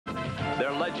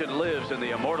Their legend lives in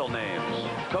the immortal names.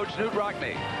 Coach Newt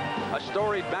Rockne, a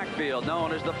storied backfield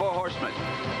known as the Four Horsemen.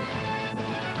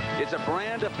 It's a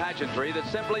brand of pageantry that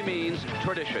simply means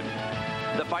tradition.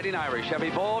 The Fighting Irish have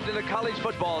evolved into college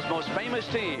football's most famous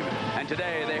team, and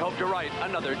today they hope to write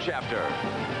another chapter.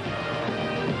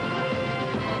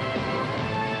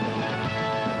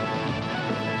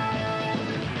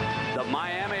 The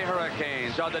Miami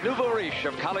Hurricanes are the nouveau riche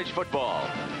of college football.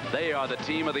 They are the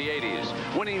team of the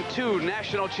 80s, winning 2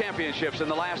 national championships in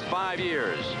the last 5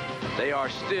 years. They are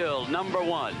still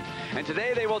 #1, and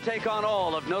today they will take on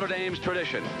all of Notre Dame's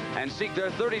tradition and seek their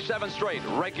 37th straight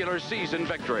regular season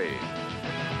victory.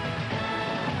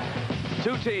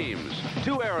 2 teams,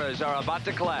 2 eras are about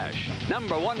to clash.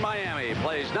 #1 Miami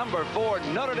plays #4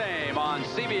 Notre Dame on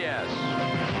CBS.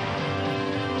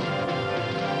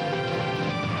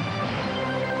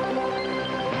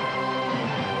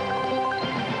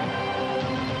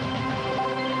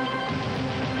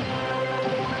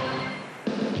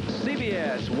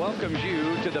 CBS welcomes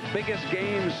you to the biggest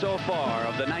game so far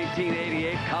of the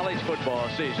 1988 college football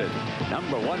season.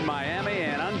 #1 Miami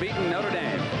and unbeaten Notre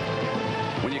Dame.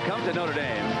 When you come to Notre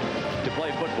Dame to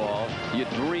play football, you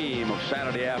dream of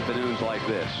Saturday afternoons like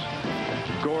this.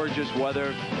 Gorgeous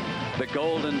weather, the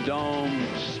Golden Dome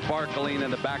sparkling in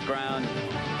the background,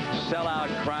 sellout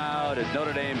crowd at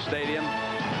Notre Dame Stadium.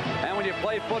 And when you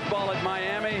play football at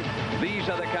Miami, these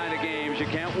are the kind of games you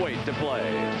can't wait to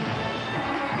play.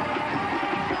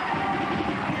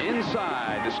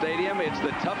 Inside the stadium, it's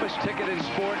the toughest ticket in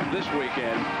sport this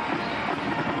weekend.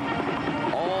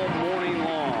 All morning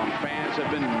long, fans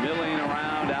have been milling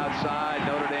around outside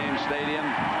Notre Dame Stadium.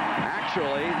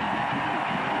 Actually,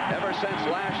 ever since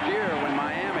last year when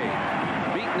Miami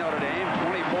beat Notre Dame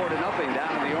 24-0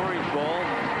 down in the Orange Bowl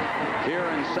here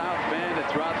in South Bend and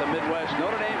throughout the Midwest,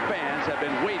 Notre Dame fans have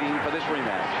been waiting for this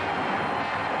rematch.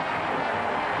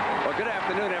 Well, good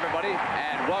afternoon, everybody,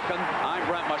 and welcome. I'm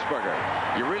Brent Musburger.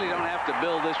 You really don't have to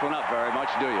build this one up very much,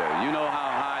 do you? You know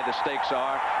how high the stakes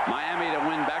are. Miami to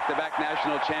win back-to-back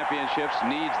national championships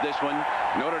needs this one.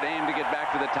 Notre Dame to get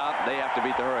back to the top, they have to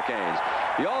beat the Hurricanes.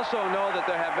 You also know that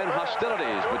there have been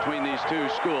hostilities between these 2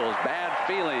 schools, bad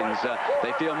feelings.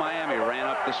 They feel Miami ran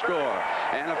up the score.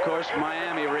 And, of course,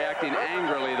 Miami reacting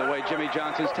angrily the way Jimmy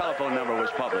Johnson's telephone number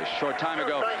was published. Short time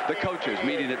ago, the coaches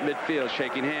meeting at midfield,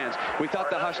 shaking hands. We thought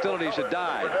the hostilities had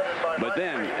died. But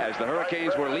then, as the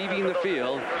Hurricanes were leaving the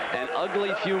field, an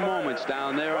ugly few moments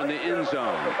down there in the end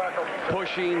zone.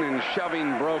 Pushing and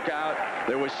shoving broke out.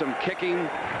 There was some kicking.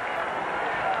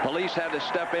 Police had to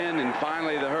step in, and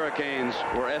finally the Hurricanes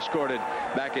were escorted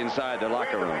back inside the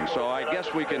locker room. So I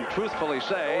guess we can truthfully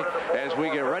say, as we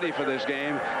get ready for this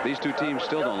game, these 2 teams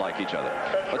still don't like each other.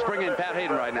 Let's bring in Pat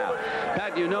Hayden right now.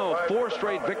 Pat, you know, 4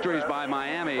 straight victories by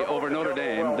Miami over Notre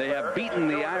Dame. They have beaten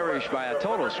the Irish by a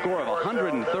total score of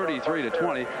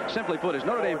 133-20. Simply put, is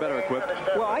Notre Dame better equipped?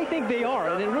 Well, I think they are,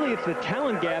 and really it's the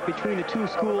talent gap between the 2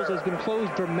 schools has been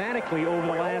closed dramatically over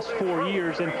the last 4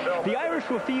 years, and the Irish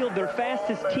will field their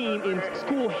fastest team in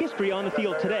school history on the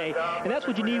field today, and that's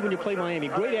what you need when you play Miami.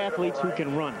 Great athletes who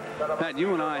can run. Pat,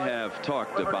 you and I have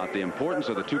talked about the importance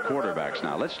of the 2 quarterbacks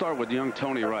now. Let's start with young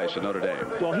Tony Rice at Notre Dame.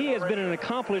 Well, he has been an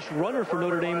accomplished runner for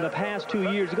Notre Dame the past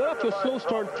 2 years. He got off to a slow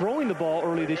start throwing the ball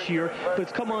early this year, but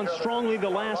it's come on strongly the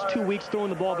last 2 weeks, throwing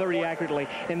the ball very accurately,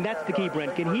 and that's the key,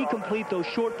 Brent. Can he complete those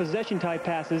short possession-type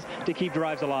passes to keep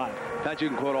drives alive? Pat, you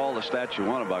can quote all the stats you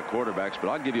want about quarterbacks, but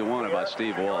I'll give you one about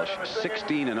Steve Walsh.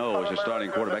 16-0 as a starting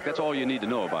quarterback. That's all you need to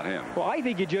know about him. Well, I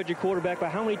think you judge a quarterback by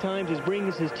how many times he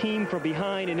brings his team from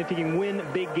behind and if he can win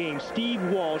big games. Steve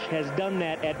Walsh has done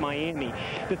that at Miami.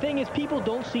 The thing is, people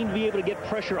don't seem to be able to get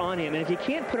pressure on him, and if you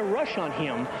can't put a rush on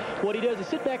him, what he does is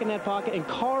sit back in that pocket and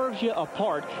carves you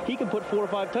apart. He can put 4 or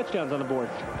 5 touchdowns on the board.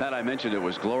 Pat, I mentioned it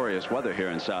was glorious weather here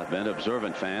in South Bend.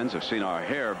 Observant fans have seen our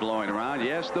hair blowing around.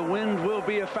 Yes, the wind will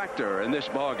be a factor in this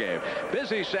ball game.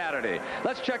 Busy Saturday.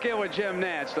 Let's check in with Jim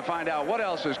Nantz to find out what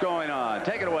else is going on.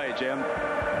 Take it away, Jim.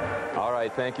 All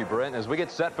right, thank you, Brent. As we get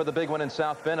set for the big one in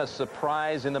South Bend, a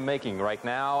surprise in the making right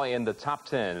now in the top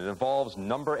 10. It involves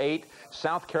number 8,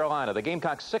 South Carolina. The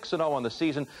Gamecocks 6-0 on the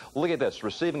season. Look at this,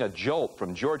 receiving a jolt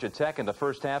from Georgia Tech in the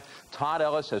first half. Todd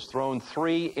Ellis has thrown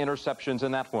 3 interceptions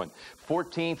in that one.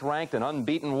 14th ranked and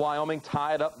unbeaten Wyoming,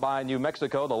 tied up by New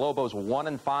Mexico. The Lobos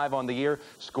 1-5 on the year,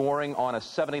 scoring on a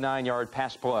 79-yard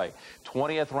pass play.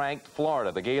 20th ranked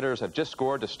Florida. The Gators have just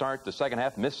scored to start the second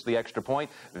half, missed the extra point.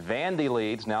 Vandy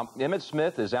leads. Now, Emmett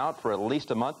Smith is out for at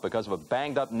least a month because of a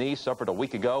banged-up knee suffered a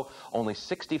week ago. Only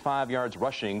 65 yards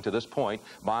rushing to this point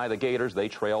by the Gators. They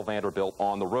trail Vanderbilt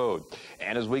on the road.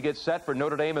 And as we get set for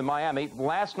Notre Dame and Miami,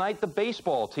 last night the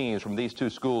baseball teams from these two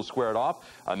schools squared off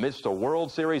amidst a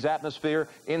World Series atmosphere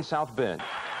in South Bend.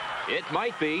 It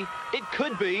might be, it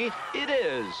could be, it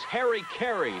is. Harry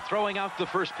Carey throwing out the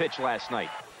first pitch last night.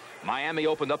 Miami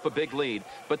opened up a big lead,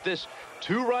 but this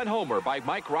two-run homer by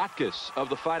Mike Rothkus of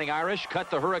the Fighting Irish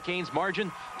cut the Hurricanes'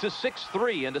 margin to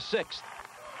 6-3 in the sixth.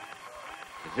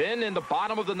 Then in the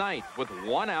bottom of the ninth, with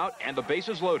one out and the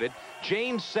bases loaded,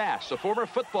 James Sass, a former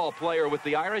football player with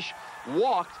the Irish,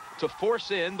 walked to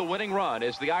force in the winning run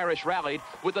as the Irish rallied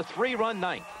with a three-run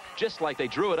ninth, just like they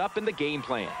drew it up in the game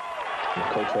plan.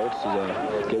 Coach Holtz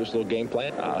gave us a little game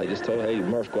plan. I just told, hey,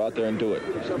 Murph, go out there and do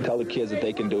it. Tell the kids that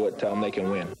they can do it. Tell them they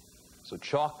can win. So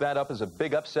chalk that up as a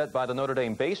big upset by the Notre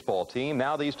Dame baseball team.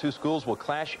 Now these two schools will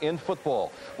clash in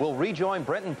football. We'll rejoin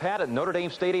Brent and Pat at Notre Dame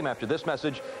Stadium after this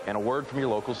message and a word from your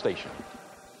local station.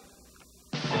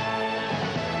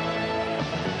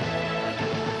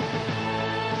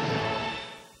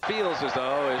 Feels as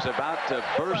though is about to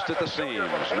burst at the seams.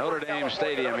 Notre Dame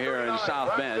Stadium here in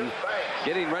South Bend,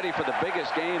 getting ready for the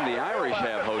biggest game the Irish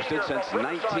have hosted since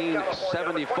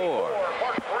 1974.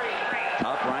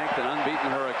 Top-ranked and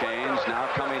unbeaten Hurricanes now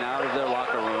coming out of their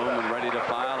locker room and ready to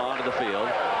file onto the field.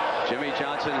 Jimmy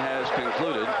Johnson has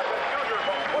concluded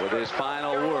with his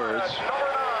final words.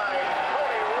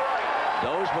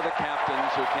 Those were the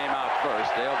captains who came out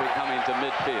first. They'll be coming to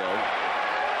midfield.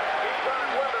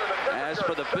 As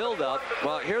for the build-up,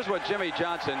 well, here's what Jimmy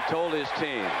Johnson told his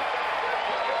team.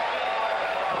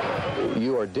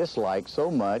 You are disliked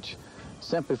so much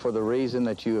simply for the reason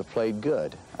that you have played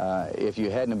good. If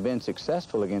you hadn't been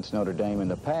successful against Notre Dame in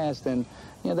the past, then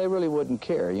they really wouldn't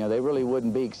care. They really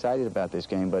wouldn't be excited about this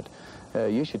game. But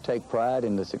you should take pride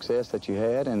in the success that you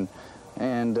had, and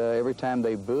every time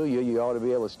they boo you, you ought to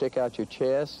be able to stick out your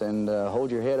chest and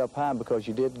hold your head up high because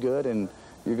you did good and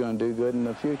you're going to do good in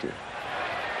the future.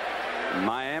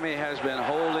 Miami has been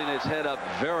holding its head up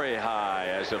very high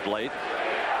as of late.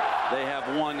 They have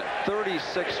won 36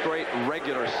 straight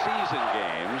regular season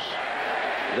games.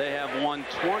 They have won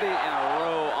 20 in a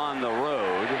row on the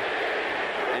road.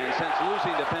 And since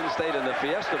losing to Penn State in the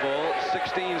Fiesta Bowl,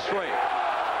 16 straight.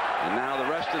 And now the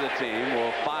rest of the team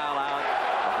will file out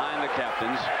behind the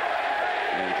captains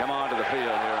and come onto the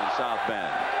field here in South Bend.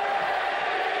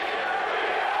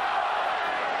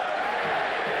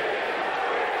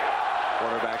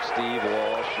 Quarterback Steve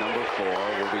Walsh, number 4.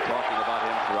 We'll be talking about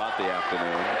him throughout the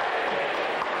afternoon.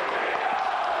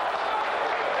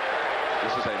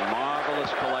 This is a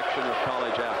marvelous collection of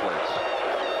college athletes.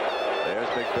 There's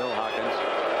Big Bill Hawkins.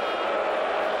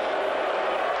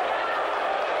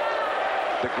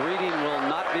 The greeting will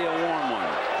not be a warm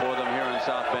one for them here in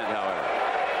South Bend, however.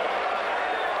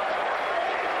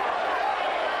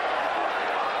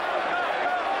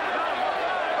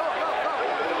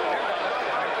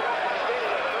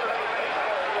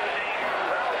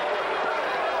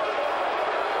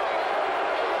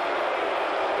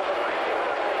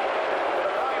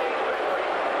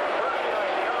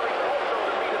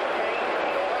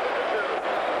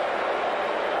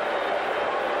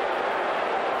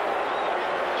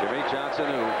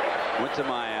 Johnson, who went to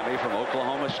Miami from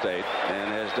Oklahoma State and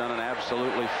has done an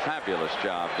absolutely fabulous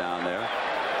job down there.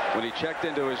 When he checked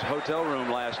into his hotel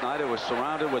room last night, it was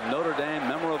surrounded with Notre Dame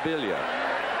memorabilia.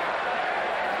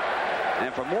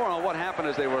 And for more on what happened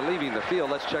as they were leaving the field,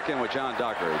 let's check in with John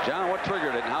Dockery. John, what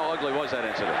triggered it and how ugly was that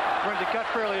incident? It got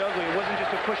fairly ugly. It wasn't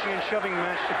just a pushing and shoving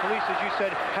match. The police, as you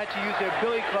said, had to use their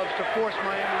billy clubs to force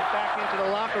Miami back into the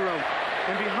locker room.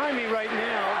 And behind me right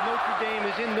now, Notre Dame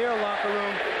is in their locker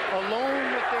room,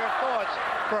 alone with their thoughts,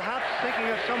 perhaps thinking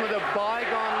of some of the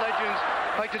bygone legends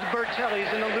like the Bertellis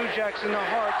and the Lujaks and the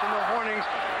Harts and the Hornings.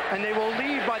 And they will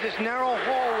leave by this narrow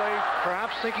hallway,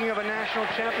 perhaps thinking of a national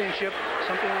championship,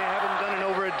 something they haven't done in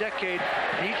over a decade.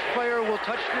 And each player will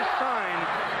touch this sign,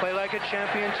 play like a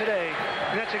champion today.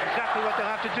 And that's exactly what they'll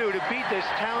have to do to beat this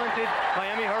talented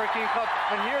Miami Hurricane club.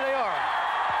 And here they are.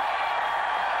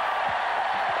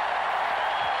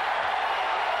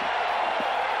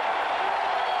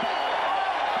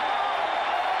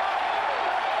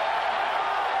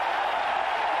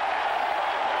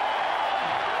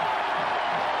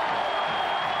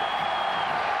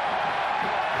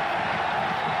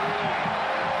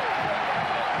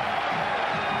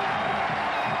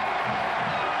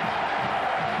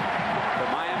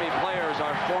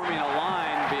 Forming a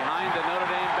line behind the Notre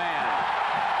Dame band.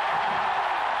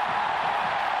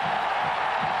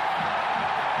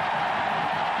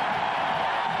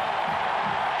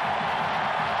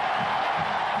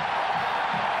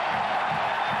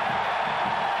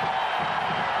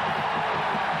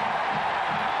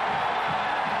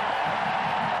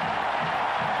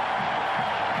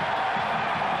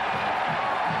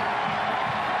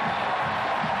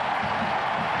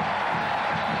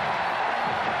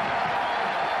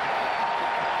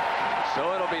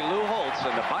 It'll be Lou Holtz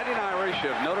and the Fighting Irish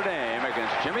of Notre Dame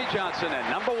against Jimmy Johnson and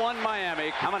 #1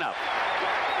 Miami coming up.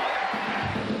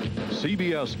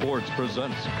 CBS Sports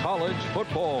presents college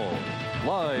football.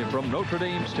 Live from Notre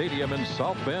Dame Stadium in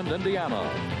South Bend, Indiana.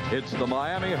 It's the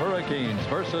Miami Hurricanes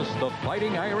versus the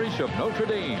Fighting Irish of Notre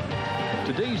Dame.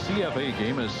 Today's CFA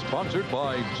game is sponsored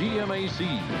by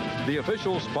GMAC, the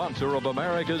official sponsor of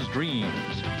America's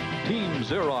Dreams. Team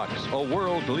Xerox, a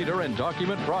world leader in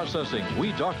document processing.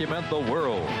 We document the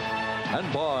world.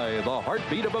 And by the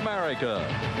heartbeat of America,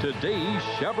 today's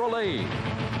Chevrolet.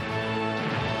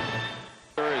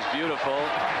 Is beautiful.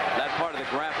 That part of the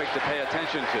graphic to pay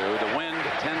attention to. The wind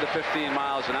 10 to 15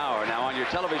 miles an hour. Now on your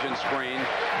television screen,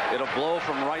 it'll blow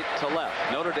from right to left.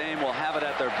 Notre Dame will have it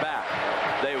at their back.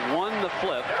 They won the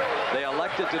flip. They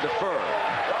elected to defer.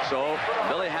 So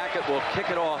Billy Hackett will kick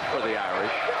it off for the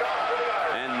Irish.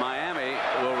 And Miami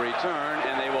will return,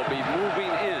 and they will be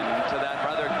moving into that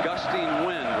rather gusting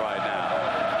wind right now.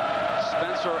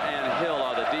 Spencer and Hill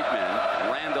are the deep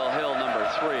men. Randall Hill,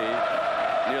 #3.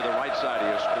 Near the right side of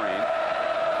your screen.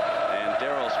 And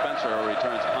Darrell Spencer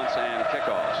returns punts and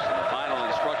kickoffs. And the final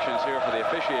instructions here for the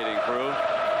officiating crew.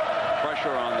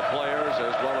 Pressure on the players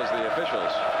as well as the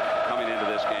officials coming into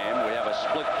this game. We have a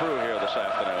split crew here this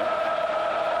afternoon.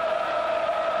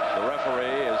 The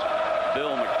referee is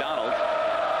Bill McDonald.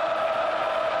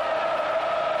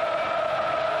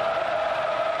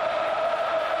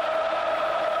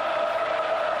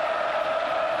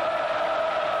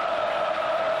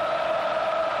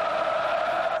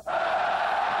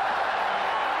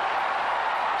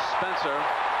 Spencer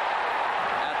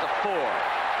at the 4.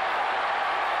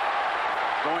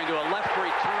 Going to a left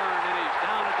return, and he's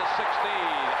down at the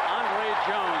 16. Andre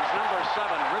Jones,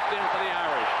 #7, ripped in for the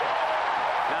Irish.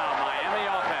 Now Miami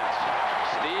offense.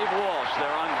 Steve Walsh, their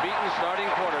unbeaten starting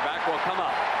quarterback, will come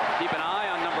up. Keep an eye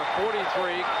on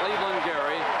 #43, Cleveland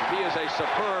Gary. He is a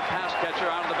superb pass catcher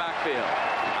out of the backfield.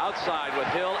 Outside with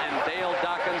Hill and Dale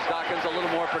Dawkins. Dawkins a little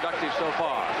more productive so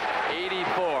far.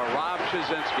 84, Rob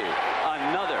Chizinski.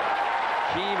 Another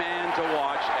key man to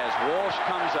watch as Walsh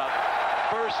comes up.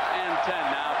 1st and 10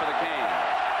 now for the Canes.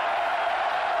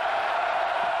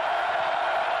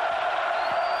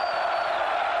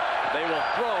 They will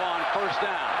throw on 1st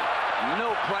down.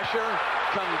 No pressure.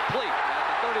 Complete at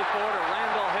the 34 to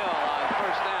Randall Hill on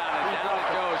 1st down, and down it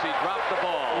goes. He dropped the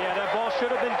ball. Yeah, that ball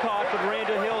should have been caught, but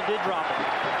Randall Hill did drop it.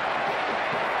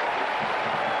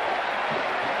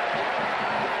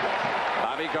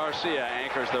 Bobby Garcia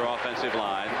anchors their offensive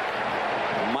line.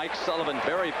 Mike Sullivan,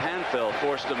 Barry Panfill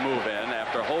forced to move in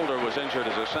after Holder was injured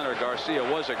as a center. Garcia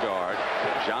was a guard.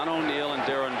 John O'Neill and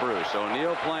Darren Bruce.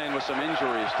 O'Neill playing with some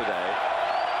injuries today.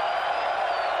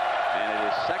 And it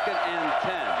is 2nd and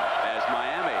 10 as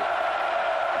Miami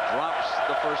drops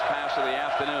the first pass of the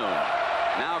afternoon.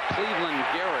 Now Cleveland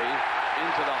Gary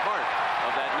into the heart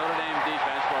of that Notre Dame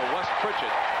defense where Wes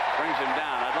Pritchett brings him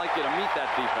down. I'd like you to meet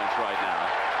that defense right now.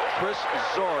 Chris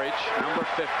Zorich,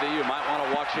 #50. You might want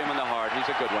to watch him in the heart. He's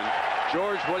a good one.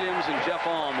 George Williams and Jeff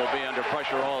Alm will be under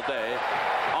pressure all day.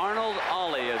 Arnold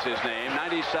Ollie is his name.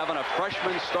 97, a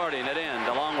freshman starting at end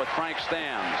along with Frank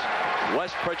Stams,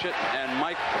 Wes Pritchett, and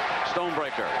Mike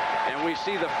Stonebreaker. And we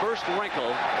see the first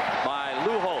wrinkle by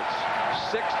Lou Holtz.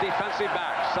 6 defensive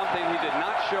backs, something he did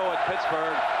not show at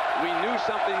Pittsburgh. We knew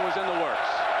something was in the works.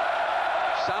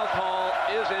 Southall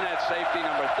is in at safety,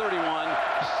 #31,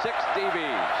 6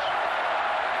 DBs.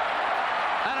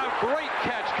 And a great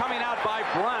catch coming out by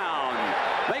Brown.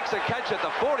 Makes a catch at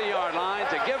the 40-yard line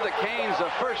to give the Canes a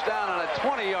 1st down on a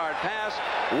 20-yard pass.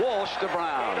 Walsh to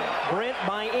Brown. Brent,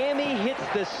 Miami hits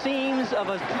the seams of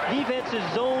a defense's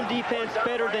zone defense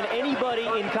better than anybody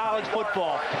in college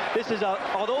football. This is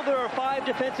although there are 5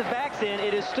 defensive backs in,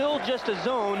 it is still just a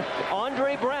zone.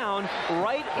 Andre Brown,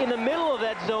 right in the middle of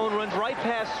that zone, runs right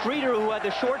past Streeter, who had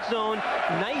the short zone.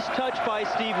 Nice touch by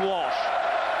Steve Walsh.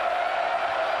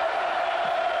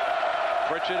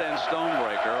 Pritchett and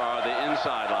Stonebreaker are the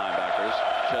inside linebackers.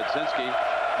 Chudzinski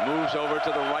moves over to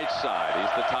the right side.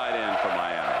 He's the tight end for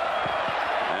Miami.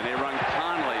 And they run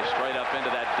Conley straight up into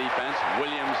that defense.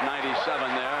 Williams,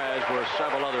 97 there, as were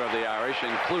several other of the Irish,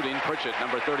 including Pritchett,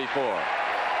 #34.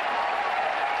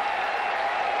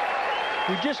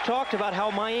 We just talked about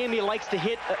how Miami likes to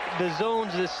hit the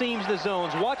zones, the seams, the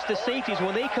zones. Watch the safeties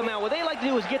when they come out. What they like to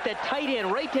do is get that tight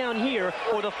end right down here,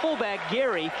 or the fullback,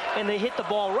 Gary, and they hit the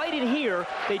ball right in here.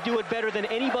 They do it better than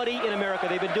anybody in America.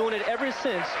 They've been doing it ever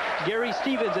since Gary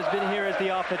Stevens has been here as the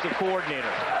offensive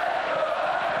coordinator.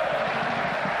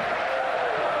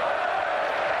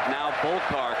 Now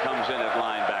Bolkar comes in at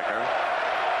linebacker,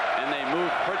 and they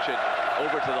move Pritchett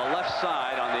over to the left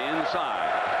side on the inside.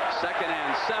 2nd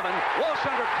and 7. Walsh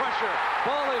under pressure.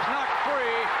 Ball is knocked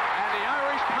free, and the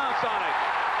Irish pounce on it.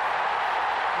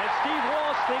 And Steve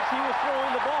Walsh thinks he was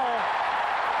throwing the ball.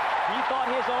 He thought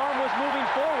his arm was moving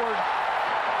forward.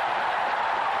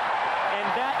 And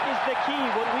that is the key,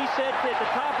 what we said at the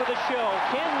top of the show.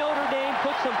 Can Notre Dame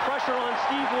put some pressure on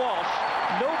Steve Walsh?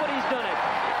 Nobody's done it.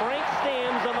 Frank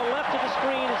Stams on the left of the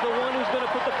screen is the one who's going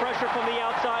to put the pressure from the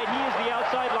outside. He is the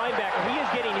outside linebacker. He is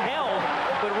getting held,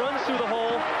 but runs through the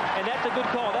hole, and that's a good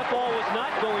call. That ball was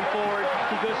not going forward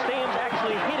because Stams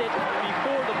actually hit it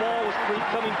before the ball was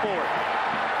coming forward.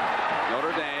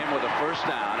 Notre Dame with a first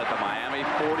down at the Miami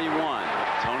 41.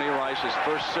 Tony Rice's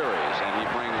first series, and he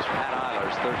brings Pat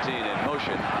Eiler's 13 in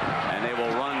motion, and they will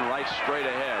run right straight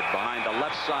ahead behind the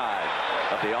left side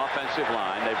of the offensive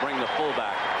line. They bring the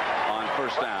fullback on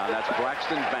first down. That's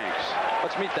Braxton Banks.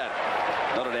 Let's meet that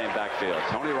Notre Dame backfield.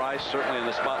 Tony Rice certainly in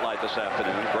the spotlight this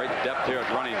afternoon. Great depth here at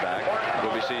running back.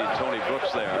 We'll be seeing Tony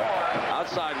Brooks there.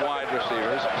 Outside wide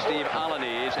receivers, Steve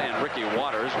Alanis and Ricky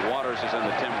Waters. Waters is in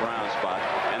the Tim Brown spot.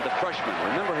 And the freshman,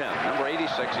 remember him, number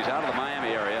 86, he's out of the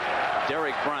Miami area,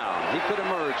 Derek Brown. He could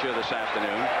emerge here this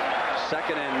afternoon.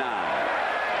 2nd and 9.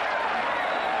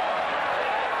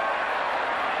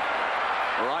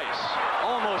 Rice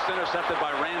almost intercepted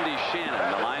by Randy Shannon,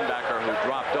 the linebacker who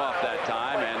dropped off that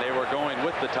time, and they were going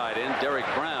with the tight end, Derek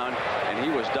Brown, and he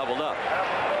was doubled up.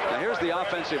 Now here's the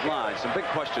offensive line. Some big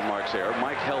question marks here.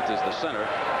 Mike Helt is the center,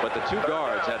 but the 2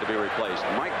 guards had to be replaced.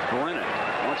 Mike Brennan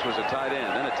once was a tight end,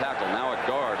 then a tackle, now a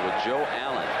guard with Joe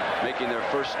Allen making their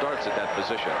first starts at that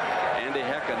position. Andy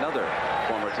Heck, another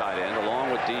former tight end,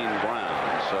 along with Dean Brown.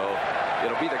 So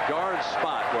it'll be the guard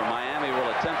spot where Miami will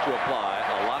attempt to apply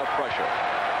a lot of pressure.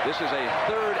 This is a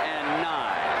 3rd and 9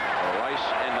 for Rice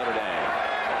and Notre Dame.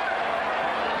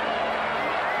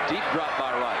 Deep drop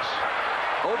by Rice.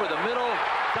 Over the middle,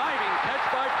 diving catch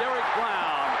by Derek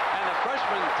Brown, and the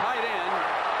freshman tight end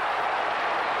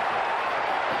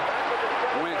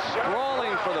went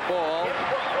sprawling for the ball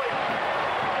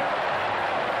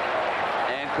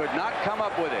and could not come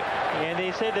up with it. And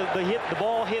they said that the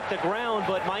ball hit the ground,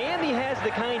 but Miami has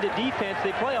the kind of defense.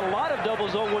 They play a lot of double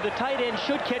zone where the tight end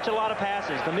should catch a lot of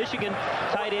passes. The Michigan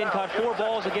tight end caught 4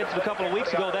 balls against him a couple of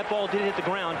weeks ago. That ball did hit the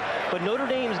ground. But Notre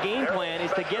Dame's game plan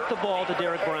is to get the ball to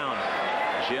Derek Brown.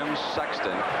 Jim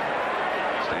Sexton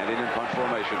standing in punt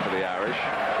formation for the Irish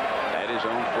at his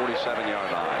own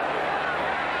 47-yard line.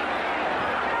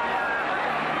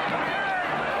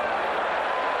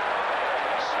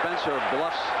 Spencer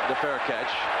bluffs the fair catch,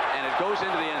 and it goes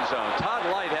into the end zone. Todd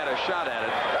Light had a shot at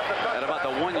it at about the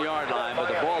 1-yard line, but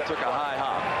the ball took a high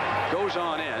hop. Goes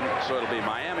on in, so it'll be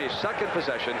Miami's 2nd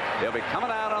possession. They'll be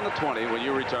coming out on the 20 when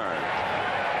you return.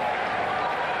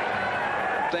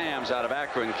 Stams out of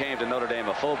Akron came to Notre Dame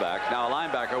a fullback. Now a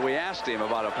linebacker. We asked him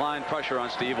about applying pressure on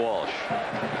Steve Walsh.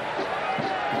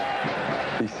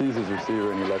 He sees his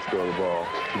receiver and he lets go of the ball.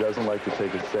 He doesn't like to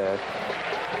take a sack.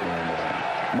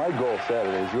 And my goal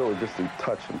Saturday is really just to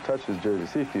touch him, touch his jersey,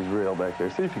 see if he's real back there,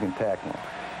 see if you can tackle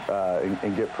him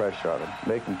and get pressure on him.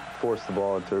 Make him force the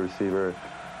ball into a receiver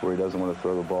where he doesn't want to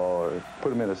throw the ball, or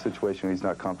put him in a situation he's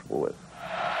not comfortable with.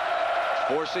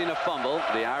 Forcing a fumble,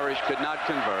 the Irish could not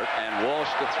convert, and Walsh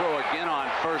to throw again on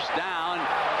first down,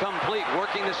 complete,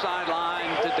 working the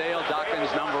sideline to Dale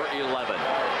Dawkins, number 11.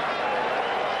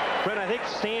 Brett, I think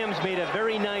Stams made a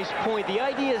very nice point. The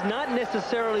idea is not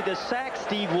necessarily to sack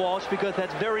Steve Walsh, because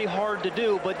that's very hard to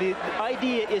do, but the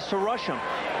idea is to rush him.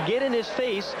 Get in his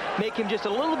face, make him just a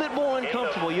little bit more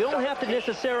uncomfortable. You don't have to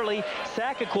necessarily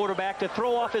sack a quarterback to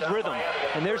throw off his rhythm.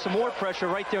 And there's some more pressure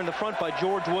right there in the front by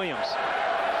George Williams.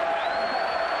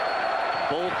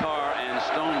 Bolcar and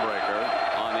Stonebreaker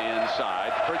on the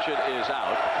inside. Pritchett is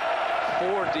out.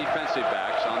 4 defensive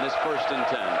backs on this 1st and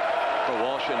 10 for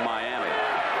Walsh in Miami.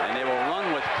 And they will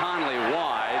run with Conley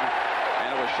wide,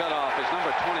 and it was shut off as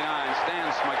number 29,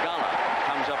 Stan Smagala,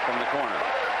 comes up from the corner.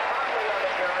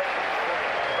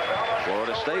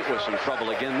 Florida State with some trouble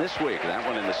again this week. That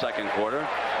one in the 2nd quarter.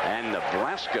 And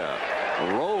Nebraska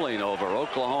rolling over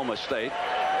Oklahoma State.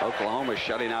 Oklahoma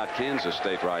shutting out Kansas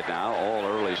State right now. All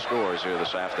early scores here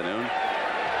this afternoon.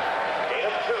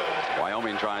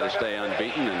 Wyoming trying to stay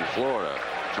unbeaten, and Florida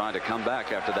trying to come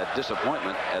back after that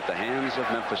disappointment at the hands of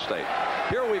Memphis State.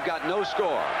 Here we've got no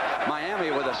score.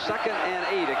 Miami with a 2nd and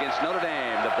 8 against Notre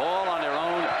Dame. The ball on their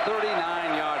own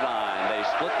 39-yard line. They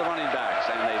split the running backs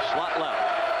and they slot left.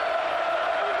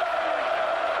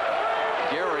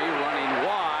 Gary running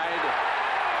wide,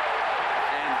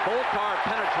 and Bolcar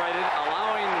penetrated,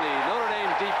 allowing the Notre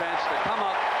Dame defense to come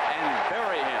up and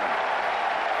bury him.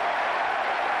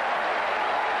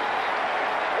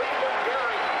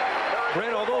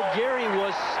 Brent, although Gary was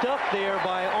was stuffed there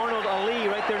by Arnold Ali,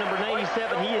 right there, number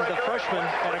 97. He is the freshman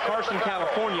out of Carson,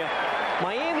 California.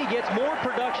 Miami gets more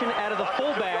production out of the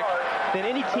fullback than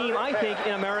any team, I think,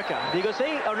 in America, because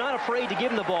they are not afraid to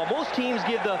give him the ball. Most teams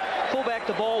give the fullback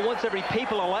the ball once every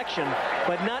papal election,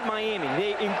 but not Miami.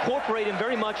 They incorporate him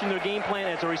very much in their game plan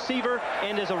as a receiver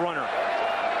and as a runner.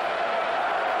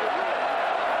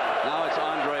 Now it's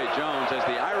Andre Jones as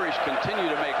the Irish continue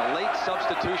to make late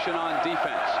substitution on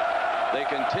defense. They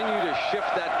continue to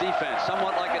shift that defense,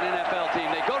 somewhat like an NFL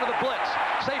team. They go to the blitz,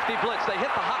 safety blitz. They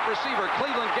hit the hot receiver,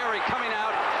 Cleveland Gary coming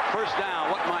out. First down,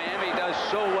 what Miami does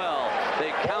so well.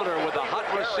 They counter with a hot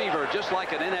receiver, just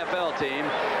like an NFL team,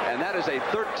 and that is a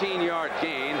 13-yard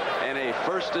gain and a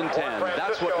 1st and 10.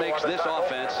 That's what makes this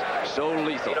offense so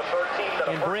lethal.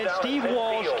 And Brent, Steve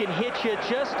Walsh can hit you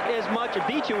just as much, or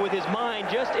beat you with his mind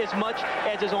just as much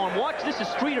as his arm. Watch, this is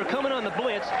Streeter coming on the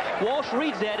blitz. Walsh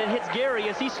reads that and hits Gary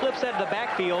as he slips out of the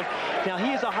backfield. Now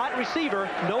he is a hot receiver.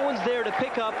 No one's there to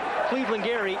pick up Cleveland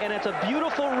Gary, and it's a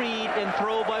beautiful read and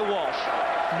throw by Walsh.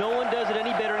 No one does it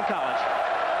any better in college.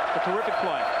 A terrific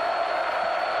play.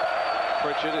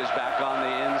 Pritchett is back on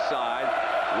the inside.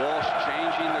 Walsh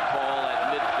changing the call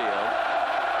at midfield.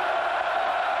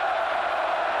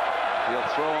 He'll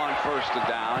throw on 1st and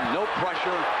down. No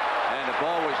pressure, and the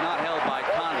ball was not held by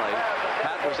Conley.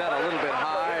 Pat, was that a little bit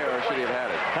high, or should he have had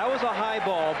it? That was a high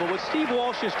ball, but what Steve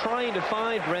Walsh is trying to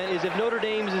find, Brent, is if Notre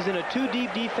Dame is in a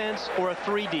 2-deep defense or a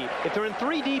 3-deep. If they're in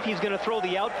 3-deep, he's going to throw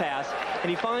the out pass, and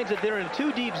he finds that they're in a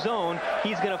 2-deep zone.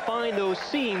 He's going to find those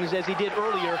seams as he did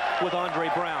earlier with Andre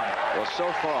Brown. Well,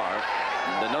 so far,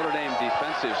 the Notre Dame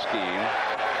defensive scheme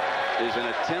is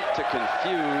an attempt to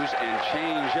confuse and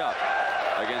change up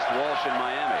against Walsh in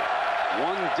Miami.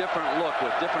 One different look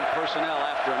with different personnel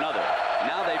after another.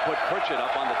 Now they put Pritchett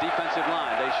up on the defensive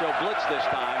line. They show blitz this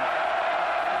time.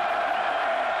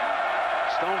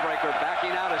 Stonebreaker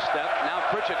backing out a step. Now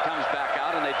Pritchett comes back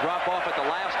out, and they drop off at the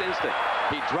last instant.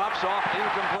 He drops off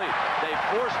incomplete. They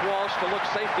force Walsh to look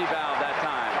safety valve that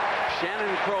time.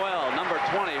 Shannon Crowell, number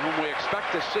 20, whom we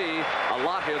expect to see a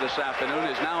lot here this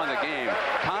afternoon, is now in the game.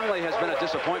 Conley has been a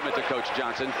disappointment to Coach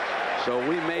Johnson, so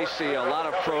we may see a lot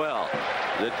of Crowell.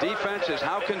 The defense is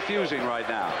how confusing right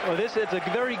now. Well, it's a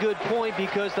very good point,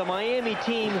 because the Miami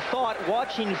team thought,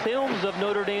 watching films of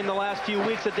Notre Dame the last few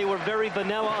weeks, that they were very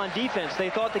vanilla on defense.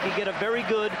 They thought they could get a very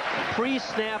good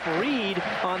pre-snap read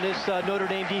on this Notre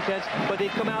Dame defense, but they've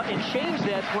come out and changed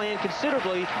that plan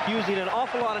considerably, using an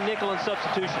awful lot of nickel and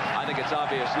substitution. I think it's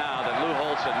obvious now that Lou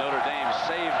Holtz and Notre Dame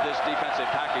saved this defensive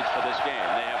package for this game.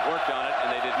 They have worked on it, and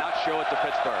they did not show it to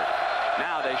Pittsburgh.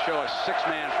 Now they show a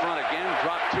 6-man front again,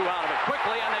 drop 2 out of it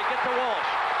quickly, and they get to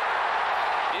Walsh.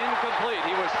 Incomplete.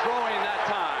 He was throwing that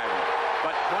time,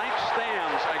 but Frank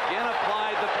Stams again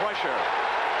applied the pressure.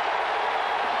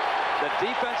 The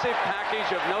defensive package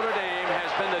of Notre Dame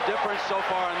has been the difference so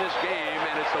far in this game,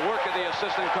 and it's the work of the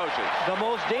assistant coaches. The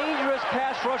most dangerous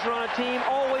pass rusher on a team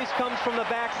always comes from the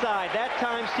backside. That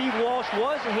time Steve Walsh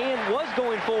was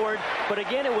going forward, but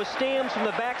again it was Stams from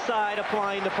the backside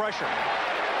applying the pressure.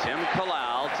 Tim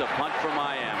Kalal to punt for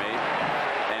Miami,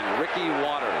 and Ricky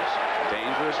Waters,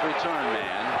 dangerous return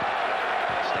man,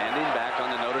 standing back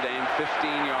on the Notre Dame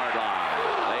 15-yard line.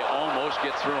 They almost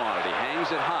get through on it. He hangs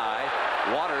it high.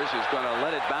 Waters is going to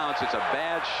let it bounce. It's a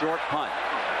bad short punt.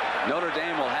 Notre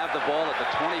Dame will have the ball at the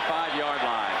 25-yard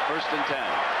line. 1st and 10.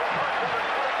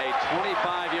 A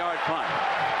 25-yard punt.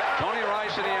 Tony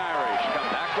Rice and the Irish come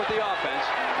back with the offense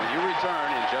when you return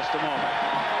in just a moment.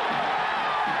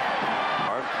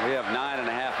 We have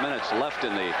 9.5 minutes left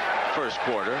in the 1st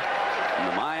quarter. And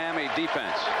the Miami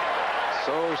defense,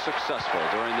 so successful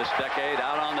during this decade,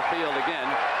 out on the field again.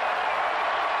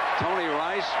 Tony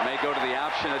Rice may go to the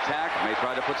option attack, may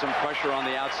try to put some pressure on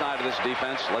the outside of this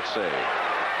defense. Let's see.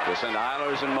 They send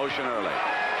Eilers in motion early.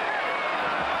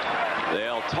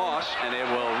 They'll toss, and it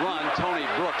will run Tony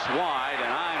Brooks wide, and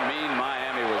I mean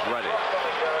Miami was ready.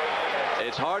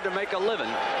 It's hard to make a living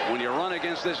when you run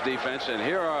against this defense, and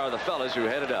here are the fellas who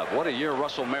headed up. What a year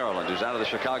Russell Maryland, who's out of the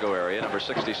Chicago area, number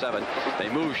 67. They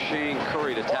move Shane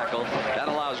Curry to tackle. That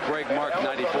allows Greg Mark,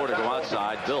 94, to go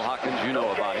outside. Bill Hawkins, you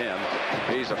know about him.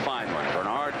 He's a fine one.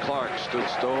 Bernard Clark stood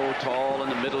so tall in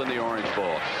the middle in the Orange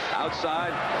Bowl.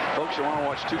 Outside, folks, you want to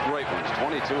watch 2 great ones,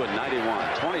 22 and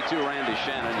 91. 22, Randy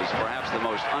Shannon, is perhaps the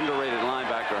most underrated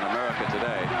linebacker in America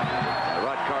today.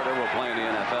 Rod Carter will play in the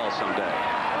NFL someday.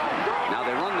 Now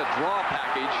they run the draw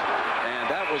package, and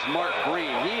that was Mark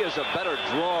Green. He is a better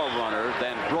draw runner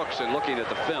than Brooks in looking at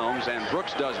the films, and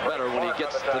Brooks does better when he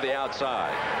gets to the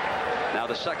outside. Now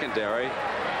the secondary.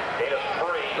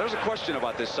 There's a question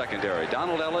about this secondary.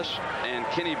 Donald Ellis and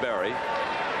Kenny Berry.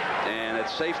 And at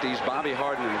safeties, Bobby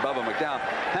Harden and Bubba McDowell.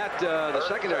 Pat, the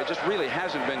secondary just really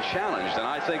hasn't been challenged, and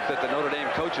I think that the Notre Dame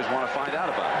coaches want to find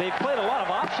out about it. They've played a lot of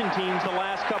option teams the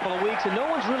last couple of weeks, and no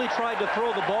one's really tried to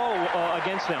throw the ball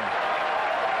against them.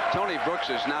 Tony Brooks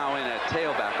is now in at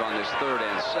tailback on this 3rd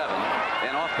and 7.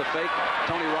 And off the fake,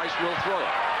 Tony Rice will throw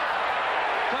it.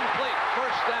 Complete.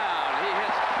 First down. He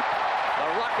hits the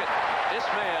rocket.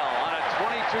 Ismail on a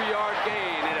 22-yard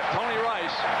gain. And if Tony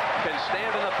Rice can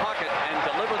stand in the pocket and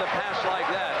deliver the pass like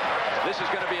that, this is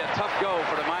going to be a tough go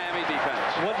for the Miami defense.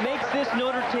 What makes this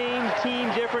Notre Dame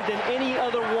team different than any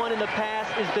other one in the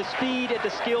past is the speed at the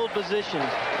skilled positions.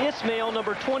 Ismail,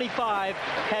 number 25,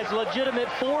 has legitimate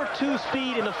 4.2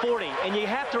 speed in the 40, and you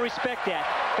have to respect that.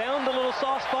 Found the little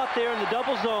soft spot there in the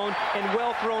double zone, and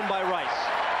well thrown by Rice.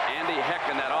 Andy Heck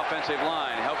in that offensive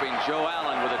line helping Joe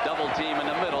Allen with a double team in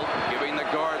the middle, giving the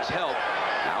guards help.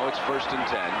 Now it's 1st and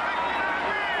 10.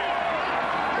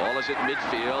 Ball is at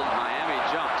midfield. Miami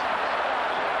jumped.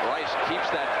 Rice keeps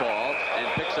that ball and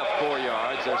picks up 4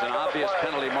 yards. There's an obvious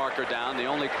penalty marker down. The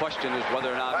only question is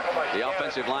whether or not the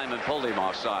offensive lineman pulled him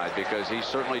offside, because he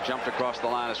certainly jumped across the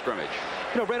line of scrimmage.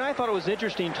 You know, Brent, I thought it was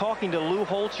interesting talking to Lou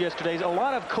Holtz yesterday. A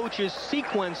lot of coaches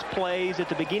sequence plays at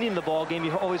the beginning of the ball game.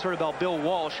 You've always heard about Bill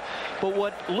Walsh. But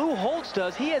what Lou Holtz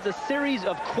does, he has a series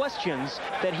of questions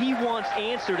that he wants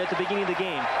answered at the beginning of the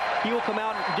game. He will come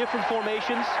out in different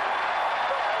formations.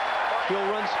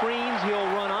 He'll run screens, he'll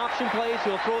run option plays,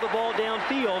 he'll throw the ball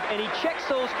downfield, and he checks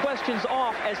those questions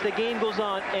off as the game goes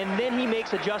on, and then he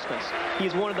makes adjustments.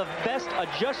 He's one of the best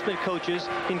adjustment coaches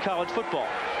in college football.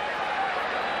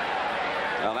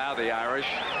 Well, now the Irish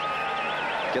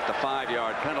get the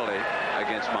 5-yard penalty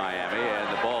against Miami, and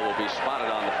the ball will be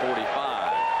spotted on the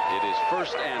 45. It is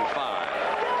 1st and 5.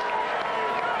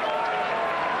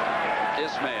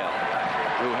 Ismail,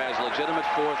 who has legitimate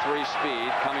 4.3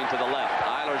 speed, coming to the left.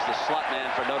 Eiler's the slot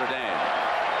man for Notre Dame.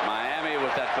 Miami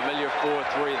with that familiar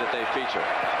 4.3 that they feature.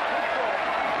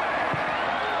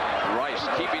 Rice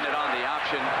keeping it on the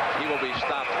option. He will be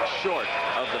stopped short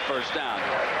of the 1st down.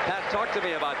 Pat, talk to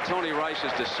me about Tony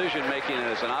Rice's decision-making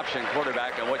as an option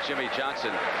quarterback and what Jimmy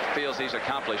Johnson feels he's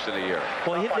accomplished in a year.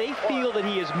 Well, they feel that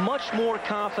he is much more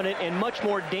confident and much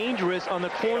more dangerous on the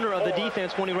corner of the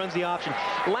defense when he runs the option.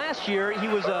 Last year, he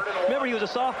was remember, he was a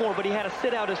sophomore, but he had to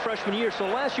sit out his freshman year. So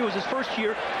last year was his first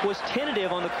year, was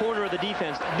tentative on the corner of the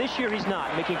defense. This year, he's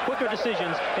not, making quicker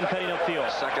decisions and cutting upfield.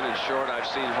 2nd and short. I've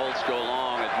seen Holtz go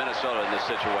long at Minnesota in this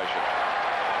situation.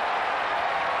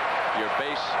 Your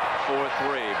base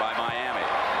 4-3 by Miami.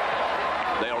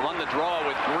 They'll run the draw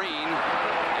with Green,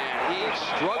 and he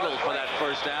struggled for that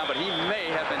 1st down, but he may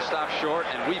have been stopped short,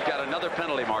 and we've got another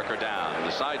penalty marker down.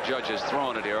 The side judge has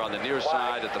thrown it here on the near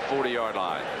side at the 40-yard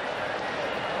line.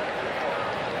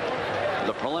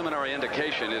 The preliminary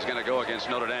indication is going to go against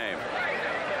Notre Dame.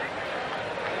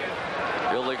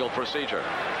 Illegal procedure.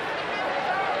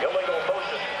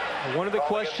 One of the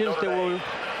questions that we're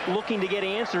looking to get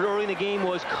answered early in the game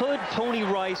was, could Tony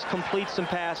Rice complete some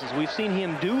passes? We've seen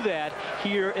him do that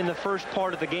here in the first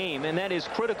part of the game, and that is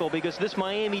critical because this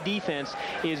Miami defense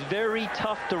is very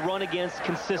tough to run against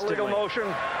consistently. Illegal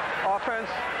motion, offense,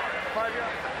 5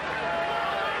 yards.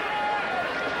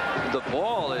 The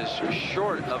ball is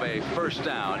short of a 1st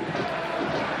down.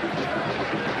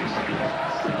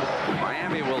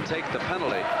 Miami will take the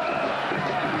penalty.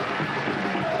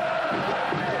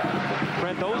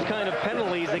 Brent, those kind of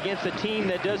penalties against a team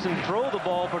that doesn't throw the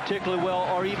ball particularly well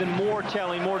are even more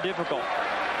telling, more difficult.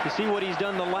 You see what he's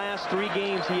done the last 3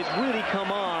 games. He has really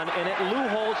come on, and Lou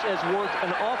Holtz has worked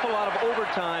an awful lot of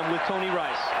overtime with Tony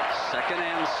Rice. 2nd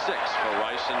and 6 for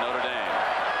Rice and Notre Dame.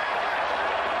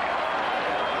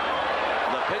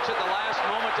 The pitch at the last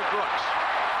moment to Brooks.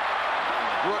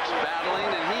 Brooks battling,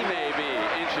 and he may be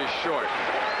inches short.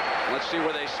 Let's see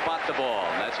where they spot the ball.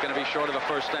 That's going to be short of a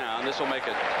 1st down. This will make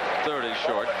it 3rd and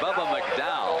short. Bubba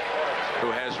McDowell,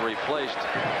 who has replaced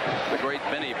the great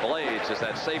Benny Blades as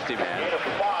that safety man,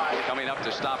 coming up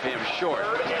to stop him short.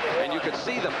 And you could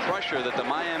see the pressure that the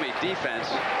Miami defense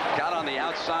got on the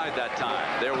outside that time.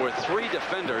 There were 3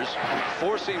 defenders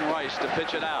forcing Rice to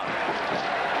pitch it out.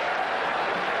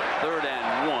 3rd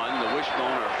and 1. The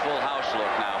wishbone or full house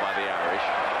look now by the Irish.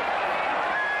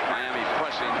 Miami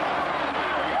pressing.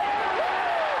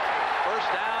 1st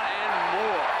down and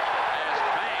more as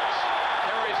Banks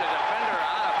carries a defender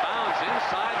out of bounds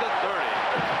inside the 30.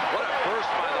 What a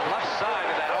burst by the left side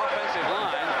of that offensive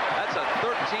line. That's a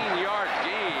 13-yard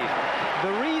gain.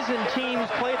 The reason teams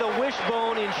play the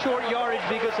wishbone in short yardage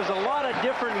because there's a lot of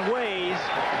different ways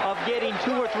of getting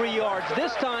 2 or 3 yards.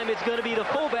 This time it's going to be the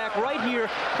fullback right here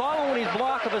following his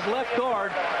block of his left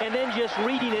guard and then just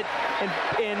reading it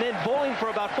and then bowling for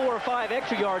about 4 or 5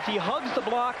 extra yards. He hugs the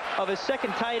block of his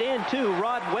second tight end too,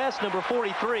 Rod West, number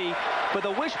 43. But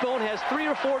the wishbone has 3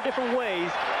 or 4 different ways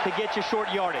to get you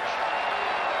short yardage.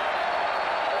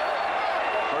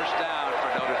 First down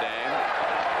for Notre Dame.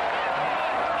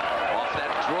 Off that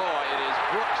draw, it is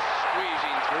Brooks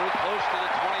squeezing through close to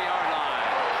the 20-yard line.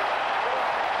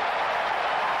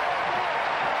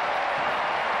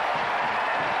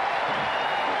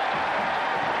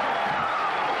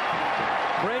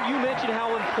 Brent, you mentioned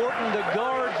how important the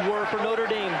guards were for Notre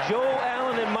Dame. Joe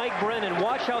Allen and Mike Brennan.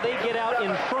 Watch how they get out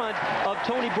in front of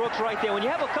Tony Brooks right there. When you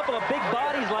have a couple of big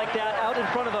bodies like that out in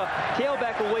front of a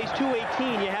tailback who weighs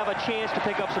 218, you have a chance to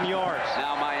pick up some yards.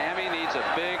 Now Miami needs a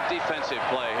big defensive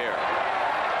play here.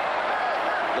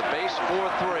 The base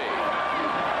 4-3.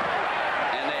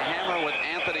 And they hammer with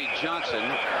Anthony Johnson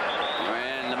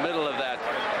in the middle of that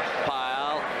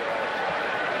pile.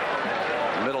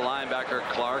 Middle linebacker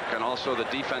Clark and also the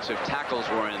defensive tackles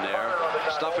were in there,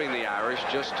 stuffing the Irish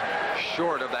just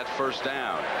short of that first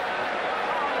down.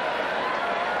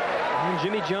 And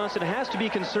Jimmy Johnson has to be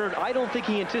concerned. I don't think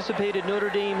he anticipated Notre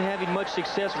Dame having much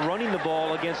success running the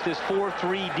ball against this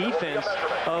 4-3 defense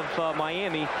of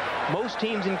Miami. Most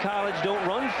teams in college don't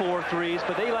run 4-3s,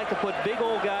 but they like to put big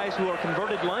old guys who are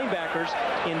converted linebackers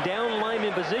in down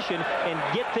lineman position and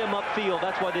get them upfield.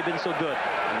 That's why they've been so good.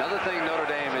 Another thing Notre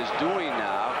Dame is doing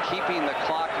now, keeping the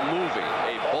clock moving.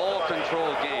 A ball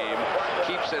control game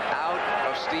keeps it out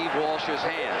of Steve Walsh's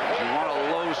hands. You want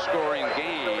a low-scoring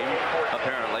game,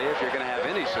 apparently, if you're going to have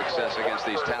any success against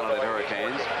these talented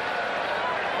Hurricanes.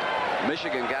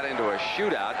 Michigan got into a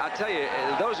shootout. I'll tell you,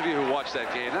 those of you who watched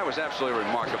that game, that was absolutely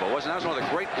remarkable, wasn't it? That was one of the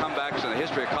great comebacks in the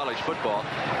history of college football.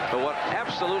 But what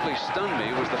absolutely stunned me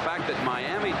was the fact that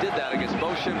Miami did that against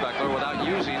Bo Schembechler without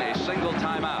using a single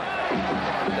timeout.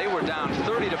 They were down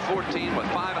 30-14 with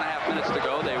 5.5 minutes to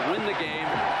go. They win the game,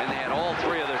 and they had all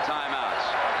 3 of their timeouts.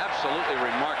 Absolutely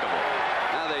remarkable.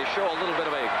 Now they show a little bit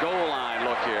of a goal line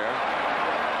look here.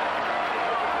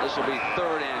 This will be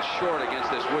 3rd and short against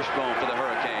this wishbone for the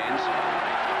Hurricanes.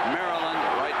 Maryland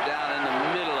right down in the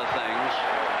middle of things.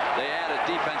 They add a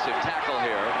defensive tackle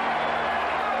here.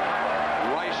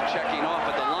 Rice checking off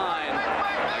at the line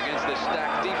against this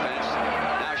stacked defense.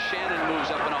 Now Shannon moves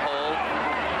up in a hole.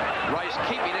 Rice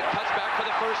keeping it, cuts back for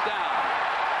the first down.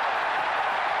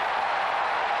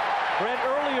 Brent,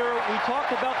 earlier we talked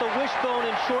about the wishbone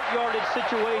in short yardage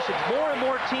situations. More and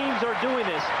more teams are doing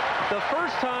this. The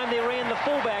first time they ran the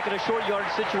fullback in a short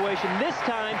yardage situation. This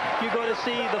time you're going to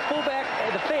see the fullback,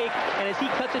 the fake, and as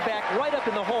he cuts it back right up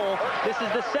in the hole, this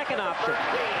is the second option.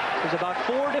 There's about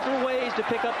 4 different ways to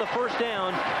pick up the first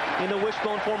down in the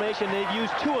wishbone formation. They've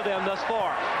used 2 of them thus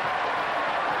far.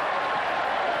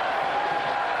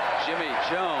 Jimmy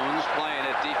Jones playing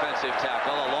at defensive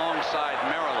tackle alongside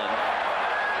Maryland.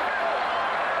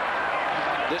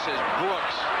 This is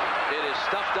Brooks. It is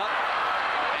stuffed up,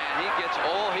 and he gets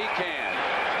all he can.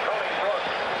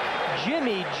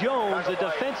 Jimmy Jones, the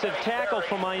defensive tackle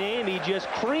from Miami, just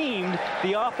creamed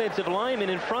the offensive lineman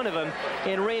in front of him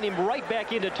and ran him right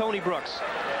back into Tony Brooks.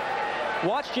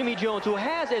 Watch Jimmy Jones, who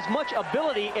has as much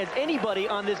ability as anybody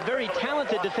on this very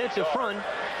talented defensive front.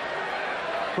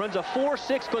 Runs a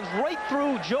 4.6, goes right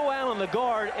through Joe Allen, the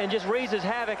guard, and just raises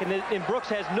havoc, and Brooks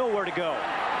has nowhere to go.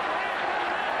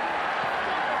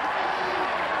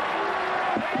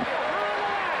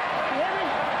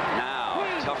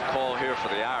 For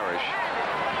the Irish.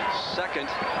 2nd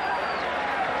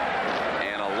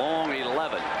and a long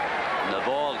 11. And the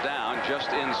ball down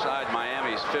just inside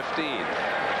Miami's 15.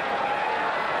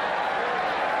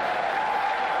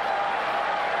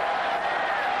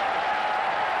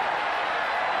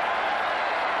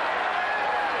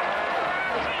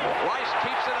 Rice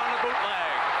keeps it on the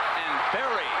bootleg, and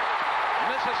Berry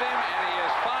misses him, and he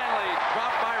is finally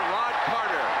dropped by Rod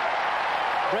Carter.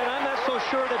 Brett, I'm not so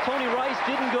sure that Tony Rice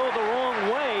didn't go the wrong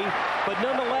way, but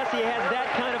nonetheless, he has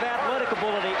that kind of athletic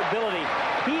ability.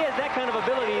 He has that kind of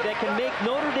ability that can make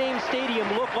Notre Dame Stadium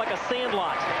look like a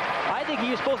sandlot. I think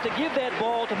he was supposed to give that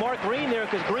ball to Mark Green there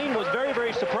because Green was very,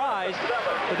 very surprised,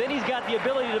 but then he's got the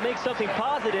ability to make something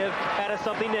positive out of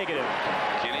something negative.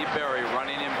 Kenny Berry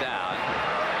running him down.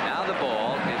 Now the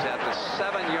ball is at the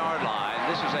 7-yard line.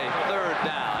 This is a 3rd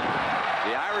down.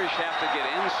 The Irish have to get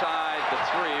inside the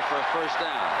 3 for a first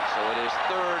down. So it is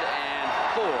 3rd and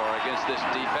 4 against this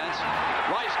defense.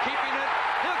 Rice keeping it.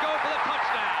 He'll go for the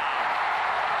touchdown.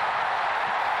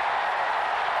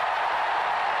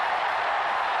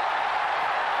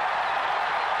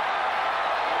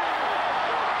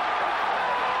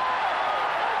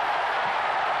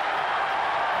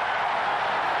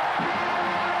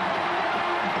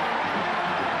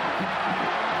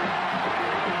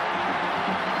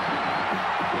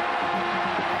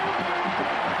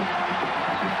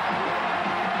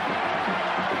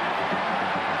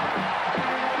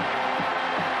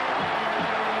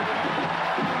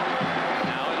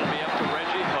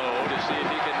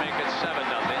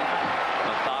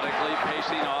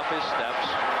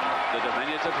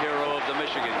 defensive hero of the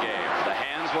Michigan game. The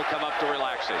hands will come up to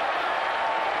relaxing.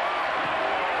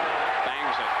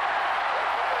 Bangs it.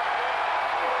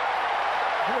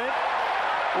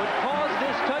 What caused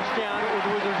this touchdown was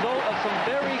a result of some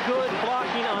very good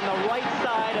blocking on the right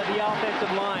side of the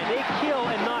offensive line. They kill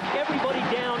and knock everybody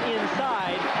down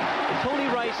inside. And Tony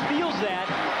Rice feels that,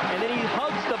 and then he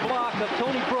hugs the block of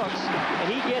Tony Brooks,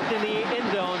 and he gets in the end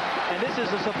zone. And this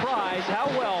is a surprise how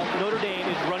well Notre Dame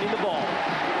is running the ball.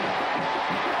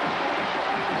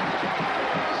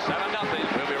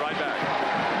 7-0. We'll be right back.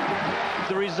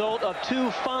 The result of two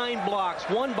fine blocks,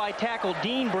 one by tackle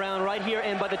Dean Brown right here,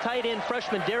 and by the tight end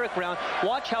freshman Derek Brown.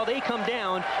 Watch how they come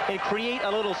down and create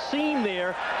a little seam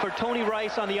there for Tony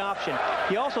Rice on the option.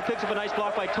 He also picks up a nice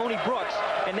block by Tony Brooks,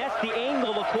 and that's the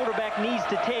angle the quarterback needs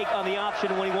to take on the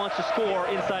option when he wants to score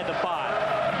inside the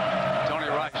 5. Tony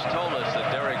Rice told us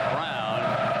that Derek Brown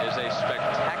is a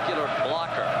spectacular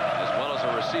blocker as well as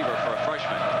a receiver for a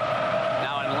freshman.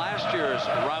 Now, in last year's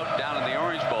route down in the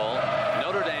Orange Bowl,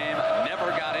 Notre Dame never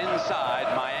got inside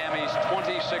Miami's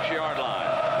 26-yard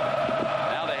line.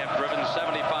 Now they have driven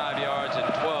 75 yards in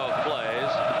 12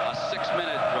 plays, a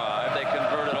 6-minute drive. They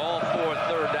converted all 4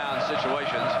 third-down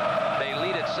situations. They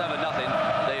lead at 7-0.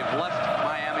 They've left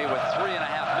Miami with 3.5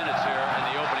 minutes here in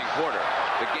the opening quarter.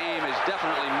 The game is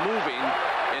definitely moving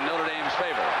in Notre Dame's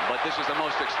favor, but this is the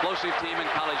most explosive team in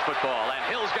college football, and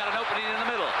Hill's got an opening in the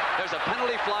middle. There's a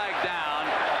penalty flag down,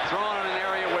 thrown in an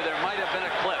area where there might have been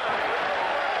a clip.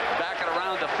 Back at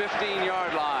around the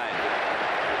 15-yard line.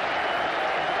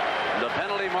 The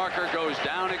penalty marker goes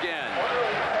down again.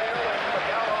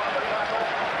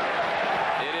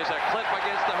 It is a clip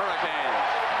against the Hurricanes.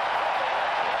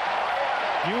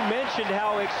 You mentioned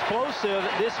how explosive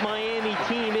this Miami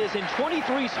team is. In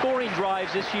 23 scoring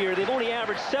drives this year, they've only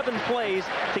averaged 7 plays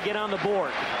to get on the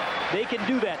board. They can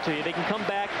do that to you. They can come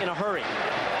back in a hurry.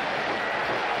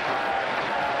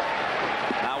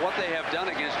 What they have done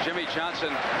against Jimmy Johnson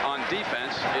on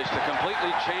defense is to completely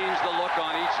change the look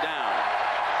on each down.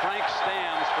 Frank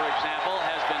Stamms, for example,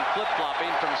 has been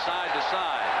flip-flopping from side to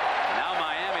side. Now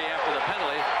Miami, after the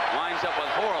penalty, winds up with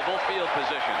horrible field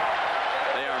position.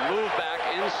 They are moved back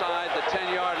inside the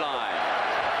 10-yard line.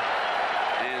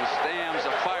 And Stamms,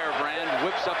 a firebrand,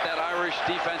 whips up that Irish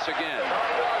defense again.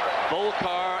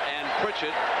 Volcar and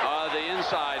Pritchett are the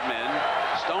inside men.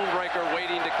 Stonebreaker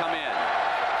waiting to come in.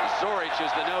 Zorich is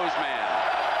the nose man.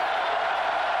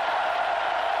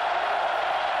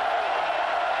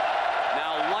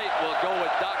 Now Light will go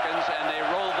with Dawkins, and they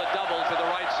roll the double to the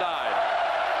right side.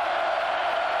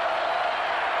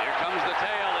 Here comes the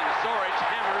tail, and Zorich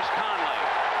hammers Conley.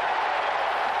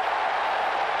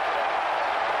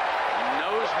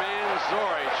 Nose man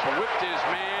Zorich whipped his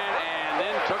man and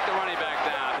then took the running back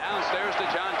down. Downstairs to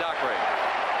John Dockery.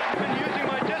 I've been using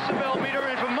my decibel meter,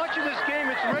 and for much of this game,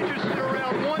 it's registered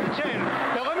around 110.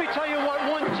 Now, let me tell you what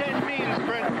 110 means,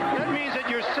 Brent. That means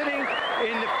that you're sitting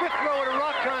in the 5th row at a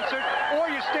rock concert, or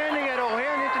you're standing at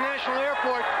O'Hare International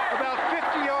Airport about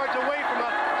 50 yards away from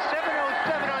a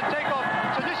 707 on takeoff.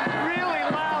 So this is really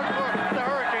loud for the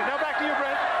Hurricanes. Now back to you,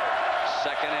 Brent.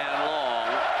 Second and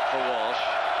long for Walsh.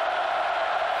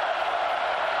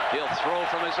 He'll throw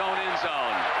from his own end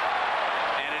zone.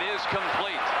 And it is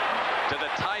complete to the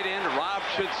tight end, Rob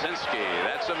Chudzinski.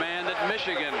 That's a man that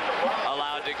Michigan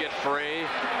allowed to get free.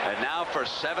 And now for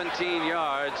 17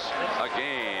 yards a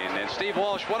gain. And Steve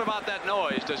Walsh, what about that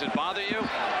noise? Does it bother you?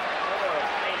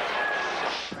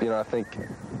 You know, I think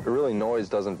really noise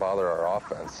doesn't bother our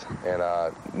offense, and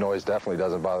noise definitely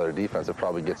doesn't bother our defense. It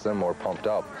probably gets them more pumped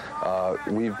up.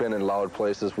 We've been in loud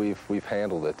places. We've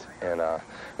handled it, and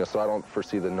you know, so I don't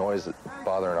foresee the noise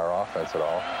bothering our offense at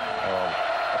all.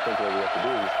 I think what we have to do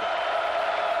is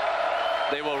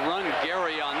They will run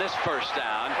Gary on this first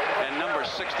down, and number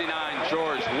 69,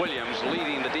 George Williams,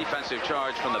 leading the defensive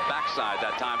charge from the backside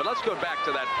that time. But let's go back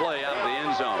to that play out of the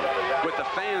end zone. With the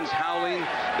fans howling,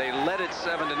 they led it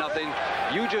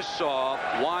 7-0. You just saw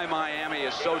why Miami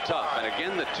is so tough. And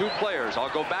again, the two players, I'll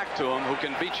go back to them, who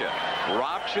can beat you.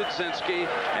 Rob Chudzinski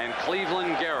and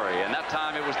Cleveland Gary. And that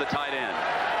time it was the tight end.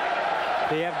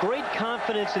 They have great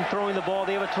confidence in throwing the ball.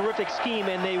 They have a terrific scheme,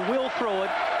 and they will throw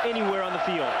it anywhere on the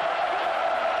field.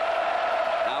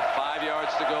 Now 5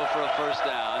 yards to go for a first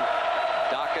down.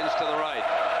 Dawkins to the right.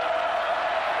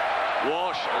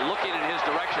 Walsh looking in his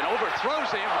direction,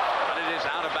 overthrows him, but it is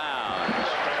out of bounds.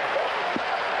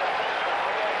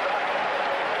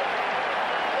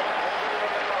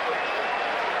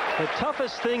 The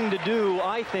toughest thing to do,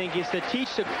 I think, is to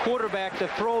teach the quarterback to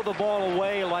throw the ball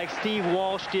away like Steve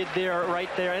Walsh did there, right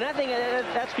there. And I think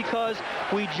that's because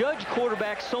we judge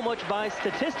quarterbacks so much by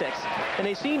statistics. And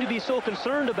they seem to be so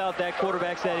concerned about that,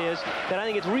 quarterbacks that is, that I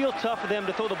think it's real tough for them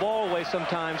to throw the ball away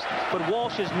sometimes. But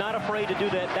Walsh is not afraid to do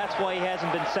that. That's why he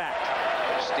hasn't been sacked.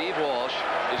 Steve Walsh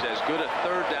is as good a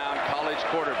third down college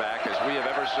quarterback as we have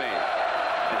ever seen.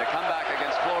 And to come back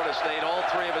against Florida State, all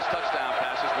 3 of his touchdown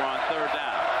passes were on third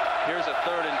down. Here's a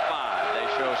 3rd and 5. They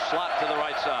show slot to the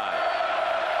right side.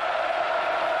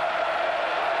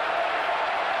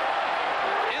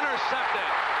 Intercepted.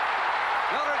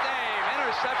 Notre Dame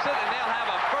intercepts it, and they'll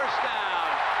have a first down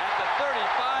at the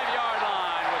 35-yard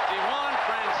line with DeJuan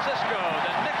Francisco,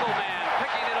 the nickel man,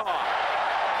 picking it off.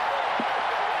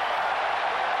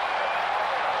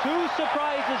 2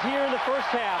 surprises here in the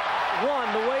first half.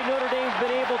 One, the way Notre Dame's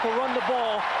been able to run the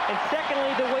ball, and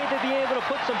secondly, the way they've been able to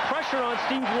put some pressure on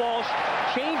Steve Walsh,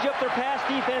 change up their pass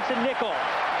defense in nickel.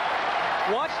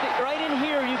 Watch right in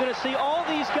here, you're going to see all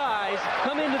these guys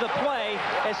come into the play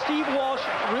as Steve Walsh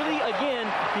really, again,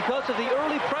 because of the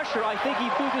early pressure, I think he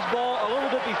threw his ball a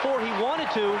little bit before he wanted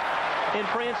to. And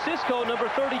Francisco, number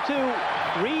 32,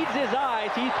 reads his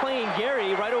eyes. He's playing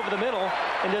Gary right over the middle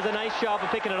and does a nice job of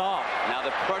picking it off. Now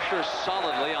the pressure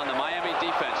solidly on the Miami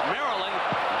defense. Maryland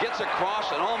gets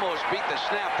across and almost beat the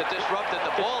snap that disrupted.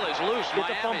 The ball is loose.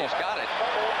 Miami's got it.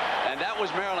 And that was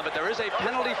Maryland, but there is a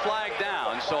penalty flag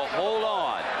down, so hold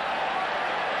on.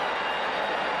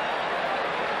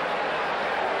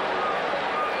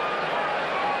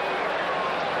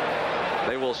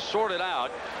 They will sort it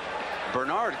out.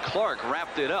 Bernard Clark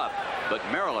wrapped it up, but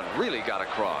Maryland really got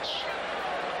across.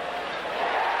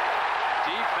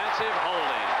 Defensive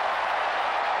holding.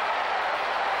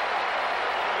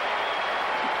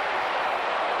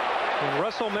 And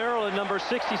Russell Maryland, number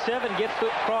 67, gets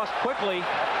across quickly.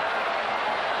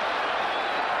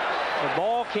 The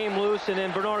ball came loose, and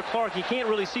then Bernard Clark, you can't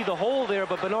really see the hole there,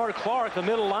 but Bernard Clark, the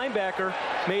middle linebacker,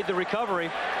 made the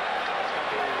recovery.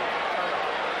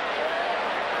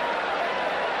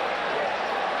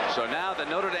 So now the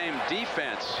Notre Dame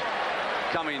defense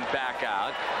coming back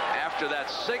out. After that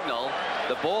signal,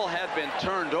 the ball had been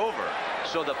turned over.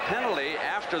 So the penalty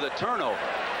after the turnover.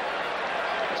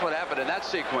 That's what happened in that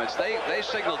sequence. They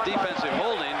signaled defensive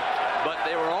holding, but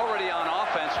they were already on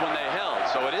offense when they held.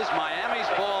 So it is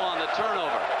Miami's ball on the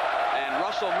turnover. And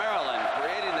Russell Maryland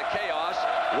creating the chaos.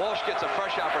 Walsh gets a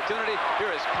fresh opportunity.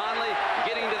 Here is Conley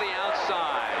getting to the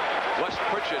outside. Wes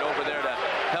Pritchett over there to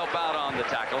help out on the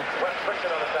tackle. Wes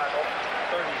Pritchett on the tackle.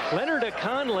 Leonard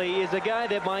Conley is a guy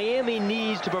that Miami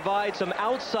needs to provide some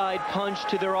outside punch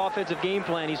to their offensive game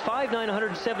plan. He's 5'9",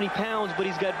 170 pounds, but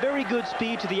he's got very good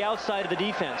speed to the outside of the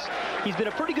defense. He's been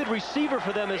a pretty good receiver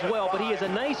for them as well, but he is a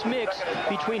nice mix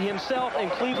between himself and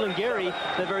Cleveland Gary,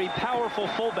 the very powerful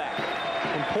fullback.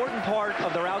 Important part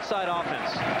of their outside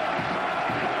offense.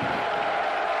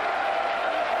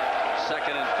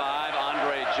 2nd and 5,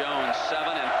 Andre Jones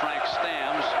 7, and Frank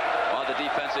Stamms are the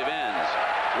defensive ends.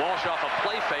 Walsh off a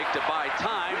play fake to buy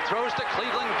time, throws to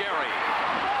Cleveland Gary.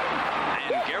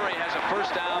 And Gary has a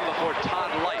first down before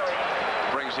Todd Light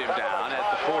brings him down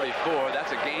at the 44.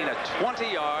 That's a gain of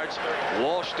 20 yards.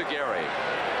 Walsh to Gary.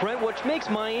 Brent, what makes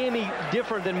Miami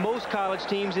different than most college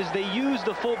teams is they use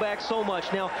the fullback so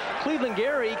much. Now, Cleveland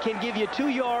Gary can give you 2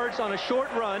 yards on a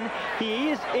short run. He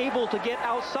is able to get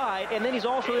outside, and then he's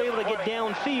also able to get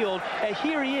downfield. And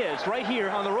here he is, right here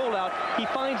on the rollout. He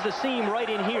finds the seam right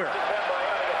in here.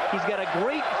 He's got a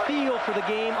great feel for the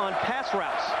game on pass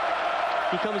routes.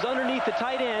 He comes underneath the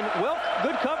tight end. Well,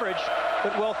 good coverage,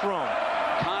 but well thrown.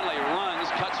 Conley runs,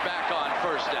 cuts back on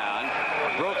first down.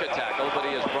 Broke a tackle, but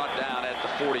he is brought down at the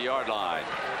 40-yard line.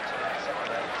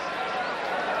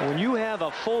 When you have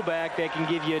a fullback that can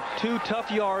give you 2 tough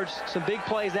yards, some big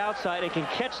plays outside, and can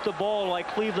catch the ball like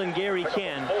Cleveland Gary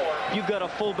can, you've got a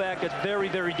fullback that's very,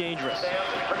 very dangerous.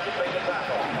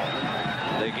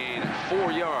 They gain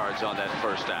 4 yards on that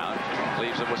first down.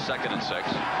 Leaves it with 2nd and 6.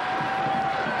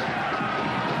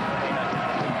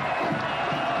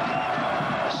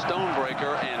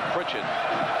 Stonebreaker and Pritchett,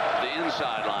 the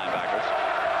inside linebackers.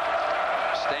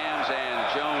 Stamms and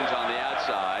Jones on the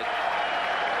outside.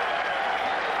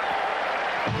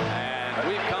 And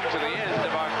we've come to the end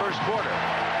of our first quarter.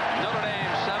 Notre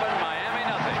Dame 7, Miami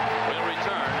nothing. We'll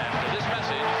return after this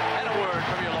message and a word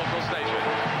from your local station.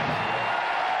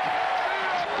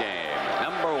 Game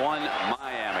number 1,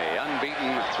 Miami,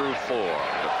 unbeaten through 4.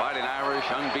 The Fighting Irish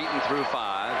unbeaten through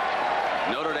 5.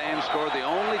 Notre Dame scored the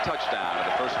only touchdown in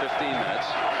the first 15 minutes.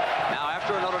 Now,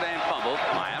 after a Notre Dame fumble,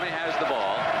 Miami has the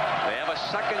ball. They have a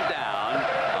second down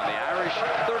on the Irish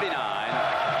 39.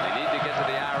 They need to get to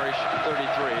the Irish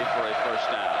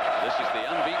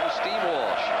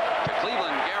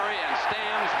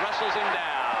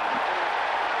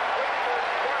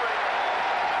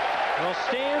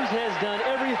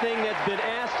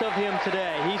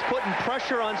putting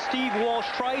pressure on Steve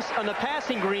Walsh-Trice on the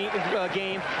passing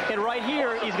game, and right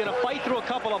here he's going to fight through a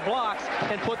couple of blocks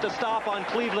and put the stop on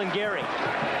Cleveland Gary.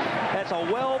 That's a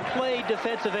well-played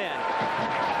defensive end.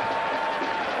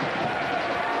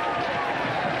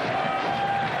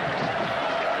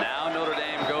 Now Notre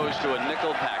Dame goes to a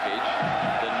nickel package.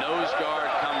 The nose guard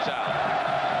comes out.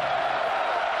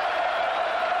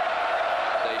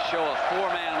 They show a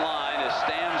four-man line as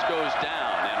Stamms goes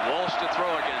down, and Walsh to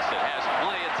throw against it. Has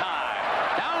plenty of time.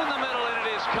 Down in the middle, and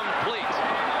it is complete.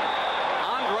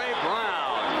 Andre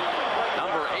Brown,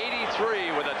 number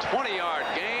 83, with a 20-yard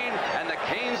gain, and the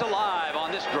Canes alive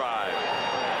on this drive.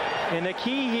 And the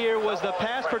key here was the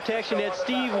pass protection that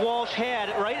Steve Walsh had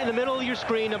right in the middle of your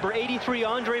screen. Number 83,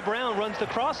 Andre Brown, runs the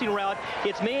crossing route.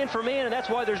 It's man for man, and that's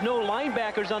why there's no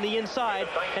linebackers on the inside,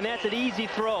 and that's an easy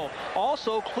throw.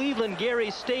 Also, Cleveland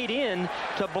Gary stayed in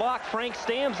to block Frank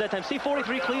Stamms that time. See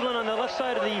 43 Cleveland on the left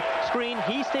side of the screen.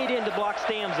 He stayed in to block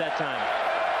Stamms that time.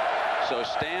 So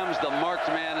Stamms, the marked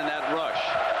man in that rush.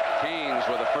 Canes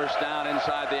with a first down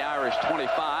inside the Irish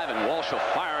 25, and Walsh will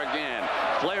fire again.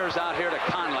 Flares out here to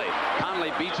Conley.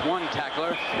 Conley beats one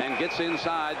tackler and gets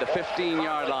inside the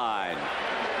 15-yard line.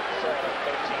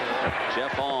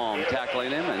 Jeff Alm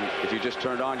tackling him, and if you just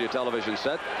turned on your television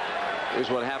set, here's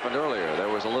what happened earlier. There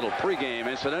was a little pregame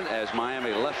incident as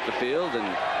Miami left the field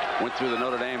and went through the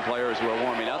Notre Dame players who were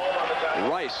warming up.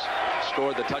 Rice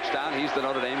scored the touchdown. He's the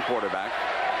Notre Dame quarterback.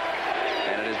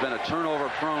 And it has been a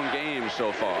turnover-prone game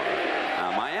so far.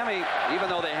 Now, Miami, even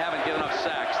though they haven't given up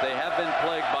sacks, they have been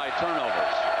plagued by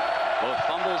turnovers, both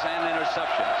fumbles and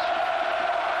interceptions.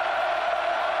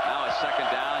 Now a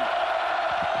second down.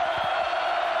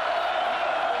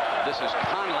 This is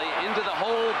Conley into the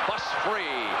hole, bust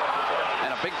free.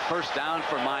 And a big first down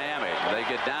for Miami. They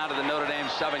get down to the Notre Dame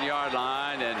 7-yard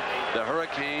line, and the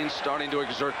Hurricanes starting to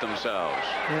exert themselves.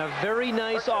 And a very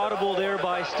nice audible there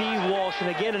by Steve Walsh. And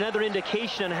again, another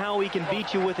indication on how he can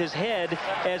beat you with his head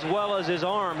as well as his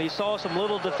arm. He saw some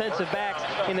little defensive backs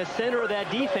in the center of that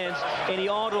defense, and he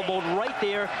audibled right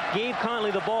there, gave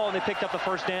Conley the ball, and they picked up the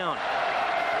first down.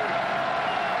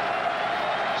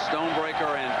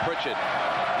 Stonebreaker and Pritchett,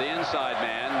 the inside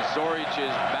man. Zorich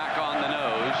is back on the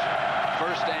nose.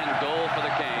 First and goal for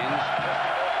the Canes.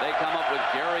 They come up with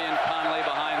Gary and Conley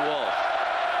behind Walsh.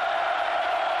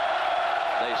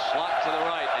 They slot to the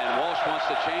right, and Walsh wants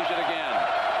to change it again.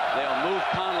 They'll move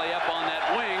Conley up on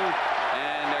that wing,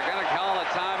 and they're going to call a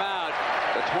timeout.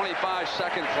 The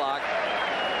 25-second clock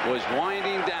was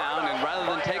winding down, and rather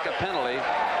than take a penalty,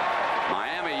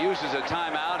 Miami uses a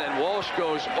timeout, and Walsh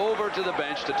goes over to the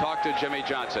bench to talk to Jimmy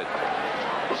Johnson.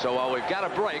 So while we've got a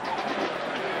break,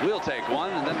 we'll take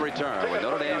one and then return with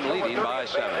Notre Dame leading by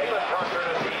 7.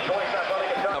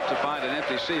 Tough to find an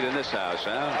empty seat in this house,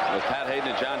 huh? With Pat Hayden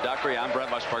and John Dockery, I'm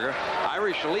Brent Musburger.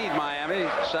 Irish lead Miami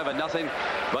 7-0,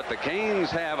 but the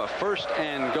Canes have a first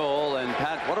and goal. And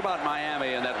Pat, what about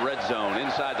Miami in that red zone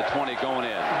inside the 20 going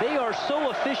in? They are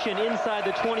so efficient inside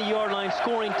the 20-yard line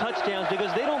scoring touchdowns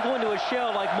because they don't go into a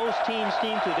shell like most teams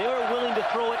seem to. They are willing to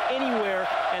throw it anywhere,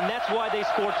 and that's why they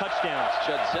score touchdowns.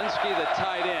 Chudzinski, the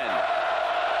tight end.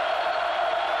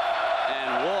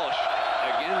 And Walsh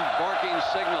again barking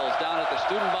signals down at the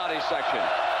student body section.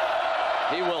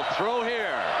 He will throw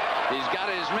here. He's got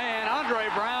his man, Andre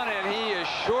Brown, and he is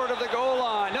short of the goal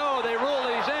line. No, they rule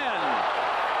he's in.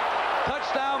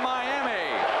 Touchdown,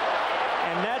 Miami.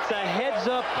 And that's a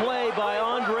heads-up play by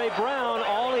Andre Brown.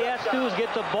 All he has to do is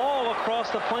get the ball across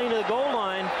the plane of the goal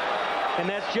line, and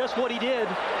that's just what he did.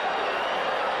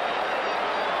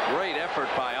 Great effort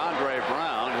by Andre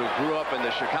Brown, who grew up in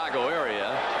the Chicago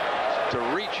area, to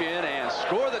reach in and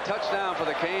score the touchdown for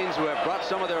the Canes, who have brought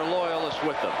some of their loyalists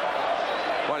with them.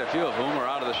 Quite a few of whom are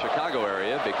out of the Chicago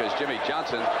area because Jimmy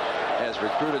Johnson has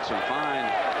recruited some fine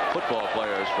football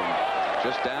players from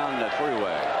just down the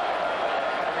freeway.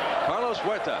 Carlos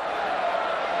Huerta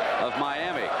of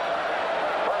Miami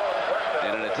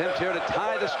in an attempt here to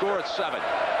tie the score at 7.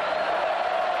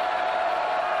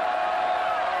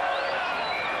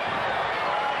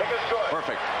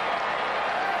 Perfect.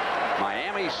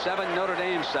 Miami 7, Notre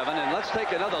Dame 7, and let's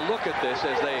take another look at this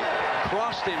as they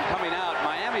crossed him coming out.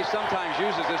 Miami sometimes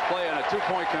uses this play on a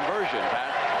two-point conversion,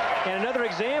 Pat. And another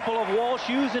example of Walsh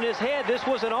using his head. This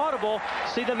was an audible.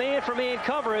 See the man-for-man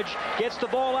coverage, gets the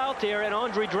ball out there, and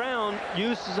Andre Brown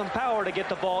uses some power to get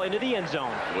the ball into the end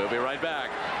zone. We'll be right back.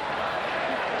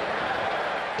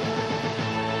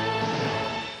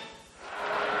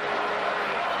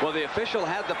 Well, the official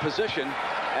had the position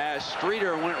as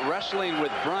Streeter went wrestling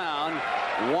with Brown.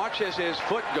 Watch as his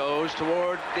foot goes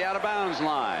toward the out-of-bounds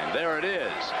line. There it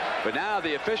is. But now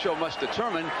the official must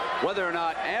determine whether or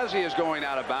not, as he is going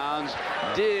out of bounds,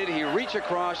 did he reach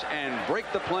across and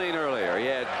break the plane earlier. He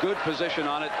had good position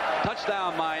on it.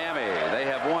 Touchdown, Miami. They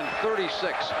have won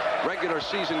 36 regular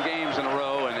season games in a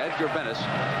row, and Edgar Bennis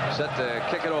set to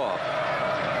kick it off.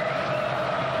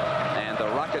 And the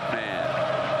Rocket Man,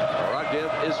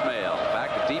 Raghib Ismail,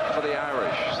 back deep for the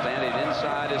Irish, standing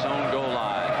inside his own goal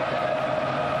line.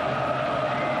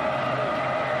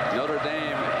 Notre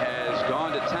Dame has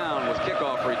gone to town with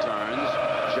kickoff returns.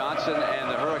 Johnson and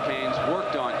the Hurricanes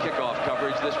worked on kickoff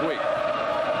coverage this week.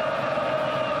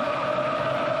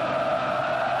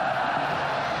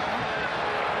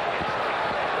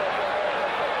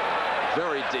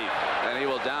 Very deep, and he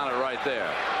will down it right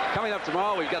there. Coming up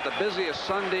tomorrow, we've got the busiest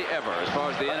Sunday ever as far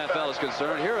as the NFL is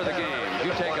concerned. Here are the games.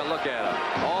 You take a look at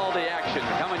them. All the action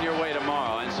coming your way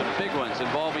tomorrow, and some big ones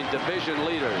involving division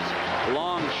leaders,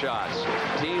 long shots,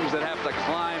 teams that have to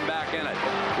climb back in it.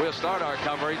 We'll start our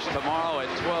coverage tomorrow at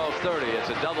 12:30. It's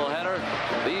a doubleheader.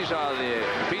 These are the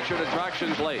featured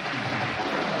attractions late.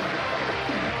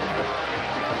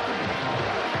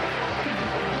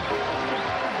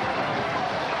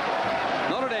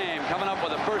 Coming up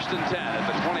with a 1st and 10 at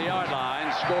the 20-yard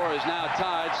line. Score is now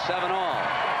tied 7-all.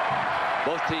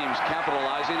 Both teams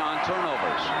capitalizing on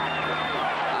turnovers.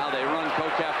 Now they run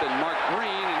co-captain Mark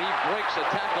Green, and he breaks a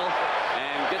tackle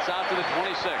and gets out to the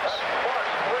 26.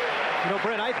 You know,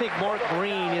 Brent, I think Mark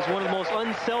Green is one of the most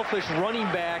unselfish running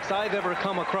backs I've ever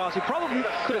come across. He probably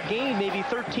could have gained maybe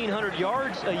 1,300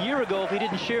 yards a year ago if he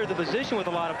didn't share the position with a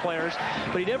lot of players.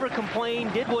 But he never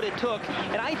complained, did what it took.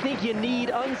 And I think you need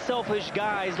unselfish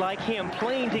guys like him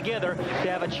playing together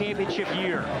to have a championship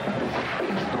year.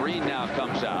 Green now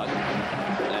comes out.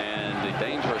 And the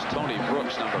dangerous Tony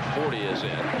Brooks, number 40, is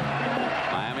in.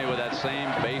 Miami with that same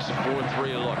base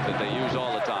 4-3 look that they use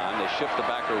all the time. They shift the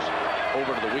backers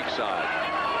over to the weak side.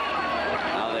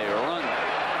 Now they run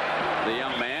the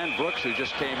young man, Brooks, who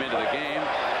just came into the game,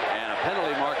 and a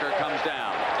penalty marker comes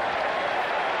down.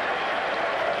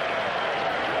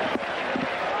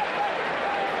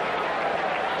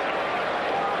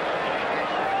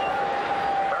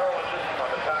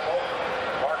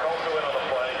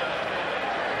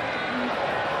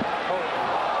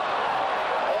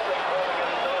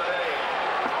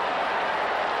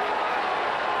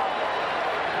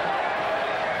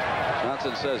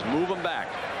 Says move them back,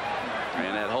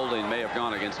 and that holding may have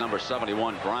gone against number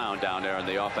 71 Brown down there in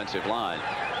the offensive line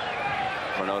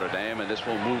for Notre Dame, and this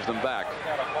will move them back.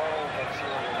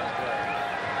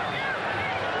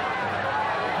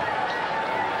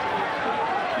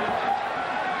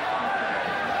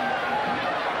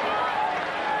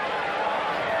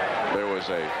 There was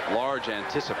a large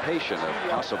anticipation of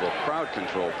possible crowd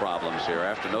control problems here.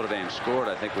 After Notre Dame scored,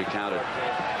 I think we counted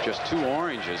just 2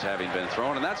 oranges having been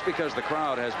thrown, and that's because the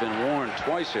crowd has been warned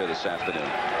twice here this afternoon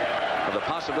of the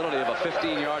possibility of a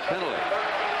 15-yard penalty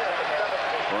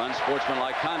for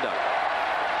unsportsmanlike conduct.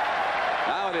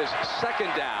 Now it is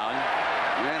 2nd down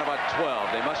and about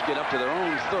 12. They must get up to their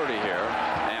own 30 here,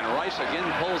 and Rice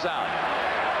again pulls out.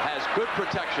 Has good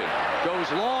protection,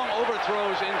 goes long,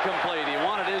 overthrows, incomplete. He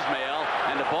wanted Ismail,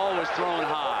 and the ball was thrown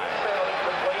high.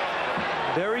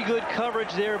 Very good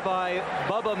coverage there by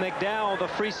Bubba McDowell, the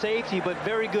free safety, but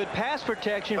very good pass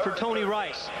protection for Tony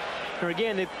Rice. And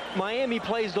again, Miami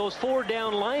plays those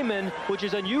 4-down linemen, which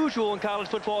is unusual in college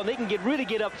football, and they can really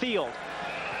get upfield.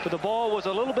 But the ball was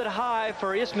a little bit high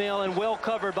for Ismail and well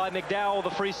covered by McDowell, the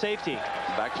free safety.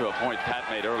 Back to a point Pat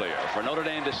made earlier. For Notre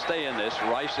Dame to stay in this,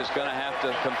 Rice is going to have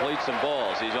to complete some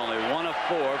balls. He's only 1 of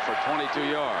 4 for 22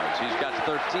 yards. He's got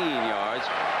 13 yards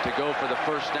to go for the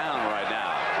 1st down right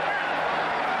now.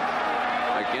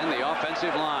 Again, the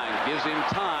offensive line gives him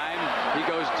time. He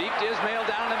goes deep to Ismail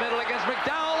down the middle against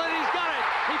McDowell, and he's got it.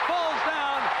 He falls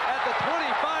down at the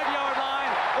 25-yard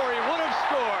line, or he would have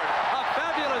scored. A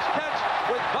fabulous catch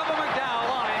with Bubba McDowell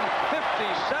on him,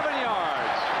 57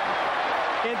 yards.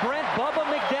 And Brent, Bubba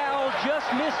McDowell just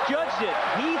misjudged it.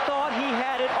 He thought he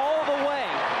had it all the way,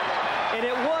 and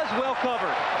it was well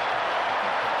covered.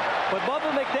 But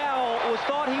Bubba McDowell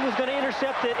thought he was going to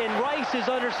intercept it, and Rice is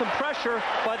under some pressure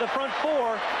by the front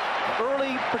 4.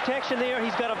 Early protection there.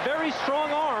 He's got a very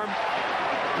strong arm.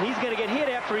 He's going to get hit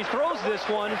after he throws this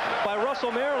one by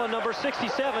Russell Maryland, number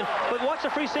 67. But watch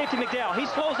the free safety McDowell. He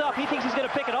slows up. He thinks he's going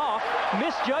to pick it off,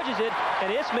 misjudges it,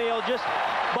 and Ismail just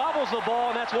bobbles the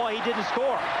ball, and that's why he didn't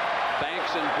score.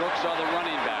 Banks and Brooks are the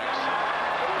running backs.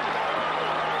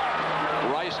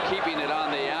 Rice keeping it on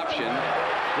the option.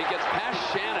 He gets past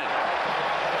Shannon.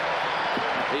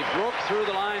 He broke through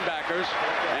the linebackers,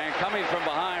 and coming from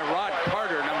behind, Rod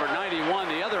Carter, number 91, 91,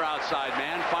 the other outside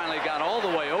man, finally got all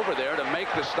the way over there to make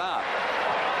the stop.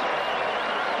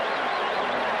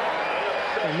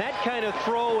 And that kind of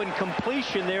throw and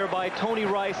completion there by Tony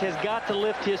Rice has got to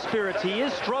lift his spirits. He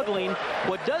is struggling.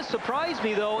 What does surprise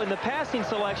me, though, in the passing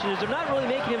selection is they're not really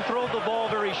making him throw the ball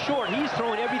very short. He's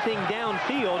throwing everything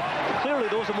downfield. Clearly,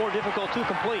 those are more difficult to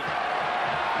complete.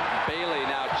 Bailey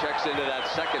now checks into that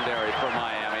secondary for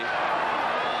Miami.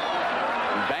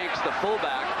 And Banks, the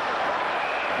fullback,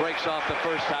 breaks off the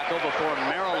first tackle before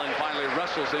Maryland finally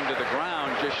wrestles him to the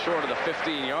ground just short of the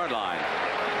 15-yard line.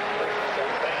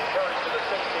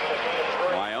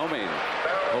 Wyoming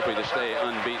hoping to stay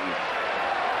unbeaten.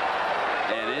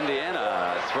 And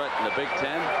Indiana threat in the Big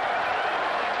Ten.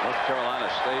 North Carolina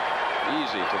State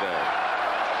easy today.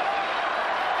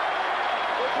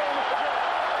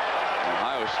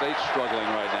 Ohio State struggling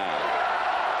right now.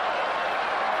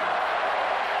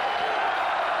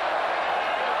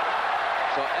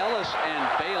 So Ellis and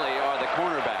Bailey are the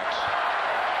cornerbacks.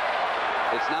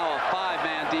 It's now a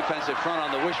 5-man defensive front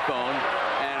on the wishbone,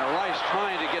 and Rice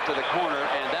trying to get to the corner,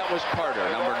 and that was Carter,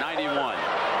 number 91,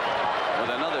 with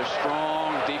another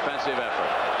strong defensive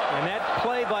effort. And that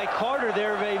play by Carter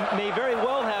there may very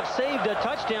well have saved a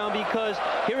touchdown, because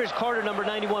here is Carter, number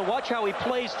 91. Watch how he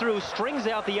plays through, strings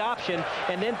out the option,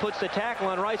 and then puts the tackle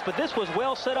on Rice. But this was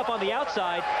well set up on the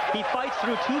outside. He fights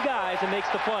through 2 guys and makes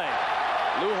the play.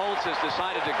 Lou Holtz has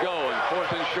decided to go in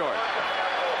 4th and short.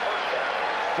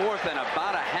 4th and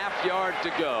about a half-yard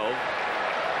to go.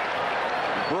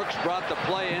 Brooks brought the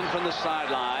play in from the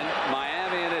sideline.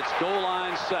 Miami in its goal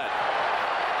line set.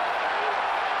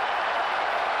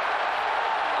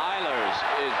 Eilers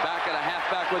is back at a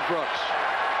halfback with Brooks.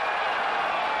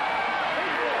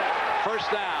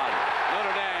 First down,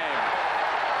 Notre Dame.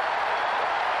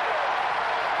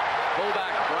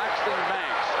 Fullback Braxton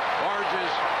Banks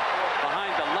barges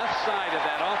behind the left side of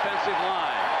that offensive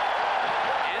line.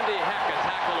 Andy Heck, a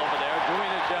tackle over there, doing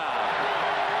a job.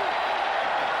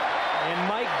 And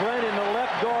Mike Brennan, the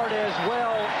left guard as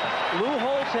well. Lou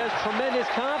Holtz has tremendous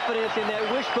confidence in that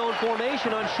wishbone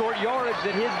formation on short yardage,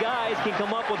 that his guys can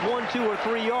come up with 1, 2, or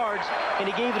 3 yards, and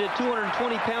he gave it a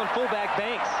 220-pound fullback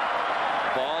Banks.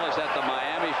 Ball is at the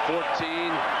Miami 14.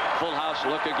 Full house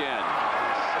look again.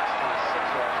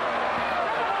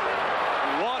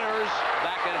 Waters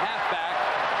back at halfback,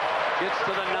 gets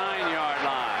to the 9-yard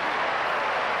line.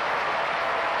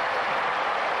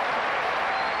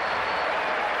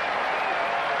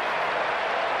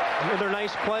 Another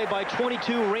nice play by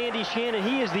 22, Randy Shannon.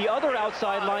 He is the other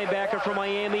outside linebacker for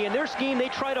Miami. In their scheme, they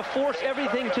try to force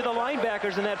everything to the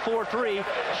linebackers in that 4-3.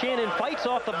 Shannon fights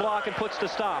off the block and puts the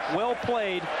stop. Well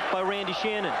played by Randy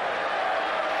Shannon.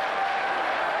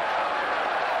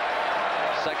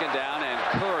 Second down, and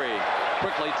Curry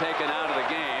quickly taken out of the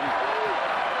game.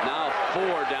 Now 4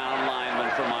 down linemen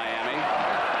for Miami.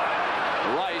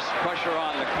 Rice pressure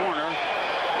on the corner,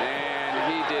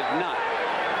 and he did not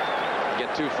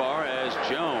get too far, as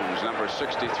Jones, number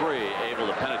 63, able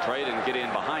to penetrate and get in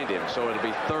behind him. So it'll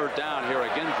be 3rd down here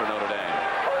again for Notre Dame.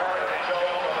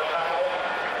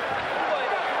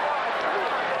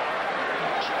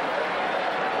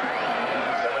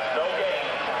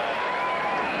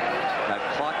 That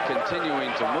clock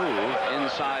continuing to move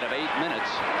inside of 8 minutes,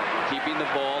 keeping the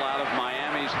ball out of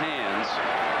Miami's hands.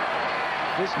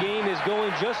 This game is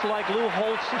going just like Lou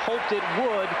Holtz hoped it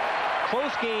would.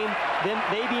 Close game, then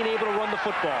they being able to run the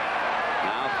football.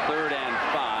 Now 3rd and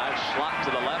 5, slot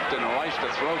to the left, and Rice to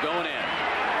throw going in.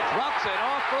 Drops it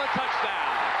off for a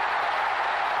touchdown.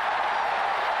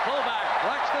 Fullback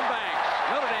Braxton Banks.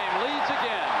 Notre Dame leads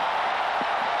again.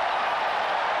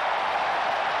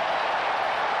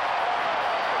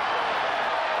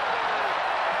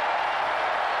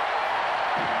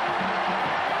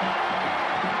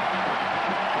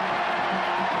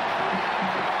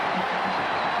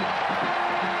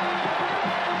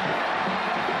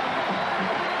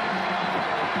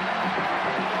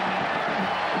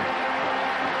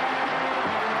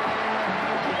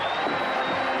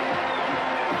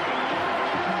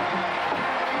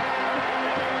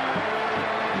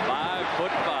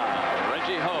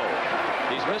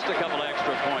 Missed a couple of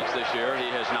extra points this year. He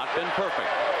has not been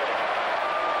perfect.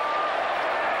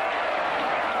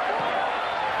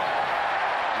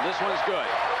 And this one's good.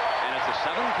 And it's a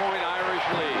 7-point Irish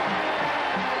lead.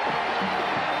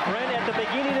 Brent, at the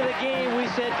beginning of the game, we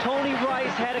said Tony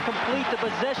Rice had to complete the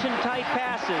possession-type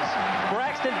passes.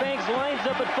 Braxton Banks lines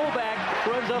up at fullback,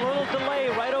 runs a little delay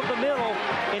right over the middle,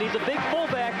 and he's a big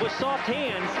fullback with soft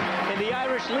hands, and the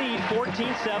Irish lead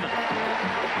 14-7.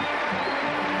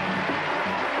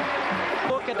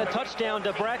 at the touchdown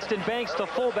to Braxton Banks, the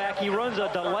fullback. He runs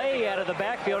a delay out of the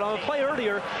backfield. On the play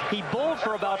earlier, he bowled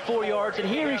for about 4 yards, and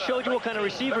here he showed you what kind of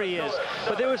receiver he is.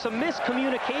 But there was some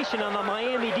miscommunication on the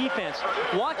Miami defense.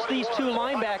 Watch these two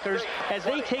linebackers as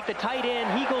they take the tight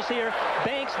end. He goes here.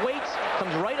 Banks waits,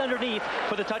 comes right underneath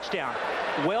for the touchdown.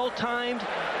 Well-timed,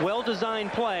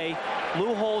 well-designed play.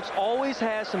 Lou Holtz always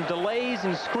has some delays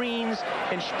and screens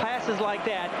and passes like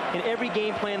that in every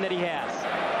game plan that he has.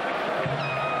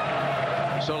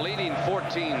 So leading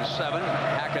 14-7,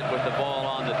 Hackett with the ball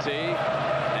on the tee.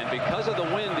 And because of the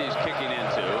wind he's kicking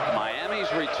into,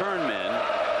 Miami's return men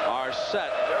are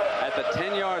set at the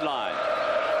 10-yard line.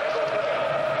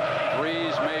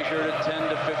 Breeze measured at 10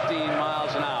 to 15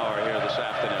 miles an hour here this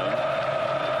afternoon.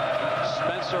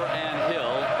 Spencer and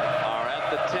Hill are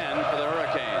at the 10 for the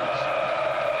Hurricanes.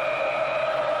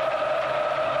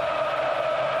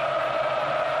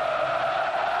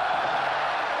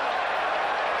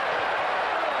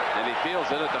 And he fields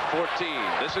it at the 14.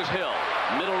 This is Hill.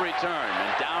 Middle return,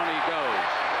 and down he goes.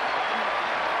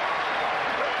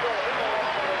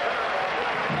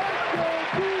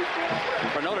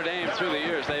 For Notre Dame, through the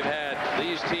years, they've had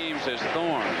these teams as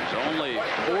thorns. Only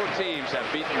 4 teams have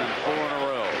beaten them 4 in a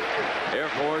row. Air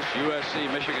Force,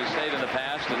 USC, Michigan State in the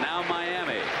past, and now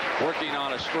Miami working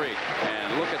on a streak.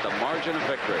 And look at the margin of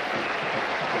victory.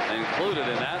 Included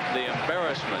in that, the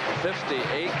embarrassment,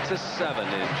 58-7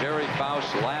 in Jerry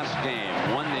Faust's last game.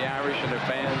 One the Irish and their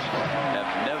fans have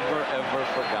never, ever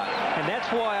forgotten. And that's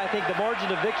why I think the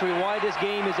margin of victory, why this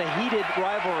game is a heated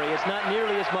rivalry. It's not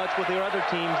nearly as much with the other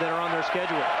teams that are on their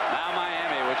schedule. Now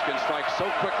Miami, which can strike so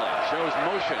quickly, shows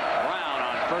motion. Brown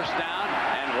on first down,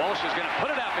 and Walsh is going to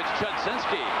put it up. It's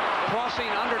Chudzinski crossing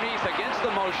underneath against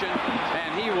the motion,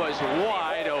 and he was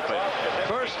wide open.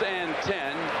 First and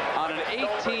 10 on an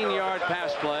 18-yard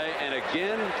pass play, and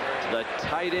again, the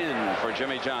tight end for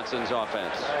Jimmy Johnson's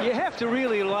offense. You have to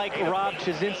really like Rob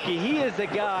Chudzinski. He is the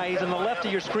guy, he's on the left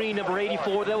of your screen, number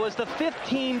 84, that was the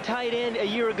 15 tight end a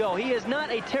year ago. He is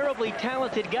not a terribly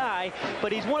talented guy,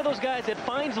 but he's one of those guys that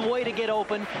finds a way to get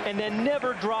open and then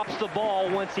never drops the ball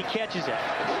once he catches it.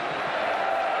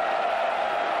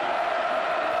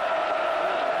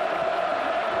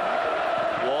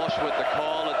 Walsh with the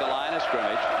call at the line of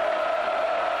scrimmage.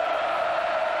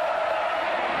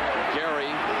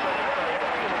 Gary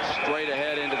straight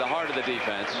ahead into the heart of the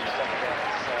defense.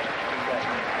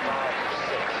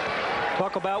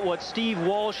 Talk about what Steve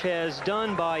Walsh has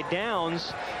done by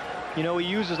downs. You know, he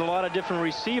uses a lot of different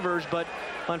receivers, but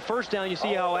on first down, you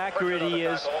see how accurate he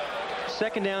is.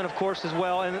 Second down, of course, as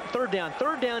well, and third down.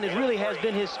 Third down really has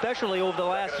been his specialty over the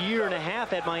last year and a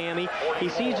half at Miami. He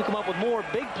seems to come up with more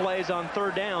big plays on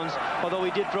third downs, although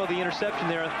he did throw the interception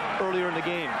there earlier in the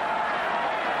game.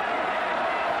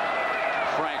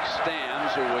 Frank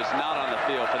Stams, who was not on the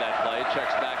field for that play,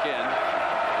 checks back in.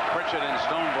 Pritchett and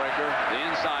Stonebreaker, the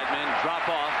inside men, drop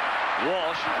off.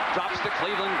 Walsh drops to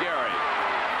Cleveland Gary.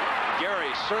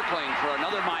 Gary circling for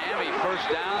another Miami first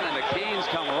down, and the Canes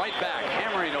come right back,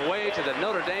 hammering away to the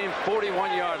Notre Dame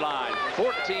 41-yard line.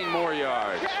 14 more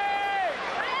yards.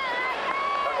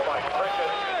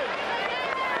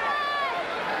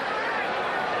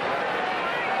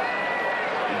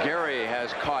 Gary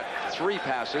has caught 3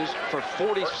 passes for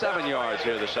 47 yards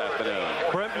here this afternoon.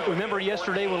 Brent, remember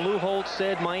yesterday when Lou Holtz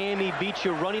said Miami beat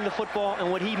you running the football,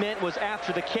 and what he meant was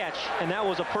after the catch, and that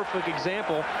was a perfect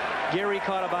example. Gary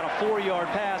caught about a 4-yard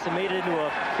pass and made it into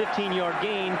a 15-yard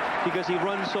gain because he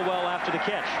runs so well after the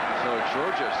catch. So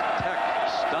Georgia Tech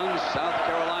stuns South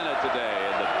Carolina today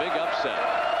in the big upset.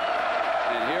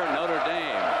 And here Notre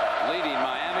Dame leading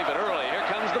Miami, but early, here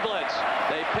comes the blitz.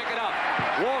 They pick it up.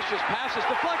 Walsh's pass is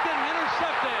deflected and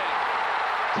intercepted.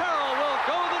 Terrell will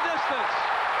go the distance.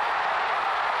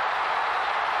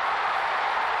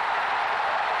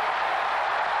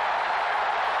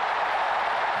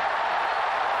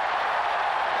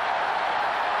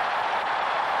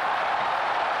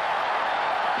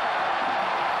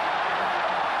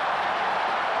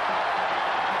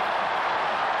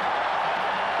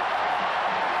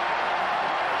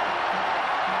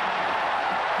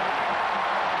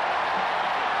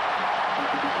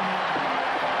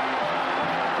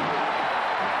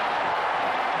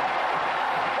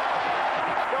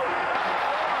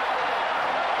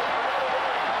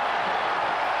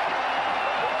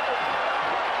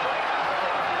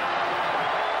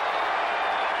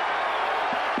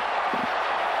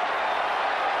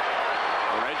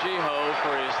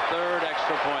 For his 3rd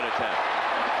extra point attempt.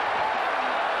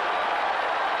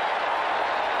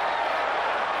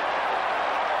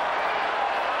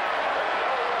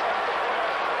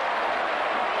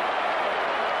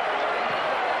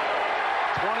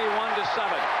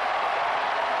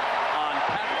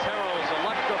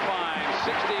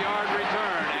 60-yard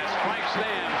return as Frank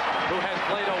Stamms, who has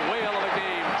played a whale of a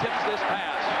game, tips this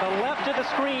pass. The left of the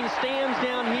screen, Stamms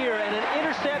down here, and an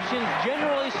interception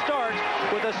generally starts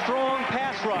with a strong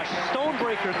pass rush.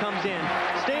 Stonebreaker comes in.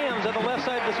 Stamms on the left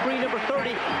side of the screen, number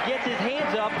 30, gets his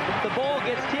hands up. The ball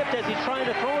gets tipped as he's trying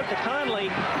to throw it to Conley,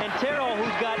 and Terrell,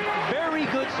 who's got very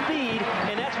good speed,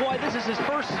 and that's why this is his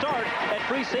first start at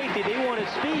free safety. They wanted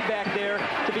speed back there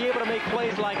to be able to make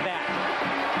plays like that.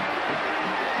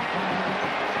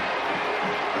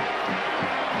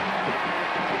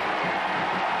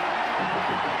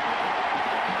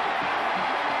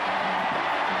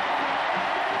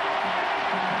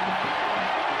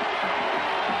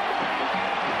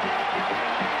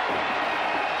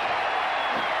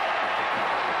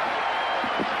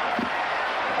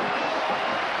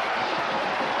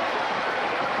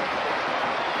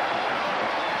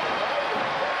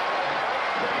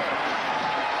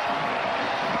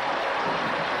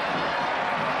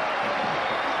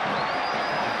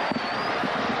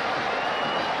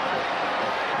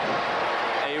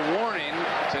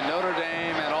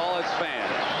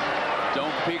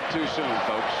 Too soon,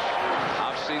 folks.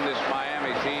 I've seen this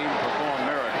Miami team perform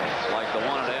miracles like the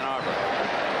one at Ann Arbor.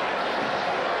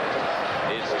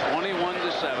 It's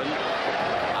 21-7.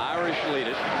 Irish lead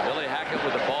it. Billy Hackett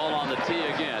with the ball on the tee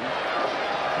again.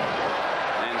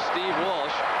 And Steve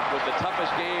Walsh with the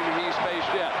toughest game he's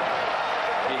faced yet.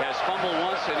 He has fumbled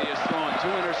once and he has thrown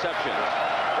 2 interceptions.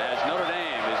 As Notre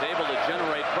Dame is able to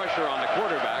generate pressure on the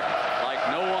quarterback like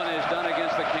no one has done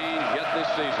against the Canes yet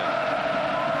this season.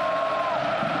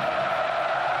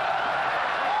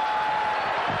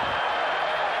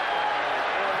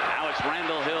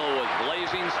 Randall Hill with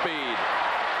blazing speed.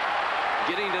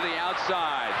 Getting to the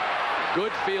outside.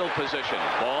 Good field position.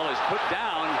 Ball is put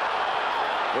down.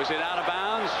 Was it out of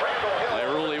bounds? They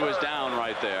rule he was down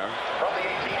right there. From the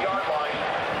 18-yard line.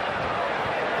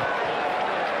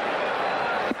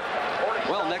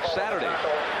 Well, next Saturday,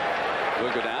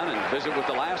 we'll go down and visit with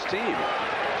the last team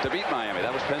to beat Miami.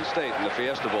 That was Penn State in the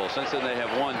Fiesta Bowl. Since then, they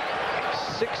have won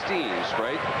 16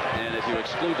 straight. And if you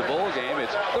exclude the bowl game,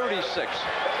 it's 36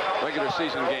 regular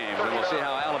season games, and we'll see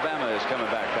how Alabama is coming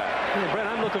back. Yeah, Brent,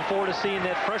 I'm looking forward to seeing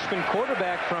that freshman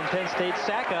quarterback from Penn State,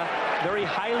 Saka, very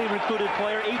highly recruited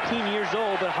player, 18 years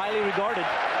old, but highly regarded.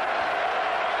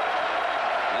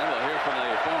 And we'll hear from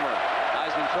the former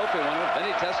Heisman Trophy winner,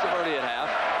 Benny Testaverde at half.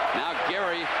 Now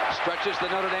Gary stretches the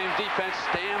Notre Dame defense.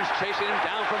 Stamms chasing him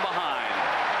down from behind.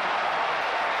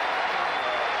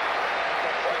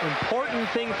 Important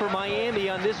thing for Miami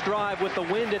on this drive with the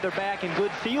wind at their back and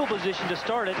good field position to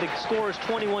start it. The score is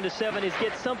 21-7. Is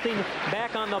get something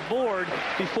back on the board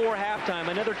before halftime.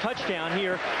 Another touchdown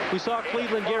here. We saw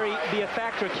Cleveland Gary be a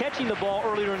factor catching the ball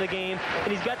earlier in the game,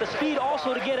 and he's got the speed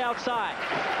also to get outside.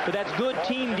 But that's good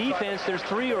team defense. There's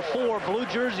 3 or 4 blue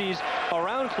jerseys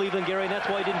around Cleveland Gary, and that's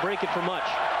why he didn't break it for much.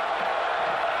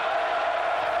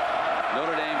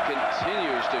 Notre Dame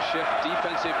continues to shift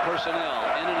defensive personnel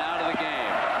in and out of the game.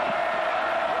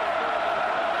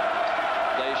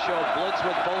 They show blitz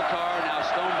with Bolcar. Now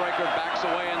Stonebreaker backs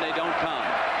away and they don't come.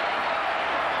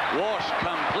 Walsh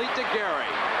complete to Gary.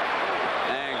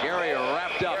 And Gary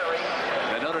wrapped up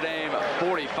the Notre Dame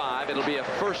 45. It'll be a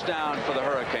first down for the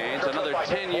Hurricanes. Another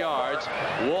 10 yards.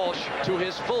 Walsh to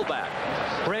his fullback.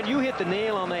 Brent, you hit the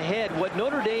nail on the head. What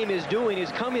Notre Dame is doing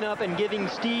is coming up and giving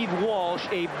Steve Walsh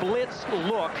a blitz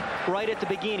look right at the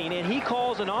beginning. And he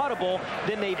calls an audible.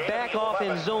 Then they back off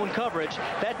in zone coverage.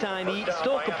 That time he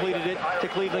still completed it to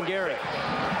Cleveland Gary.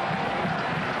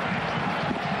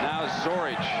 Now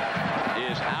Zorich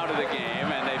is out of the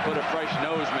game and they put a fresh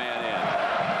nose man in.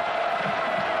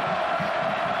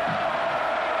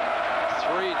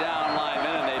 3 down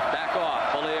linemen and they back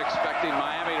off, fully expecting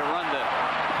Miami to run the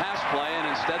pass play, and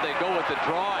instead they go with the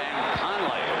draw, and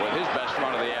Conley with his best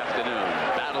run of the afternoon,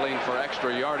 battling for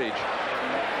extra yardage.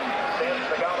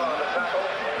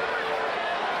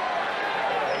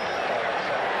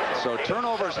 So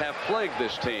turnovers have plagued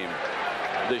this team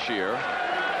this year.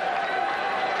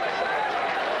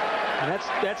 And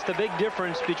that's the big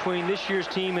difference between this year's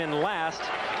team and last.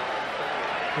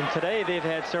 And today they've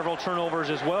had several turnovers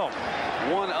as well.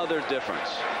 One other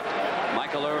difference.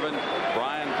 Michael Irvin,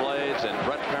 Brian Blades, and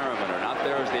Brett Perriman are not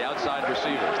there as the outside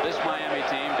receivers. This Miami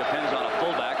team depends on a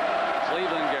fullback,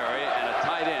 Cleveland Gary, and a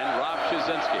tight end, Rob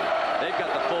Chizinski. They've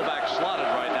got the fullback slotted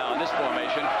right now in this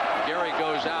formation. Gary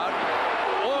goes out.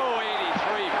 Oh,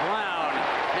 83 Brown,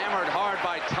 hammered hard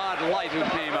by Todd Light, who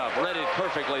came up, read it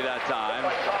perfectly that time.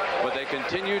 But they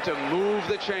continue to move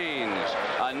the chains.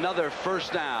 Another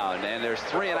first down, and there's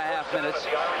 3.5 minutes.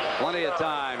 Plenty of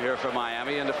time here for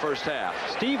Miami in the first half.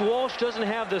 Steve Walsh doesn't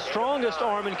have the strongest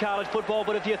arm in college football,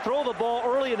 but if you throw the ball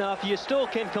early enough, you still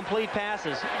can complete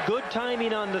passes. Good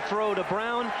timing on the throw to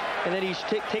Brown, and then he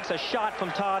takes a shot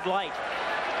from Todd Light.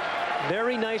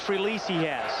 Very nice release he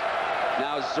has.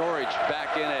 Now Zorich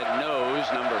back in at nose,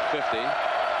 number 50.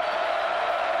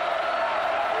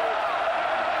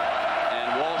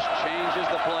 Changes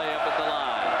the play up at the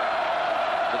line.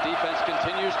 The defense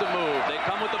continues to move. They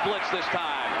come with the blitz this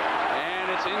time, and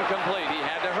it's incomplete. He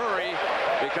had to hurry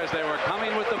because they were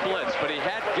coming with the blitz, but he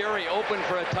had Gary open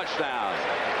for a touchdown.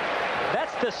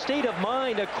 That's the state of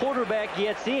mind a quarterback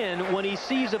gets in when he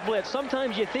sees a blitz.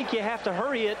 Sometimes you think you have to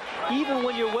hurry it even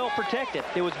when you're well protected.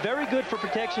 It was very good for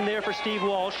protection there for Steve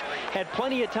Walsh. Had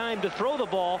plenty of time to throw the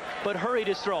ball, but hurried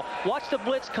his throw. Watch the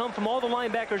blitz come from all the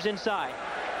linebackers inside.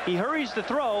 He hurries the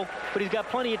throw, but he's got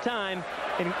plenty of time.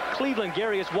 In Cleveland,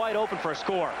 Gary is wide open for a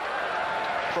score.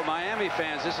 For Miami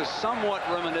fans, this is somewhat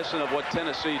reminiscent of what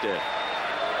Tennessee did.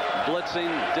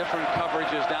 Blitzing, different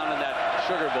coverages down in that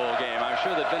Sugar Bowl game. I'm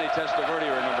sure that Vinny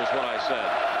Testaverde remembers what I said.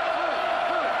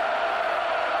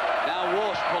 Now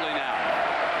Walsh pulling out.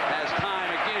 Has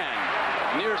time again.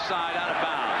 Near side, out of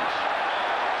bounds.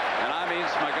 And I mean,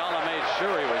 Smagala made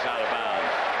sure he was out of bounds.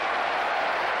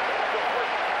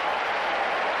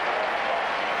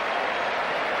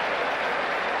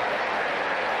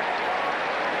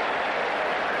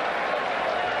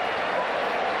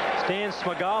 Dan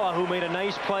Smagala, who made a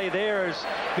nice play there,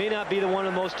 may not be the one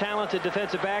of the most talented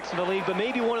defensive backs in the league, but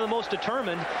maybe one of the most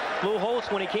determined. Lou Holtz,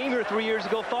 when he came here 3 years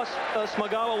ago, thought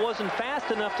Smagala wasn't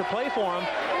fast enough to play for him,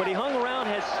 but he hung around,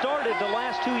 has started the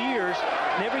last 2 years,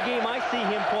 and every game I see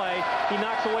him play, he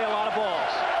knocks away a lot of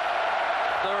balls.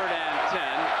 3rd and 10.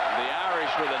 The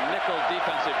Irish with a nickel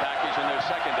defensive package in their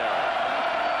secondary.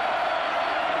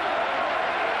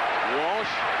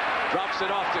 Walsh drops it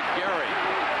off to Gary.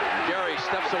 Gary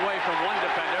steps away from one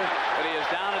defender, but he is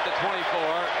down at the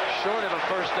 24, short of a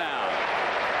first down.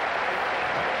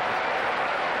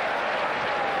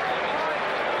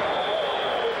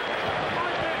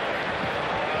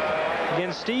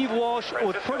 Again, Steve Walsh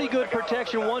with pretty good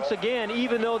protection once again,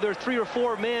 even though there are 3 or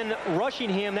 4 men rushing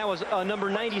him. That was number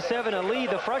 97, Ali,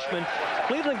 the freshman.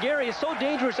 Cleveland Gary is so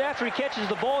dangerous after he catches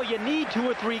the ball. You need 2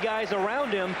 or 3 guys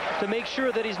around him to make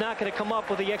sure that he's not going to come up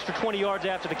with the extra 20 yards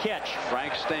after the catch.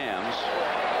 Frank Stams,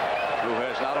 who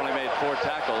has not only made 4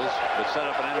 tackles, but set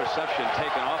up an interception,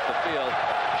 taken off the field,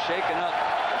 shaken up,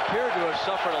 appeared to have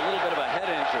suffered a little bit of a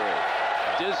head injury.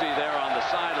 Dizzy there on the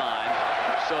sideline.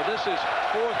 So this is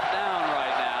 4th down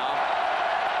right now,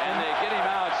 and they get him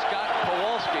out. Scott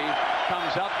Kowalski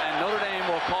comes up, and Notre Dame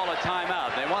will call a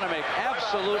timeout. They want to make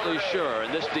absolutely sure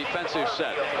in this defensive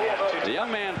set. The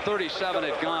young man, 37,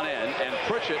 had gone in, and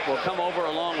Pritchett will come over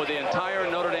along with the entire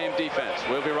Notre Dame defense.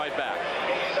 We'll be right back.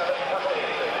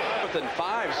 4th and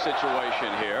 5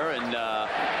 situation here, and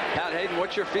Pat Hayden,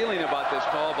 what's your feeling about this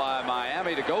call by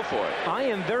Miami to go for it? I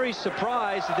am very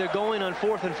surprised that they're going on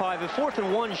 4th and 5. At 4th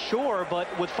and 1, sure, but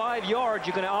with 5 yards,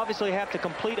 you're going to obviously have to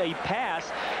complete a pass.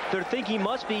 Their thinking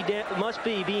must be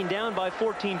being down by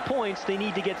 14 points. They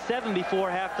need to get 7 before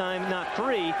halftime, not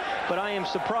 3. But I am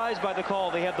surprised by the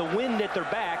call. They have the wind at their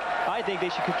back. I think they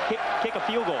should kick a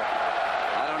field goal.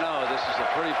 I don't know. This is a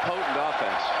pretty potent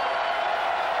offense.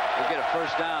 They get a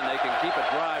first down. They can keep a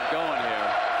drive going here.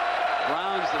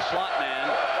 Brown's the slot man.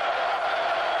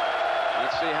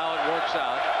 Let's see how it works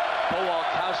out.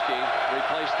 Kowalkowski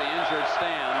replaced the injured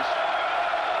Stams.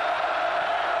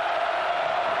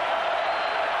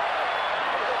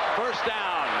 First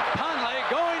down. Conley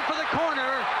going for the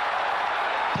corner.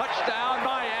 Touchdown,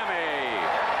 Miami.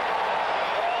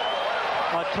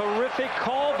 A terrific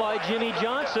call by Jimmy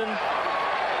Johnson.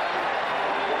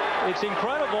 It's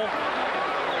incredible.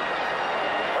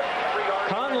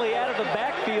 Conley out of the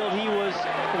backfield. He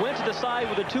went to the side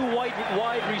where the 2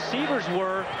 wide receivers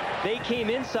were. They came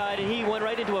inside, and he went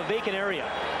right into a vacant area.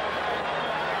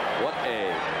 What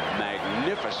a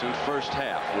magnificent first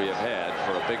half we have had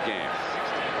for a big game.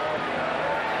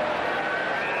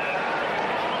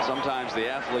 Sometimes the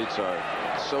athletes are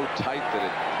so tight that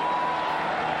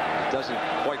it doesn't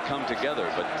quite come together,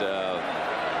 but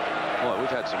boy, we've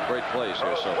had some great plays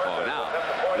here so far. Now,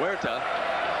 Huerta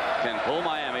can pull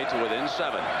Miami to within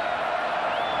 7.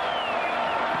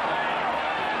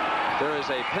 There is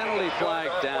a penalty flag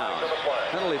down.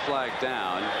 Penalty flag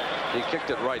down. He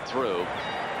kicked it right through.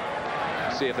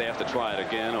 See if they have to try it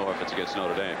again or if it's against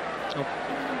Notre Dame.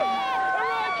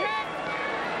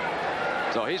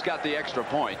 So he's got the extra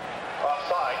point.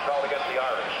 Offside called against the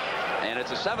Irish.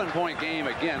 it's a 7-point game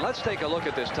again. Let's take a look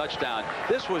at this touchdown.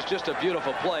 This was just a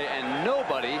beautiful play, and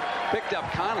nobody picked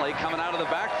up Conley coming out of the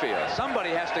backfield. Somebody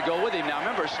has to go with him. Now,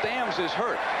 remember, Stams is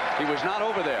hurt. He was not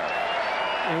over there.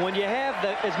 And when you have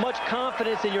as much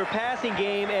confidence in your passing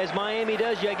game as Miami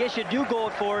does, I guess you do go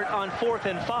for it on 4th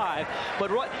and 5.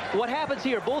 But what happens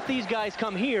here, both these guys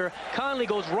come here. Conley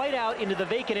goes right out into the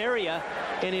vacant area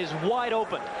and is wide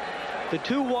open. The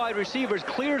 2 wide receivers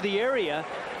clear the area,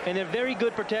 and they're very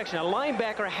good protection. A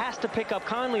linebacker has to pick up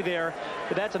Conley there,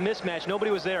 but that's a mismatch.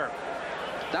 Nobody was there.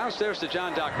 Downstairs to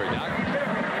John Dockery. Doc.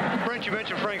 Brent, you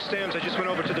mentioned Frank Stams. I just went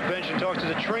over to the bench and talked to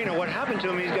the trainer. What happened to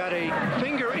him, he's got a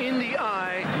finger in the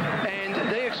eye, and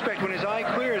they expect when his eye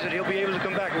clears that he'll be able to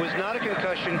come back. It was not a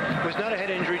concussion. It was not a head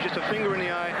injury, just a finger in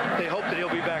the eye. They hope that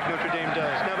he'll be back. Notre Dame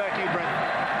does. Now back to you, Brent.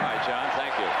 All right, John,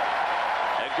 thank you.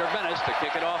 Edgar Venice to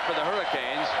kick it off for the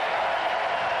Hurricanes.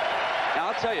 Now,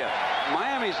 I'll tell you,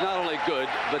 Miami's not only good,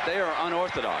 but they are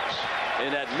unorthodox.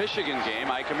 In that Michigan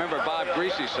game, I can remember Bob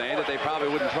Greasy saying that they probably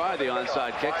wouldn't try the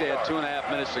onside kick. They had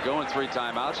 2.5 minutes to go and 3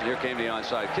 timeouts, and here came the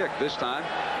onside kick. This time,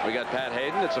 we got Pat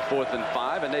Hayden. It's a 4th and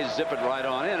 5, and they zip it right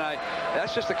on in.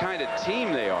 That's just the kind of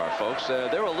team they are, folks.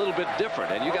 They're a little bit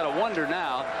different, and you got to wonder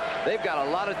now. They've got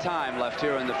a lot of time left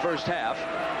here in the first half.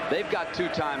 They've got 2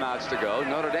 timeouts to go.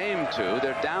 Notre Dame 2.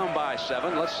 They're down by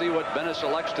 7. Let's see what Venice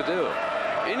elects to do.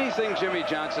 Anything Jimmy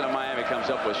Johnson of Miami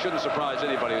comes up with shouldn't surprise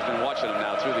anybody who's been watching them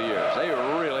now through the years. They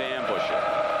really ambush it.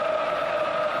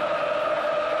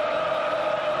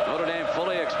 Notre Dame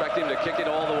fully expect him to kick it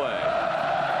all the way.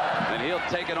 And he'll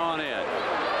take it on in.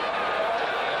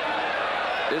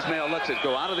 Ismail lets it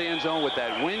go out of the end zone with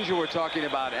that wind you were talking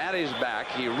about at his back.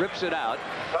 He rips it out.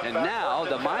 And now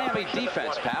the Miami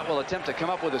defense, Pat, will attempt to come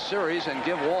up with a series and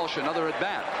give Walsh another at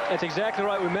bat. That's exactly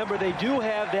right. Remember, they do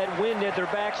have that wind at their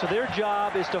back, so their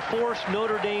job is to force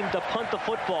Notre Dame to punt the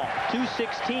football.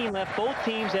 2:16 left. Both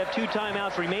teams have 2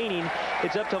 timeouts remaining.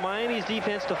 It's up to Miami's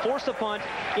defense to force the punt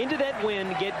into that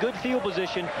wind, get good field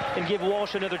position, and give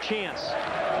Walsh another chance.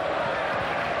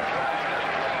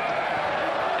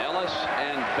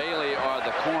 And Bailey are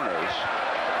the corners,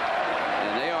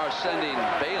 and they are sending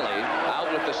Bailey out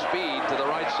with the speed to the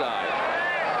right side.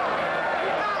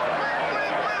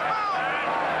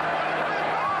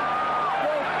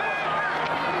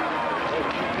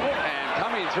 And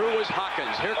coming through is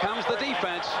Hawkins. Here comes the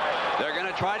defense. They're going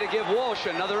to try to give Walsh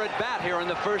another at bat here in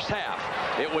the first half.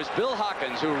 It was Bill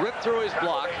Hawkins who ripped through his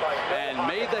block and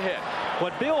made the hit.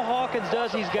 What Bill Hawkins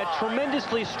does, he's got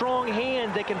tremendously strong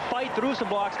hands that can fight through some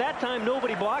blocks. That time,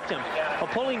 nobody blocked him. A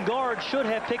pulling guard should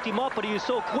have picked him up, but he was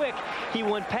so quick, he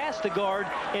went past the guard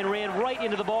and ran right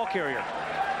into the ball carrier.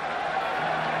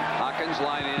 Hawkins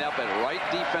lining up at right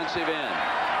defensive end.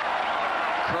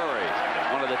 Curry,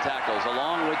 one of the tackles,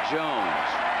 along with Jones.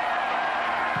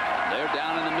 They're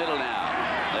down in the middle now.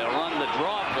 They'll run the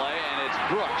draw play, and it's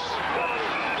Brooks.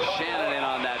 Shannon in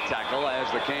on that tackle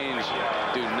as the Canes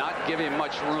do not give him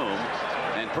much room,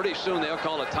 and pretty soon they'll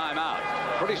call a timeout.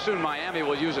 Pretty soon Miami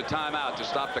will use a timeout to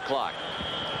stop the clock.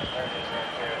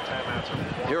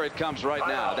 Here it comes right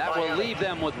now. That will leave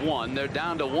them with 1. They're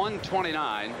down to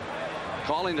 1:29.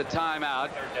 Calling the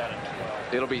timeout.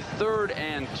 It'll be 3rd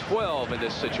and 12 in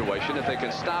this situation if they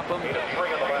can stop them,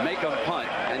 make them punt,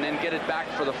 and then get it back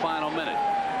for the final minute.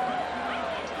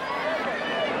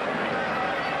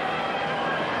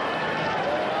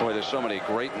 Boy, there's so many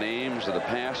great names of the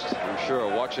past. I'm sure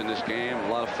watching this game, a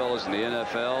lot of fellas in the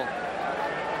NFL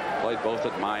played both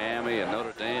at Miami and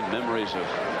Notre Dame. Memories of,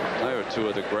 there are 2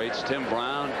 of the greats. Tim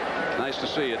Brown, nice to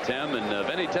see you, Tim, and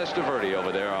Vinny Testaverde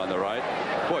over there on the right.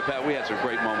 Boy, Pat, we had some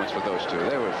great moments with those 2.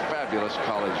 They were fabulous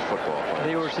college football players.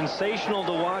 They were sensational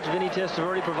to watch. Vinny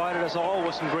Testaverde provided us all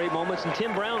with some great moments, and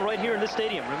Tim Brown right here in this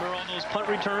stadium. Remember all those punt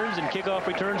returns and kickoff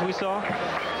returns we saw?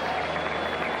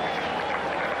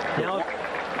 Now,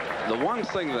 the one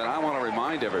thing that I want to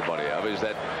remind everybody of is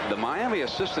that the Miami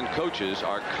assistant coaches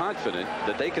are confident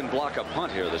that they can block a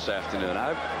punt here this afternoon.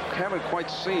 I haven't quite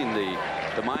seen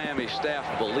the Miami staff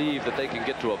believe that they can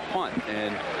get to a punt,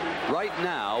 and right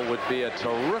now would be a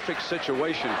terrific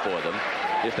situation for them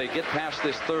if they get past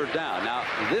this 3rd down. Now,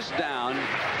 this down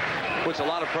puts a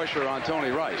lot of pressure on Tony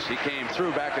Rice. He came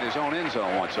through back in his own end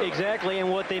zone once. Exactly,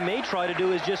 and what they may try to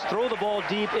do is just throw the ball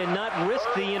deep and not risk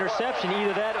the interception.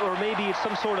 Either that or maybe it's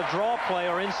some sort of draw play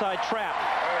or inside trap.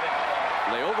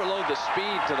 They overload the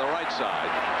speed to the right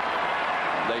side.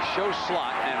 They show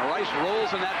slot, and Rice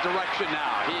rolls in that direction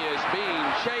now. He is being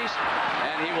chased,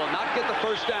 and he will not get the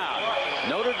first down.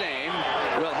 Notre Dame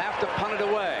will have to punt it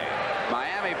away.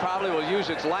 Miami probably will use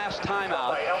its last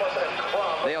timeout.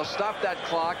 They'll stop that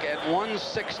clock at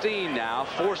 1:16 now,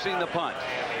 forcing the punt.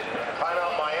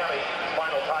 Timeout Miami.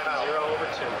 Final timeout.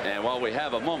 While we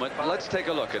have a moment, let's take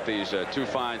a look at these two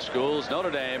fine schools, Notre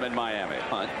Dame and Miami.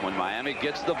 When Miami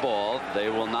gets the ball, they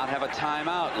will not have a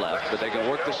timeout left, but they can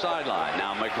work the sideline.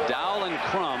 Now, McDowell and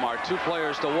Crum are two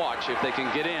players to watch if they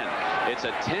can get in. It's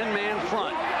a 10-man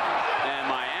front, and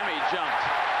Miami jumped.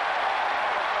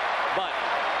 But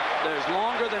there's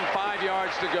longer than 5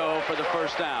 yards to go for the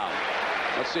first down.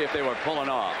 Let's see if they were pulling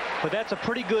off. But that's a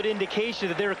pretty good indication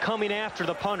that they're coming after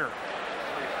the punter.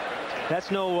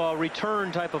 That's no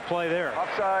return type of play there.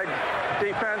 Offside,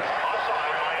 defense,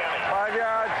 5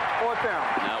 yards, 4th down.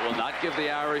 Now, will not give the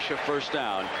Irish a first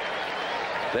down.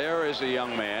 There is a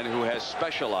young man who has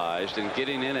specialized in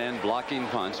getting in and blocking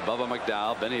punts. Bubba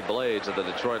McDowell, Benny Blades of the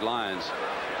Detroit Lions,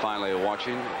 finally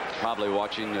watching, probably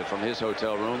watching from his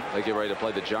hotel room. They get ready to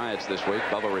play the Giants this week.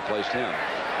 Bubba replaced him.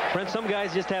 Brent, some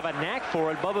guys just have a knack for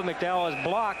it. Bubba McDowell has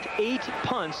blocked 8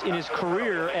 punts in his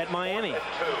career at Miami.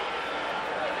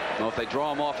 Well, if they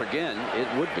draw him off again,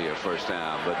 it would be a first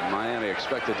down, but Miami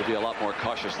expected to be a lot more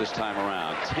cautious this time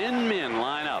around. 10 men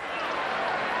line up.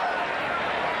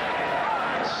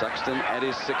 Sexton at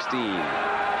his 16.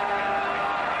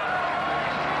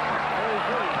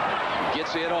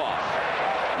 Gets it off.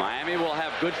 Miami will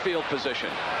have good field position.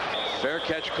 Fair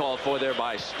catch called for there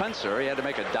by Spencer. He had to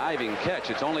make a diving catch.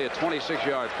 It's only a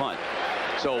 26-yard punt.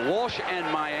 So Walsh and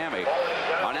Miami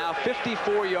are now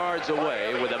 54 yards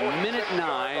away with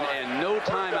 1:09 and no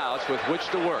timeouts with which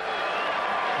to work.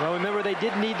 Well, remember, they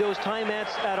didn't need those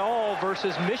timeouts at all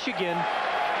versus Michigan.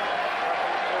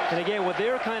 And again, with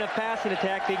their kind of passing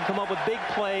attack, they can come up with big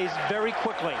plays very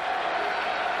quickly.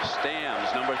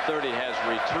 Stams, number 30, has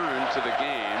returned to the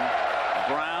game.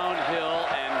 Brown, Hill,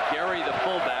 and Gary, the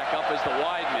fullback, up as the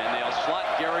wide men. They'll slot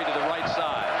Gary to the right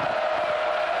side.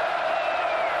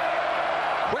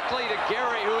 Quickly to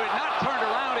Gary, who had not turned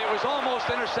around. It was almost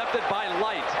intercepted by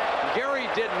Light. Gary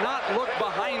did not look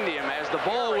behind him as the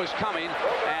ball was coming,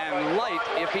 and Light,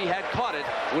 if he had caught it,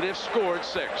 would have scored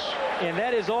 6. And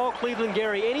that is all Cleveland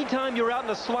Gary. Anytime you're out in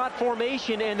the slot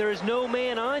formation and there's no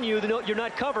man on you, you're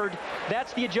not covered,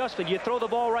 that's the adjustment. You throw the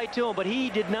ball right to him, but he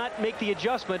did not make the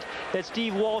adjustment that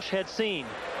Steve Walsh had seen.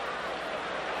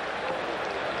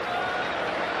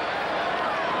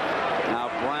 Now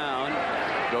Brown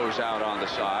goes out on the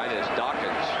side as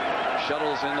Dawkins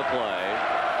shuttles in the play.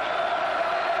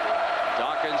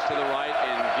 Dawkins to the right,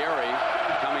 and Gary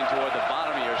coming toward the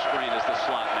bottom of your screen as the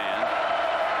slot man.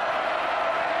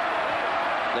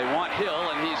 They want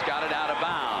Hill, and he's got it out of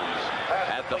bounds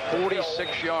at the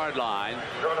 46-yard line.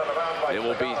 It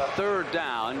will be 3rd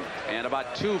down and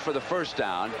about 2 for the first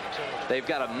down. They've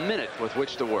got a minute with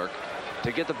which to work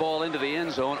to get the ball into the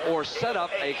end zone or set up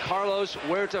a Carlos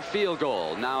Huerta field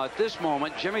goal. Now, at this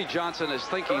moment, Jimmy Johnson is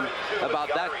thinking about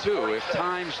that too if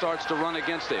time starts to run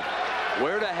against him.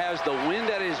 Huerta has the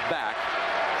wind at his back.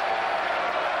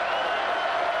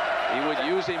 He would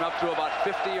use him up to about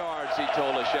 50 yards, he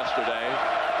told us yesterday.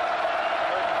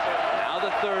 Now the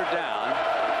 3rd down.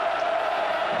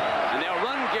 And they'll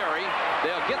run Gary.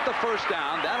 They'll get the first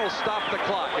down. That'll stop the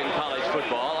clock in college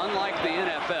football. Unlike the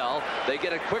NFL, they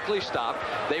get it quickly stopped.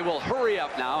 They will hurry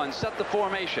up now and set the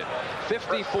formation.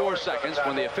 54 seconds.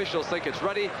 When the officials think it's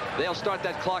ready, they'll start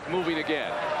that clock moving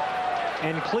again.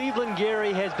 And Cleveland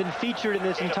Gary has been featured in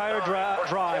this entire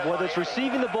drive, whether it's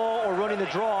receiving the ball or running the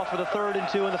draw for the 3rd and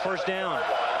 2 and the first down.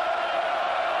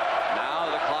 Now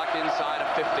the clock inside of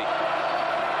 50.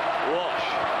 Walsh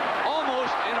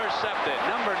almost intercepted.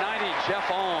 Number 90, Jeff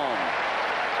Alm,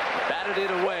 batted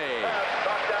it away.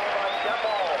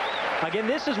 Again,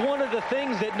 this is one of the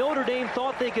things that Notre Dame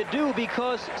thought they could do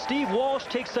because Steve Walsh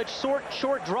takes such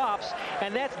short drops,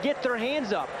 and that's get their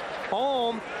hands up.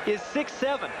 Alm is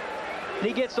 6'7".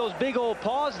 He gets those big old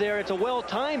paws there. It's a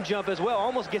well-timed jump as well.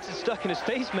 Almost gets it stuck in his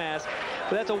face mask.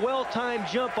 But that's a well-timed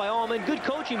jump by Allman. Good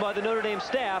coaching by the Notre Dame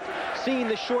staff, seeing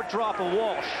the short drop of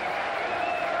Walsh.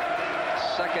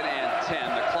 2nd and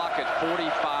 10. The clock at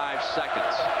 45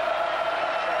 seconds.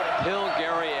 Hill,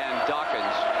 Gary, and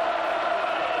Dawkins.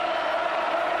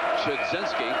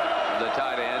 Chudzinski, the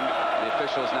tight end. The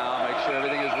officials now make sure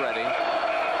everything is ready.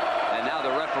 And now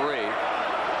the referee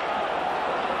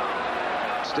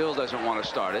still doesn't want to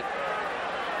start it,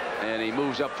 and he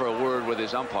moves up for a word with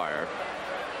his umpire.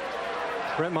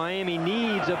 Brent, Miami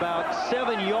needs about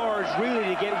 7 yards really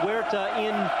to get Huerta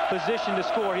in position to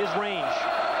score his range.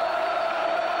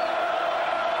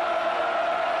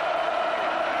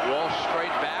 Walsh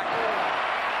straight back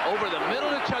over the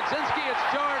middle to Chudzinski. It's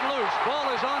jarred loose.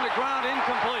 Ball is on the ground.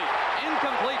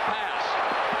 Incomplete pass.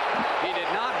 He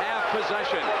did not have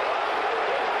possession.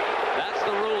 That's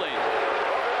the ruling.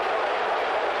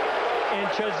 And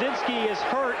Chudzinski is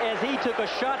hurt as he took a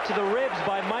shot to the ribs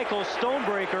by Michael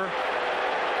Stonebreaker.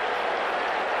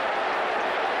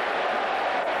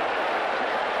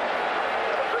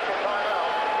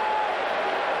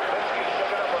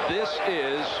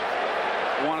 is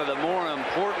one of the more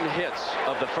important hits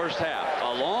of the first half.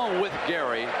 Along with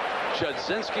Gary,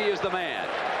 Chudzinski is the man.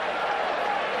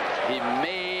 He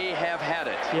may have had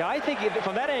it. Yeah, I think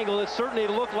from that angle, it certainly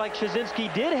looked like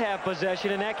Chudzinski did have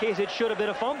possession. In that case, it should have been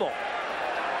a fumble.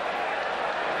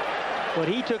 But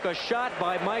he took a shot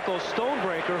by Michael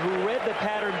Stonebreaker, who read the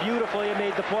pattern beautifully and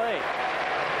made the play.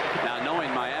 Now, knowing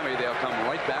Miami, they'll come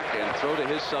right back and throw to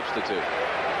his substitute.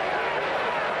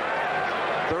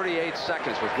 38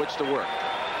 seconds with which to work.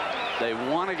 They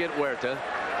want to get Huerta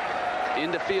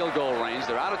into field goal range.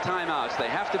 They're out of timeouts. They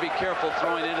have to be careful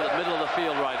throwing into the middle of the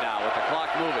field right now with the clock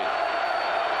moving.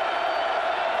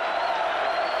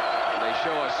 They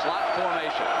show a slot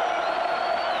formation.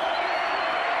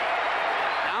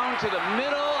 Down to the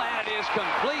middle, and it is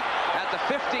complete at the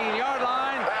 15-yard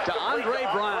line to Andre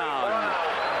Brown.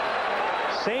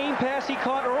 Same pass he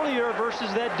caught earlier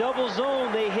versus that double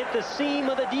zone. They hit the seam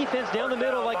of the defense down the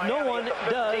middle like no one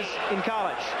does in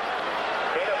college.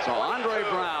 So Andre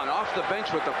Brown off the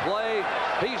bench with the play.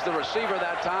 He's the receiver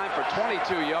that time for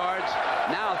 22 yards.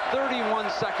 Now 31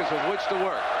 seconds with which to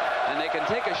work. And they can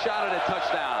take a shot at a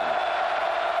touchdown.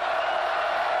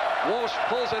 Walsh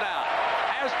pulls it out.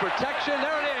 Has protection.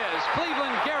 There it is.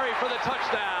 Cleveland Gary for the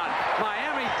touchdown.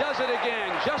 Miami does it again.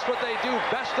 Just what they do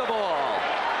best of all.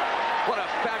 What a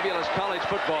fabulous college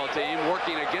football team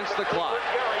working against the clock.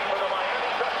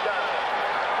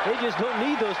 They just don't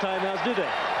need those timeouts, do they?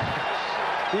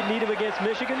 Didn't need them against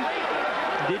Michigan.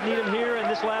 Didn't need them here in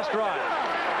this last drive.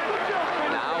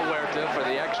 Now Huerta for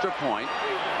the extra point,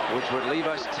 which would leave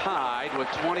us tied with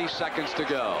 20 seconds to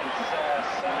go.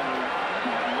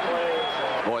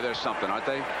 Boy, there's something, aren't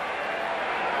they?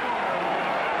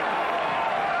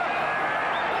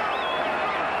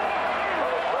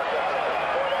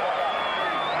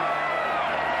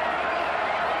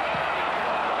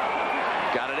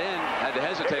 Had to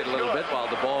hesitate a little bit while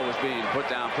the ball was being put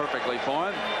down perfectly for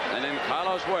him. And then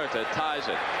Carlos Huerta ties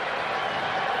it.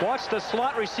 Watch the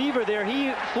slot receiver there.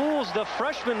 He fools the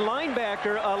freshman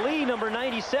linebacker, Ali, number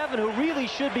 97, who really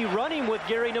should be running with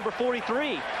Gary, number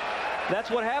 43. That's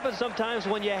what happens sometimes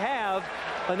when you have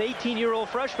an 18-year-old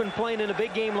freshman playing in a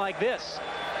big game like this.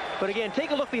 But again, take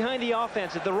a look behind the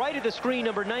offense. At the right of the screen,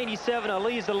 number 97,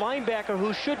 Ali, is the linebacker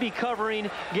who should be covering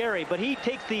Gary. But he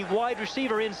takes the wide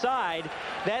receiver inside.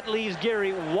 That leaves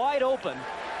Gary wide open.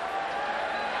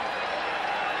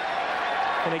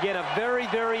 And again, a very,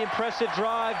 very impressive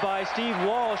drive by Steve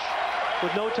Walsh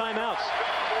with no timeouts.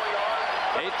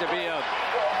 Hate to be a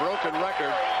broken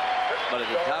record, but at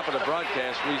the top of the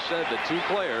broadcast, we said the two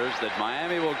players that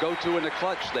Miami will go to in the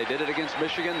clutch. They did it against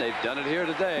Michigan. They've done it here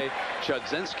today.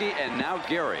 Chudzinski and now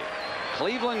Gary.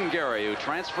 Cleveland Gary, who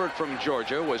transferred from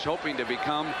Georgia, was hoping to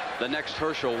become the next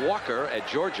Herschel Walker at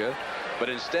Georgia, but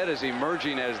instead is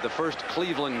emerging as the first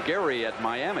Cleveland Gary at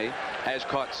Miami, has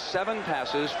caught 7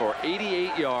 passes for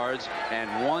 88 yards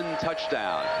and 1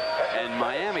 touchdown. And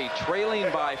Miami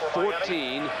trailing by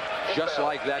 14, just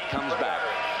like that, comes back.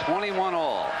 21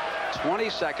 all. 20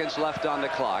 seconds left on the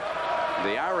clock.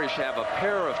 The Irish have a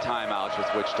pair of timeouts with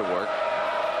which to work.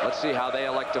 Let's see how they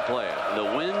elect to play it. The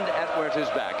wind at Huerta's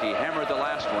back. He hammered the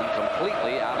last one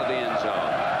completely out of the end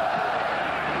zone.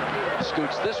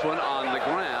 Scoots this one on the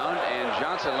ground, and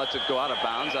Johnson lets it go out of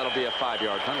bounds. That'll be a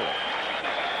 5-yard penalty.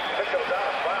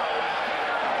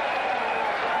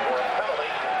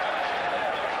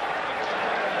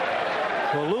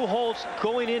 Well, Lou Holtz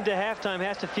going into halftime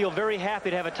has to feel very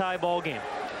happy to have a tie ball game.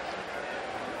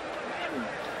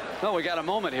 Well, we got a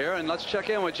moment here, and let's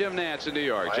check in with Jim Nantz in New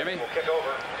York. Jimmy?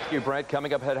 Thank you, Brent.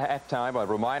 Coming up at halftime, a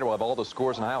reminder of all the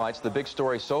scores and highlights. The big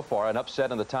story so far, an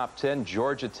upset in the top 10,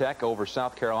 Georgia Tech over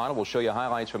South Carolina. We'll show you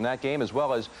highlights from that game, as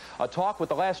well as a talk with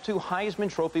the last 2 Heisman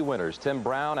Trophy winners, Tim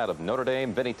Brown out of Notre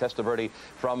Dame, Vinny Testaverde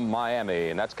from Miami.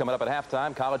 And that's coming up at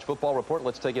halftime. College football report.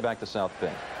 Let's take you back to South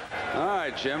Bend. All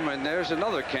right, Jim, and there's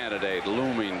another candidate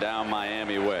looming down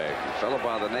Miami way. A fellow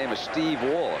by the name of Steve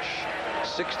Walsh.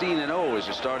 16-0 as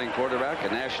a starting quarterback, a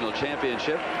national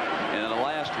championship, and in the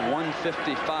last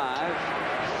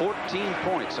 155, 14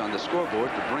 points on the scoreboard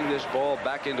to bring this ball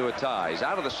back into a tie. He's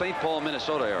out of the St. Paul,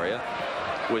 Minnesota area.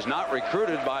 Was not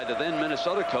recruited by the then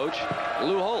Minnesota coach,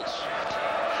 Lou Holtz.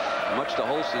 Much to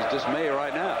Holtz's dismay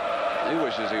right now. He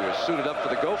wishes he was suited up for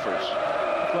the Gophers.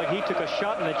 Looks like he took a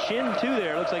shot in the chin, too,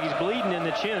 there. Looks like he's bleeding in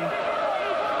the chin.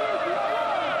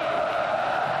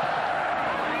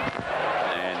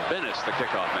 The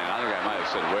kickoff man. I think I might have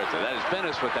said Huerta. That is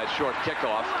Bennis with that short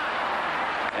kickoff.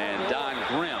 And Don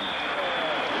Grimm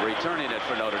returning it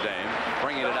for Notre Dame,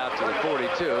 bringing it out to the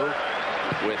 42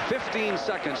 with 15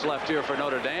 seconds left here for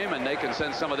Notre Dame, and they can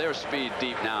send some of their speed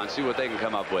deep now and see what they can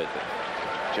come up with.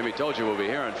 Jimmy told you we'll be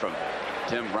hearing from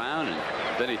Tim Brown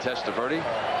and Vinny Testaverde.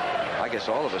 I guess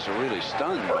all of us are really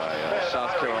stunned by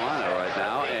South Carolina right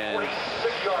now. And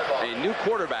a new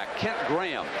quarterback, Kent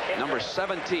Graham, number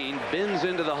 17, bins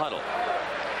into the huddle.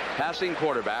 Passing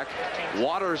quarterback.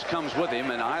 Waters comes with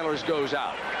him, and Eilers goes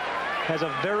out. Has a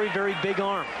very, very big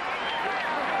arm.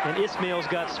 And Ismail's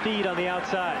got speed on the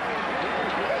outside.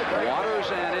 Waters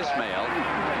and Ismail,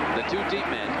 the two deep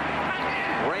men.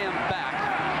 Graham back.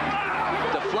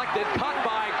 Deflected, caught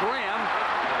by Graham.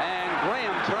 And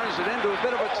Graham turns it into a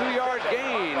bit of a 2-yard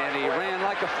gain. And he ran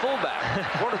like a fullback.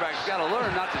 Quarterback's got to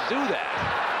learn not to do that.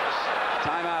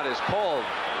 Timeout is called.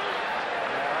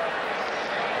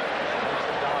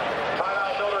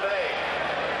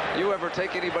 You ever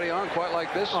take anybody on quite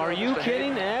like this? Are you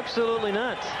kidding? Absolutely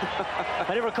not.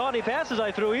 I never caught any passes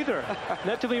I threw either.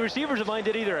 Not too many receivers of mine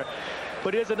did either.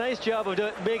 But he does a nice job of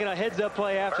making a heads-up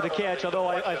play after the catch, although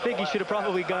I think he should have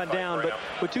probably gone down. But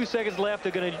with 2 seconds left,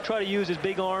 they're going to try to use his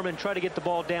big arm and try to get the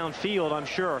ball downfield, I'm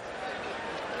sure.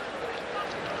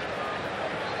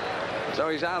 So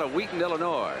he's out of Wheaton,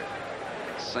 Illinois.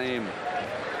 Same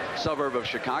suburb of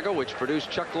Chicago, which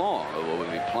produced Chuck Long, who will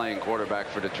be playing quarterback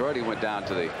for Detroit. He went down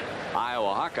to the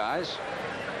Iowa Hawkeyes.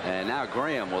 And now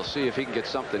Graham will see if he can get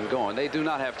something going. They do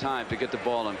not have time to get the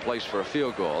ball in place for a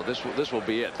field goal. This will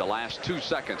be it, the last 2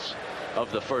 seconds of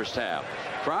the first half.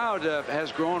 Crowd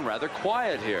has grown rather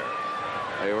quiet here.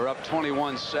 They were up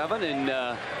 21-7 in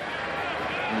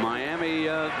Miami.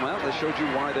 Well, they showed you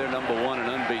why they're number 1 and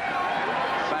unbeaten.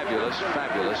 Fabulous,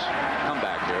 fabulous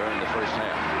comeback here in the first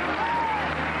half.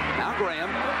 Now Graham,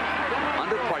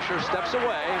 under pressure, steps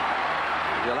away.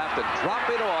 He'll have to drop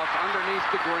it off underneath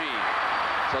the green.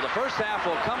 So the first half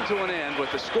will come to an end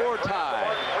with the score tied.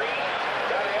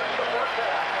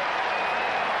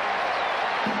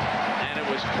 And it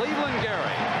was Cleveland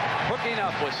Gary hooking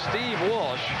up with Steve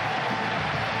Walsh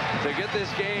to get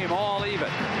this game all even.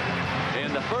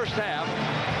 In the first half,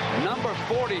 number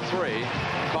 43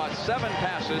 caught 7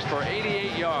 passes for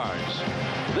 88 yards.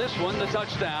 This one, the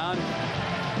touchdown,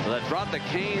 that brought the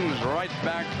Canes right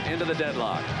back into the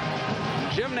deadlock.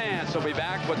 Jim Nance will be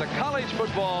back with the college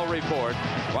football report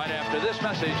right after this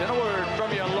message and a word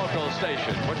from your local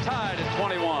station. We're tied at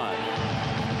 21.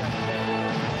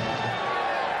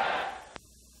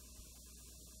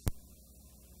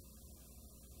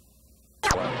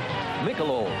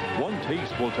 Michelob. One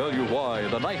taste will tell you why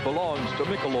the night belongs to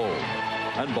Michelob.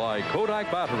 And by Kodak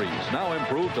batteries, now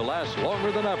improved to last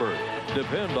longer than ever.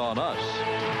 Depend on us.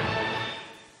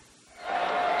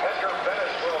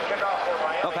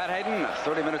 Well, Pat Hayden,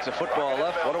 30 minutes of football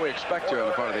left. What do we expect here on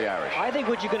the part of the Irish? I think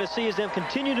what you're going to see is them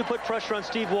continue to put pressure on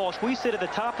Steve Walsh. We said at the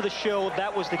top of the show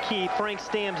that was the key. Frank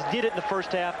Stamms did it in the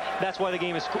first half. That's why the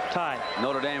game is tied.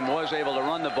 Notre Dame was able to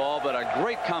run the ball, but a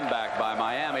great comeback by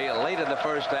Miami late in the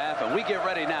first half. And we get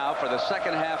ready now for the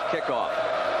second half kickoff.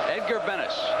 Edgar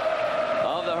Bennis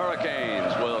of the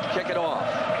Hurricanes will kick it off.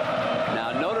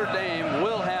 Now Notre Dame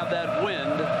will have that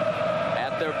wind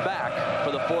at their back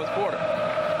for the fourth quarter.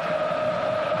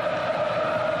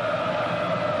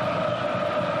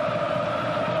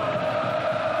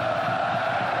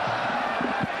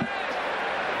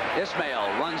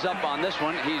 Ismail runs up on this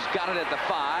one. He's got it at the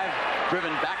 5,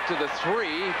 driven back to the 3,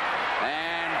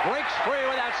 and breaks free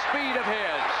with that speed of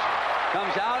his.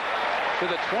 Comes out to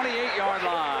the 28-yard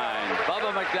line.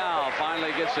 Bubba McDowell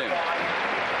finally gets him.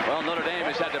 Well, Notre Dame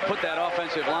has had to put that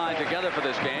offensive line together for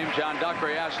this game. John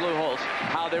Dockery asked Lou Holtz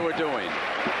how they were doing.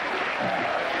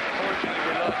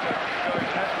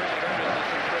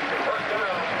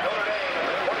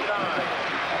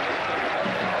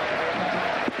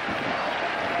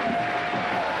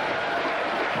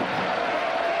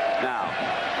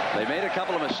 They made a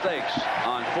couple of mistakes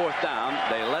on 4th down.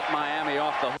 They let Miami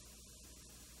off the hook.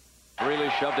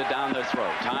 Really shoved it down their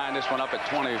throat, tying this one up at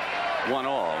 21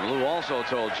 all. Lou also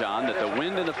told John that the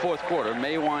wind in the fourth quarter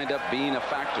may wind up being a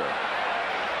factor.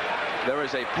 There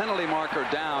is a penalty marker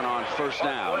down on 1st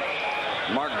down.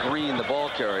 Mark Green, the ball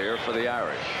carrier for the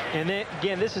Irish. And then,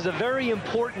 again, this is a very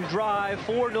important drive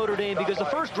for Notre Dame because the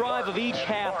first drive of each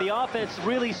half, the offense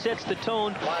really sets the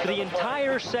tone for the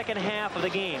entire second half of the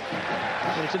game.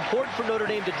 And it's important for Notre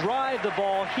Dame to drive the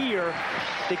ball here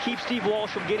to keep Steve Walsh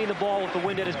from getting the ball with the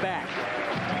wind at his back.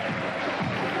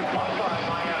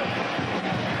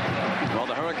 Well,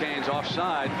 the Hurricanes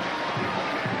offside,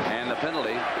 and the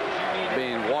penalty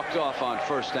being walked off on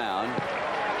 1st down.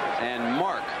 And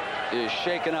Mark is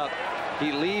shaken up.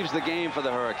 He leaves the game for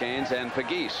the Hurricanes, and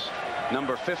Pegues,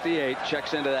 number 58,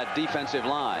 checks into that defensive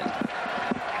line.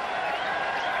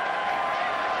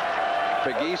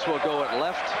 Pegues will go at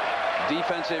left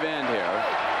defensive end here.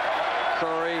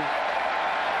 Curry,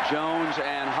 Jones,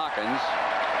 and Hawkins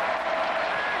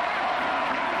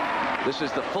This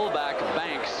is the fullback,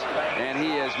 Banks, and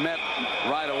he is met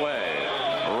right away.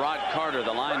 Rod Carter,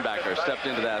 the linebacker, stepped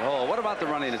into that hole. What about the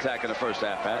running attack in the first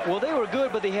half, Pat? Well, they were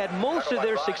good, but they had most of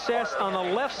their success on the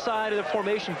left side of the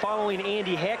formation following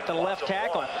Andy Heck, the left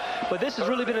tackle. But this has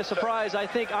really been a surprise. I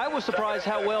think I was surprised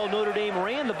how well Notre Dame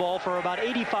ran the ball for about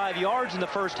 85 yards in the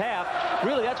first half.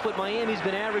 Really, that's what Miami's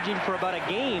been averaging for about a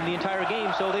game, the entire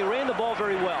game. So they ran the ball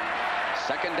very well.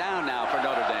 Second down now for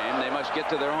Notre Dame. They must get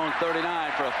to their own 39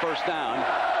 for a first down.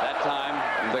 That time,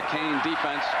 the Kane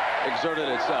defense exerted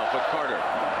itself with Carter.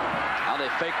 Now they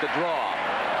fake the draw.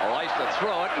 Rice to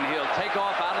throw it, and he'll take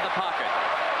off out of the pocket.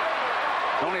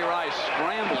 Tony Rice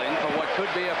scrambling for what could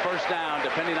be a first down,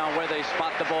 depending on where they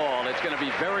spot the ball. It's going to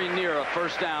be very near a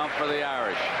first down for the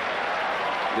Irish.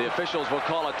 The officials will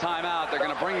call a timeout. They're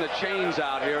going to bring the chains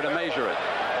out here to measure it.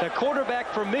 The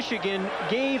quarterback from Michigan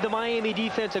gave the Miami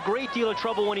defense a great deal of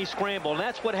trouble when he scrambled, and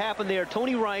that's what happened there.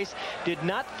 Tony Rice did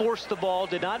not force the ball,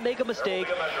 did not make a mistake.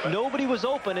 Nobody was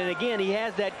open, and again, he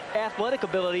has that athletic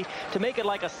ability to make it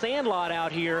like a sandlot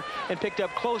out here and picked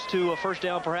up close to a first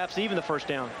down, perhaps even the first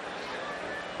down.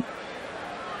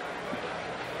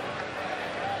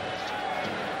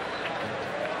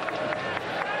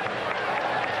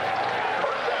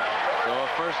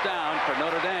 First down for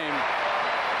Notre Dame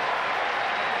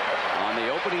on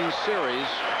the opening series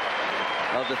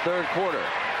of the third quarter.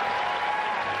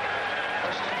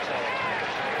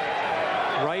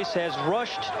 Rice has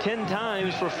rushed 10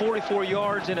 times for 44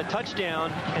 yards and a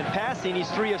touchdown, and passing,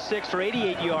 he's 3 of 6 for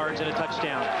 88 yards and a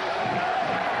touchdown.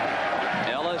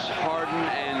 Ellis, Harden,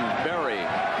 and Berry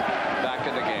back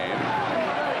in the game.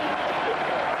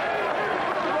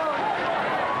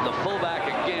 The fullback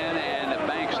again, and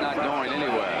Banks not going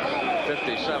anywhere.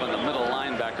 57, the middle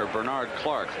linebacker, Bernard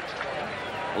Clark,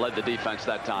 led the defense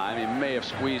that time. He may have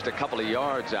squeezed a couple of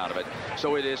yards out of it.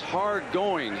 So it is hard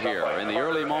going here in the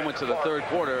early moments of the third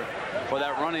quarter for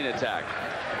that running attack.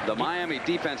 The Miami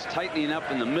defense tightening up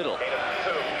in the middle.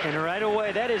 And right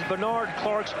away, that is Bernard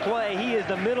Clark's play. He is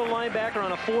the middle linebacker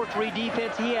on a 4-3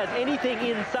 defense. He has anything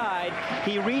inside.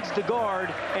 He reads the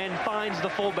guard and finds the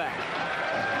fullback.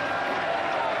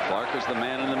 Clark is the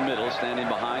man in the middle, standing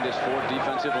behind his 4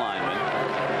 defensive linemen.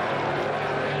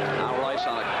 Now Rice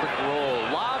on a quick roll.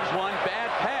 Lobs one,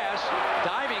 bad pass.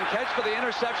 Diving catch for the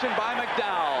interception by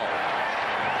McDowell.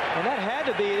 And that had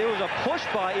to be, there was a push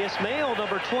by Ismail,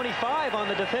 number 25, on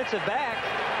the defensive back.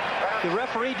 The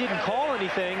referee didn't call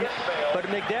anything, but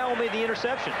McDowell made the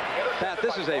interception. Pat,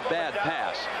 this is a bad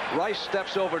pass. Rice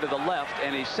steps over to the left,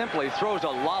 and he simply throws a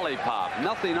lollipop.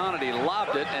 Nothing on it. He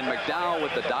lobbed it, and McDowell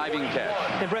with the diving catch.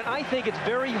 And, Brent, I think it's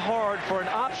very hard for an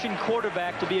option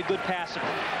quarterback to be a good passer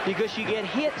because you get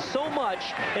hit so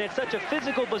much, and it's such a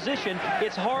physical position,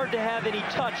 it's hard to have any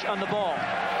touch on the ball.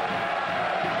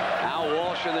 Al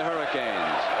Walsh and the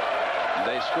Hurricanes.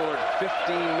 They scored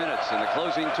 15 minutes in the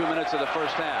closing 2 minutes of the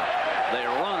first half. They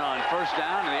run on first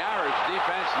down, and the Irish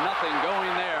defense, nothing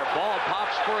going there. Ball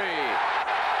pops free.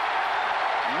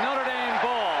 Notre Dame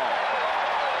ball.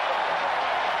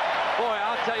 Boy,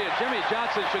 I'll tell you, Jimmy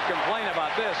Johnson should complain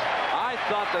about this. I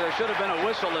thought that there should have been a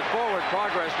whistle that forward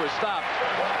progress was stopped.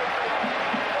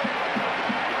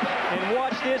 And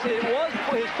watch this. It was,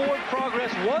 his forward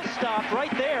progress was stopped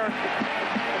right there.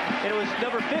 And it was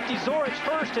number 50, Zorich,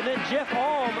 first, and then Jeff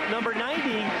Alm, number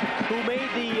 90, who made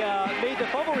the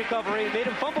fumble recovery, made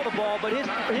him fumble the ball, but his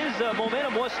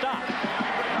momentum was stopped.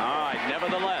 All right,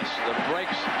 nevertheless, the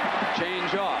breaks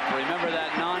change off. Remember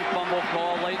that non-fumble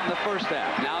call late in the first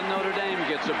half. Now Notre Dame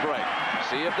gets a break.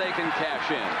 See if they can cash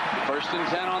in. 1st and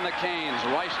 10 on the Canes.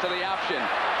 Rice to the option.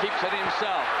 Keeps it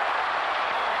himself.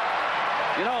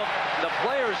 You know, the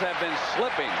players have been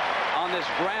slipping on this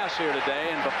grass here today,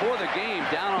 and before the game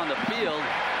down on the field,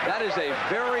 that is a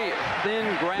very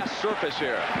thin grass surface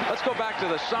here. Let's go back to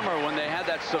the summer when they had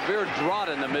that severe drought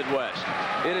in the Midwest.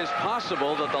 It is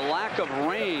possible that the lack of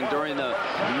rain during the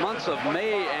months of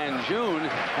May and June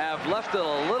have left it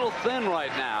a little thin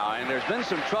right now, and there's been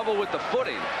some trouble with the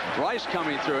footing. Rice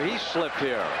coming through, he slipped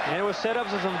here. And it was set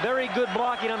up with some very good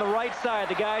blocking on the right side.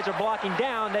 The guys are blocking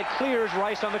down. That clears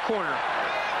Rice on the corner.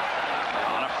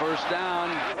 On a first down,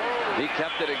 he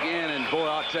kept it again, and boy,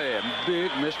 I'll tell you,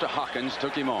 big Mr. Hawkins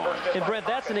took him on. And Brent,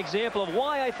 that's an example of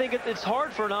why I think it's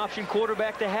hard for an option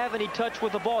quarterback to have any touch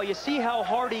with the ball. You see how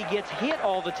hard he gets hit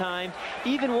all the time.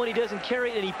 Even when he doesn't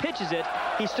carry it and he pitches it,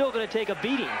 he's still going to take a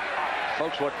beating.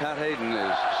 Folks, what Pat Hayden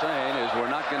is saying is we're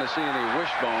not going to see any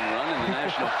wishbone run in the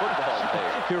National Football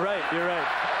League. You're right, you're right.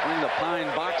 Bring the pine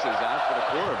boxes out for the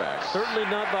quarterbacks. Certainly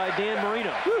not by Dan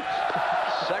Marino.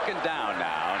 Second down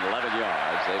now, and 11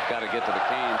 yards. They've got to get to the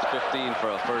Canes 15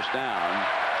 for a first down.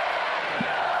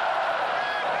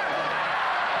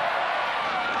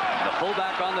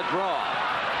 Fullback on the draw.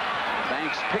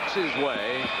 Banks picks his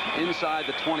way inside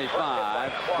the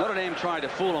 25. Notre Dame tried to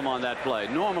fool him on that play.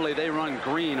 Normally they run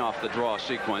Green off the draw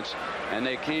sequence, and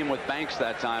they came with Banks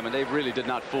that time, and they really did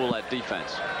not fool that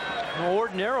defense.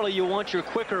 Ordinarily, you want your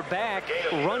quicker back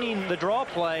running the draw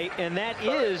play, and that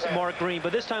is Mark Green.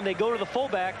 But this time they go to the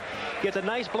fullback, gets a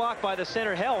nice block by the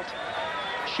center Helt.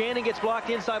 Shannon gets blocked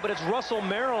inside, but it's Russell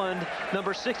Maryland,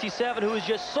 number 67, who is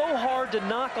just so hard to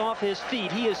knock off his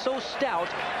feet. He is so stout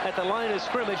at the line of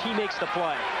scrimmage, he makes the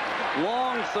play.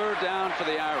 Long third down for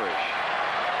the Irish.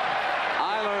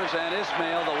 Eilers and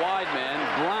Ismail, the wide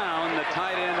men. Brown, the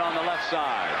tight end, on the left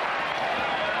side.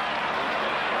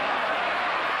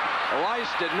 Rice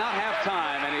did not have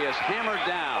time, and he is hammered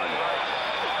down.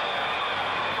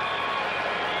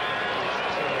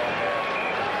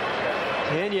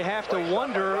 And you have to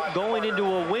wonder, going into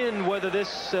a win, whether this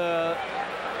is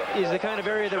the kind of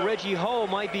area that Reggie Ho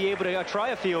might be able to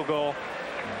try a field goal.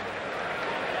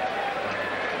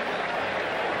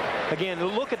 Again,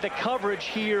 look at the coverage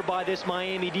here by this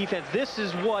Miami defense. This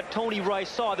is what Tony Rice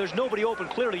saw. There's nobody open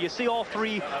clearly. You see all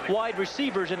three wide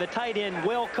receivers and the tight end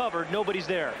well covered. Nobody's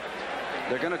there.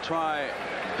 They're going to try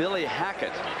Billy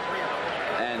Hackett,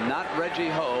 and not Reggie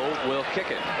Ho will kick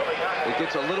it. It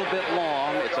gets a little bit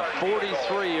long. It's a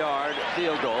 43-yard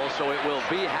field goal, so it will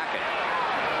be Hackett.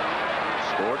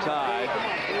 Score tied.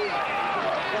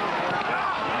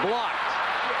 Blocked.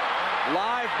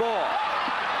 Live ball.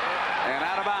 And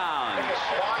out of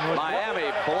bounds.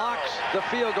 Miami blocks the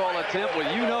field goal attempt with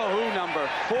you-know-who, number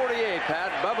 48,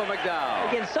 Pat, Bubba McDowell.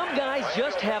 Again, some guys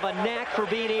just have a knack for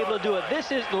being able to do it.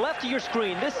 This is left of your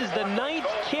screen. This is the 9th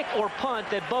kick or punt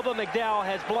that Bubba McDowell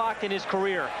has blocked in his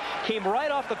career. Came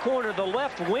right off the corner, the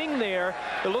left wing there.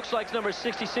 It looks like number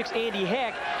 66, Andy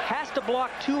Heck, has to block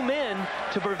 2 men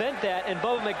to prevent that, and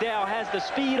Bubba McDowell has the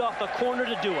speed off the corner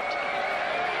to do it.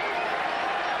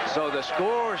 So the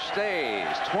score stays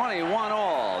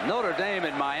 21-all. Notre Dame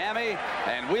in Miami,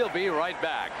 and we'll be right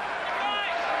back.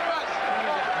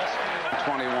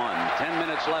 21. 10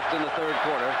 minutes left in the third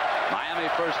quarter. Miami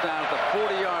first down at the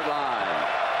 40-yard line.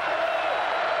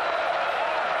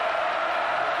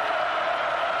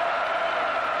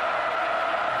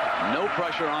 No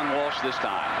pressure on Walsh this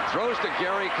time. Throws to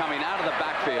Gary coming out of the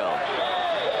backfield.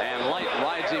 And Light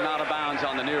rides him out of bounds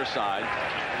on the near side.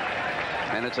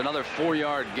 And it's another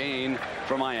 4-yard gain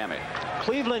for Miami.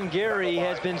 Cleveland Gary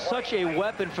has been such a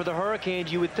weapon for the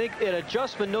Hurricanes. You would think an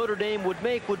adjustment Notre Dame would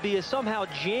make would be to somehow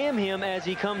jam him as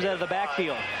he comes out of the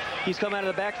backfield. He's come out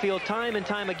of the backfield time and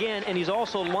time again, and he's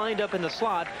also lined up in the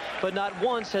slot, but not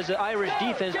once has the Irish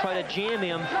defense tried to jam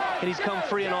him, and he's come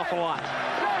free an awful lot.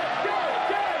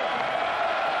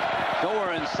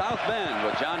 We're in South Bend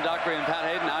with John Dockery and Pat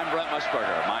Hayden. I'm Brent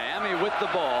Musburger. Miami with the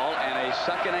ball and a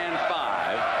 2nd and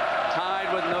 5.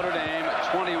 Tied with Notre Dame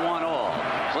 21-all.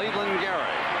 Cleveland Gary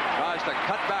tries to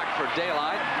cut back for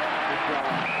daylight,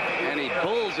 and he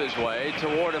pulls his way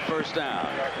toward a first down.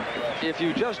 If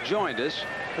you just joined us,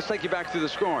 let's take you back through the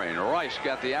scoring. Rice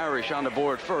got the Irish on the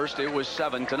board first. It was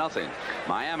 7-0.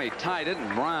 Miami tied it,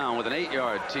 and Brown with an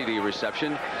 8-yard TD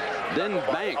reception. Then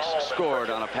Banks scored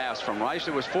on a pass from Rice.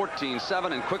 It was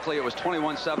 14-7, and quickly it was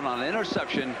 21-7 on an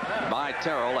interception by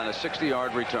Terrell and a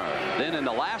 60-yard return. Then in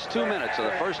the last 2 minutes of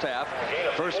the first half,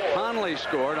 first Conley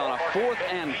scored on a 4th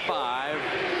and 5.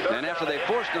 And after they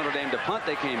forced Notre Dame to punt,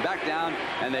 they came back down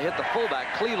and they hit the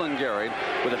fullback, Cleveland Gary,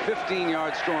 with a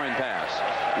 15-yard scoring pass.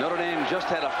 Notre Dame just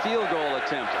had a field goal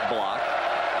attempt blocked.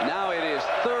 Now it is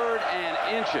 3rd and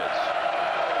inches.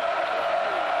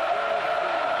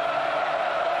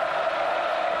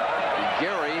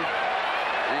 Gary,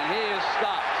 and he is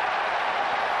stopped.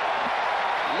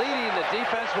 Leading the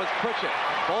defense was Pritchett.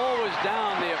 Ball was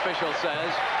down, the official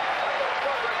says.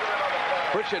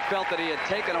 Pritchett felt that he had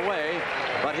taken away,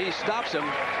 but he stops him,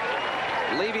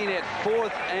 leaving it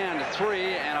 4th and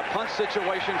 3 and a punt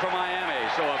situation for Miami.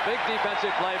 So a big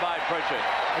defensive play by Pritchett.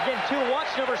 Again, too, watch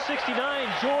number 69,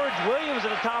 George Williams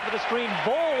at the top of the screen.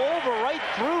 Ball over right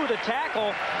through the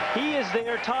tackle. He is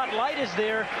there. Todd Light is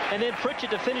there. And then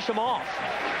Pritchett to finish him off.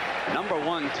 Number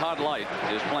 1, Todd Light,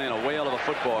 is playing a whale of a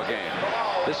football game.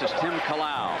 This is Tim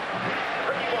Kalau.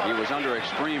 He was under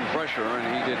extreme pressure, and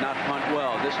he did not punt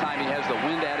well. This time he has the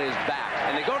wind at his back.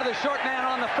 And they go to the short man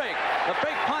on the fake. The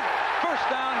fake punt. First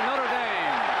down, Notre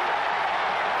Dame.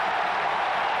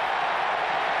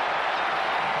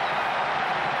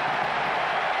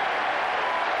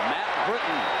 Matt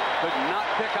Britton could not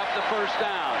pick up the first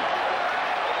down.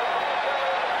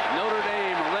 Notre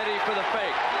Dame ready for the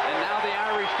fake. And now the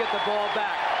Irish get the ball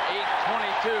back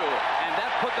 8:22. And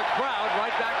that put the crowd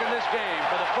right back in this game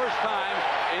for the first time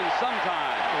in some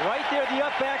time. Right there, the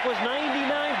up back was 99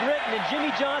 Britton, and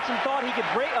Jimmy Johnson thought he could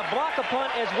block a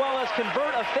punt as well as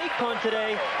convert a fake punt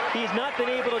today. He's not been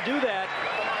able to do that.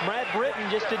 Brad Britton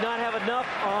just did not have enough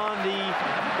on the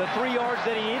 3 yards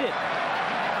that he needed.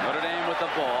 Notre Dame with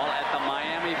the ball at the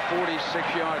Miami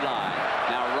 46-yard line.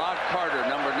 Now Rod Carter,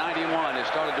 number 91, has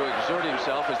started to exert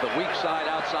himself as the weak side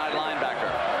outside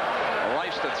linebacker.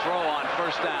 Rice to throw on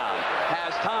first down.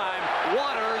 Has time.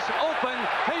 Waters open.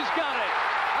 He's got it.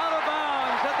 Out of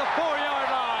bounds at the 4-yard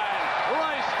line.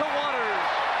 Rice to Waters.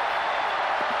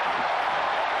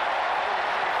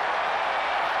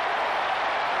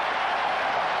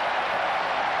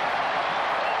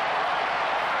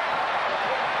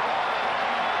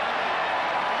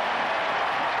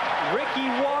 Ricky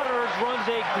Waters runs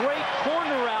a great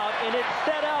corner route, and it's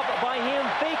set up by him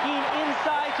faking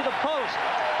inside to the post.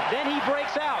 Then he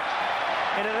breaks out.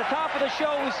 And at the top of the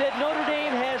show, we said Notre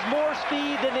Dame has more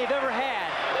speed than they've ever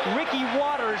had. Ricky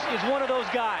Waters is one of those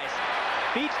guys.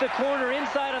 Beats the corner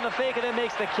inside on the fake and then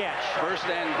makes the catch. First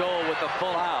and goal with the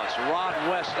full house. Rod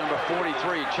West, number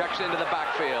 43, checks into the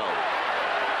backfield.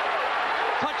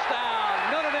 Touchdown,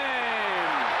 Notre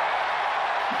Dame.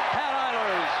 Pat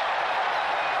Eilers.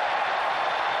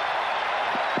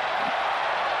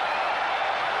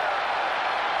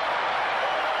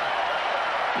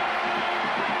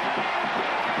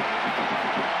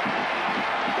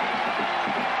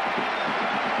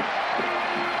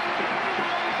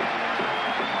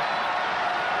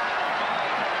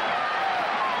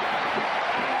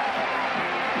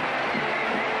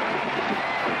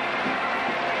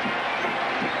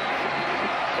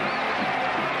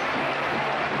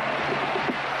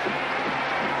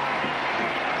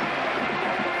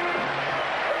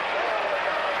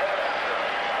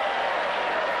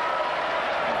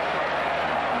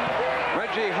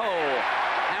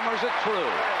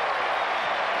 True.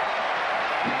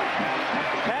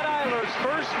 Pat Eilers'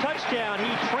 first touchdown. He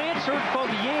transferred from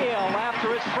Yale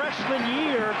after his freshman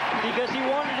year because he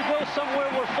wanted to go somewhere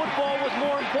where football was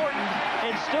more important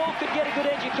and still could get a good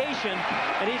education.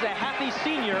 And he's a happy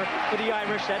senior for the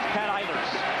Irish. That's Pat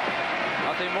Eilers.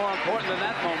 Nothing more important than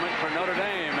that moment for Notre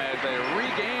Dame as they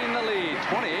regain the lead,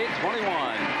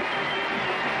 28-21.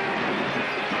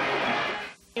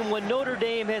 When Notre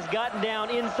Dame has gotten down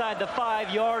inside the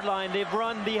 5-yard line, they've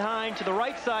run behind to the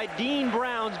right side. Dean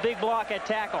Brown's big block at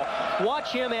tackle.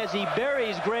 Watch him as he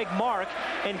buries Greg Mark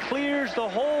and clears the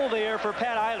hole there for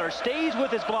Pat Eilers. Stays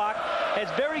with his block, has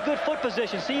very good foot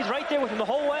position. Sees right there with him the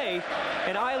whole way,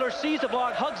 and Eilers sees the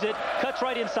block, hugs it, cuts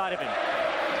right inside of him.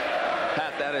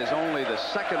 Pat, that is only the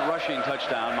second rushing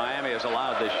touchdown Miami has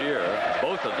allowed this year.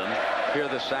 Both of them here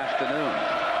this afternoon.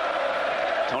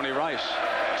 Tony Rice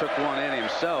took one in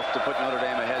himself to put Notre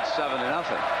Dame ahead 7-0.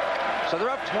 So they're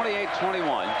up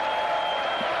 28-21.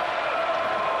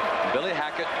 Billy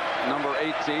Hackett, number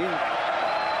 18.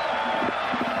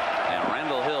 And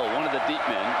Randall Hill, one of the deep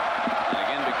men. And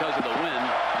again, because of the wind,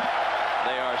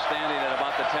 they are standing at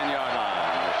about the 10-yard line.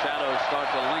 The shadows start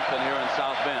to lengthen here in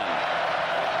South Bend.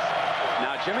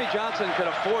 Now, Jimmy Johnson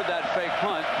could afford that fake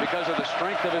punt because of the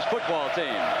strength of his football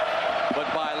team.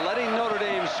 But by letting Notre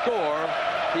Dame score,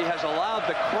 he has allowed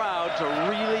the crowd to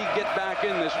really get back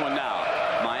in this one now.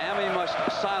 Miami must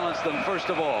silence them first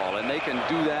of all, and they can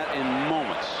do that in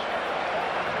moments.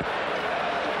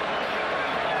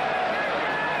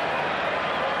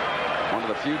 One of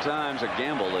the few times a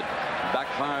gamble that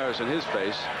backfires in his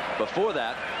face. Before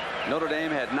that, Notre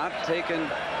Dame had not taken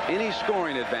any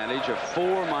scoring advantage of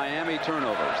 4 Miami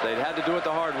turnovers. They'd had to do it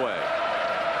the hard way.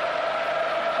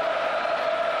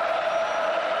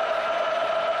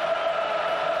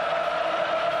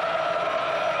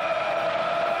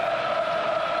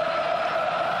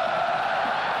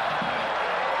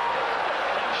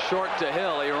 Short to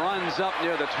Hill. He runs up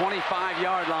near the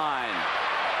 25-yard line.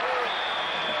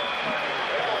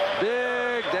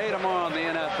 Big day tomorrow in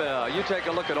the NFL. You take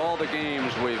a look at all the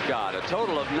games we've got. A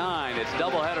total of 9. It's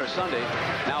doubleheader Sunday.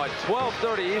 Now at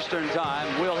 12:30 Eastern time,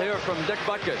 we'll hear from Dick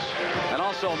Butkus and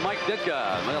also Mike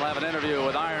Ditka. We'll have an interview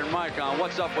with Iron Mike on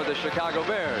what's up with the Chicago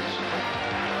Bears.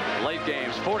 Late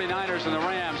games, 49ers and the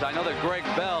Rams. I know that Greg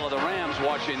Bell of the Rams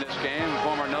watching this game,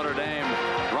 former Notre Dame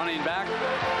running back.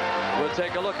 We'll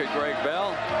take a look at Greg Bell,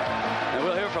 and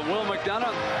we'll hear from Will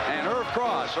McDonough and Herb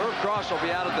Cross. Herb Cross will be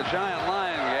out at the Giant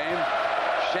Lion game.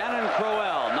 Shannon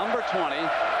Crowell, number 20,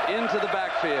 into the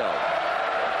backfield.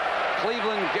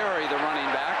 Cleveland Gary, the running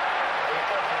back.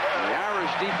 The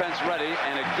Irish defense ready,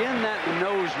 and again that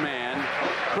nose man,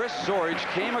 Chris Zorich,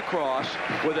 came across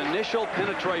with initial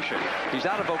penetration. He's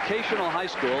out of vocational high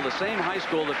school, the same high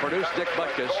school that produced Dick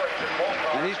Butkus,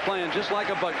 and he's playing just like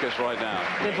a Butkus right now.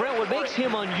 And Brent, what makes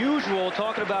him unusual,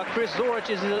 talking about Chris Zorich,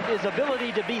 is his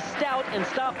ability to be stout and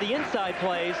stop the inside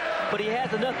plays, but he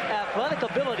has enough athletic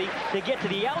ability to get to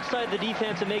the outside of the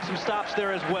defense and make some stops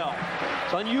there as well.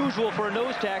 It's unusual for a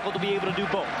nose tackle to be able to do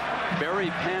both. Barry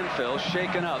Panfill,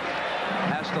 shaken up,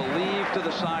 has to leave to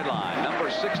the sideline.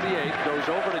 Number 68 goes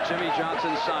over to Jimmy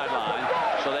Johnson's sideline,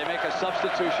 so they make a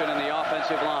substitution in the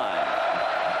offensive line.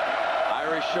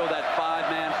 Irish show that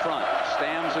 5-man front.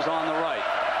 Stams is on the right.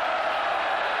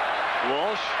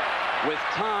 Walsh with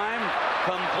time,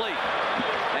 complete.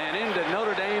 And into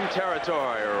Notre Dame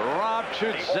territory, Rob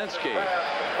Chudzinski,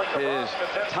 his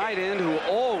tight end who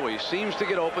always seems to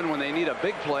get open when they need a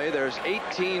big play. There's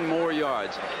 18 more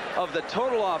yards. Of the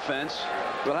total offense,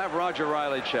 we'll have Roger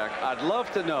Riley check. I'd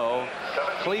love to know,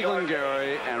 Cleveland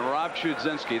Gary and Rob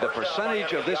Chudzinski, the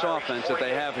percentage of this offense that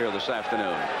they have here this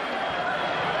afternoon.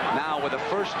 Now with a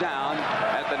first down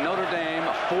at the Notre Dame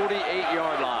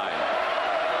 48-yard line.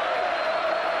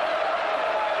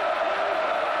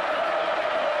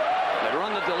 They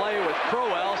run the delay with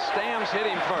Crowell. Stams hit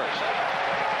him first.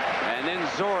 And then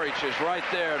Zorich is right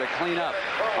there to clean up,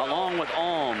 along with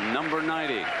Alm, number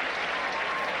 90.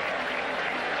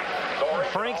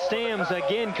 Frank Stams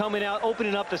again coming out,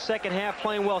 opening up the second half,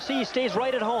 playing well. See, he stays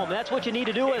right at home. That's what you need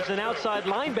to do as an outside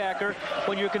linebacker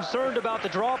when you're concerned about the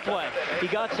draw play. He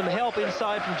got some help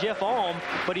inside from Jeff Alm,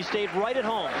 but he stayed right at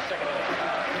home.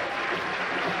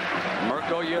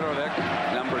 Mirko Jurovic,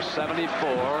 number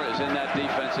 74, is in that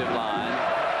defensive line.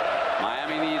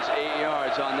 Miami needs 8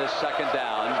 yards on this second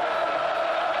down.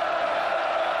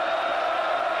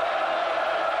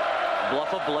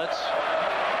 Bluff a blitz.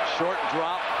 Short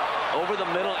drop. Over the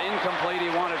middle, incomplete. He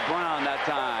wanted Brown that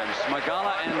time.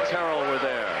 Smagala and Terrell were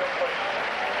there.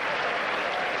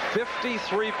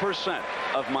 53%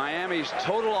 of Miami's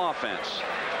total offense.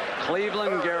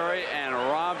 Cleveland Gary and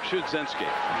Rob Chudzinski.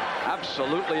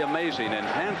 Absolutely amazing. And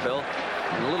Panfill,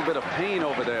 a little bit of pain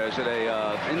over there. Is it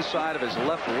inside of his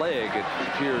left leg? It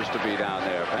appears to be down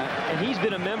there, Pat. And he's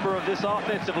been a member of this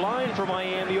offensive line for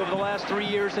Miami over the last 3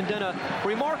 years and done a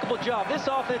remarkable job. This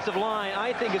offensive line,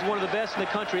 I think, is one of the best in the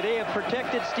country. They have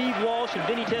protected Steve Walsh and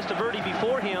Vinny Testaverde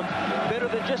before him better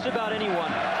than just about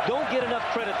anyone. Don't get enough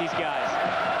credit, these guys.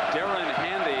 Darren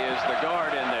Handy is the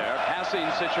guard in there. Passing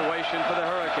situation for the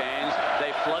Hurricanes.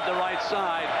 They flood the right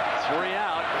side. 3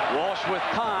 out. Walsh with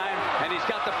time, and he's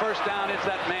got the first down. It's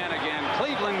that man again,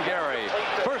 Cleveland Gary.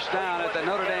 First down at the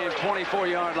Notre Dame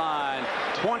 24-yard line.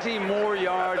 20 more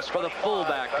yards for the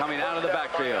fullback coming out of the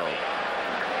backfield.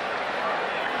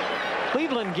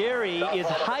 Cleveland Gary is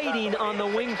hiding on the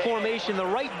wing formation, the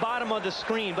right bottom of the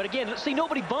screen. But again, see,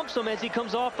 nobody bumps him as he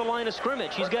comes off the line of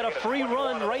scrimmage. He's got a free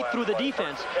run right through the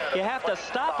defense. You have to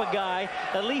stop a guy,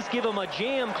 at least give him a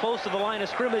jam close to the line of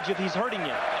scrimmage if he's hurting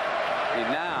you. He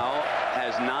now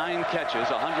has 9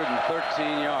 catches,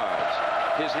 113 yards.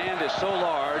 His hand is so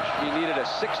large, he needed a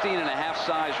 16.5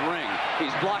 size ring.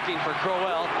 He's blocking for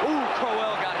Crowell. Ooh,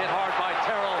 Crowell got hit hard by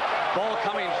Terrell. Ball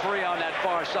coming free on that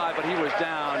far side, but he was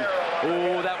down.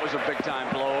 Ooh, that was a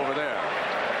big-time blow over there.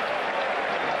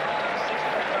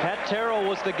 Pat Terrell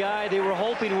was the guy they were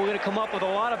hoping were going to come up with a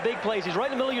lot of big plays. He's right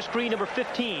in the middle of your screen, number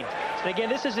 15. And again,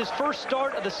 this is his first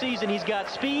start of the season. He's got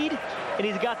speed, and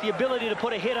he's got the ability to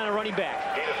put a hit on a running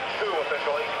back. He is 2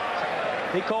 officially.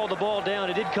 They called the ball down.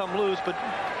 It did come loose, but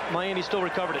Miami still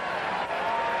recovered it.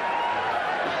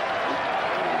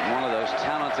 One of those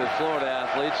talented Florida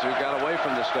athletes who got away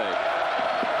from the state.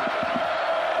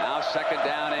 Now second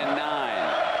down and 9.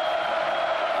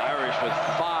 Irish with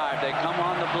 5. They come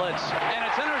on the blitz, and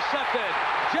it's intercepted.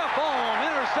 Jeff Alm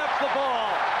intercepts the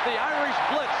ball. The Irish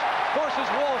blitz forces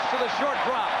Walsh to the short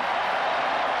drop.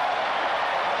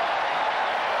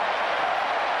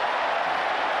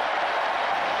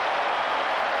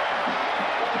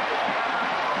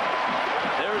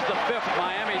 There's the 5th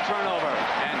Miami turnover,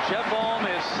 and Jeff Alm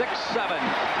is 6'7".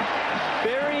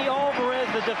 Barry Alvarez,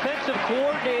 the defensive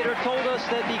coordinator, told us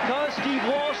that because Steve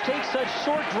Walsh takes such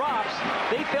short drops,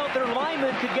 they felt their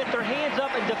linemen could get their hands up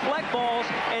and deflect balls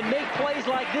and make plays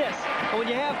like this. And when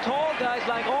you have tall guys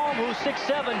like Alm, who's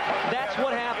 6'7", that's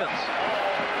what happens.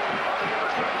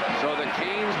 So the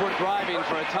Canes were driving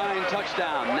for a tying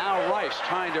touchdown. Now Rice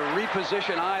trying to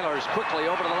reposition Eilers quickly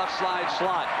over to the left side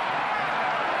slot.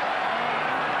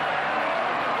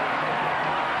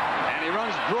 And he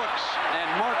runs Brooks, and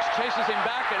Marks chases him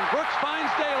back, and Brooks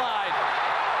finds daylight.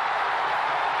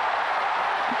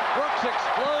 Brooks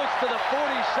explodes to the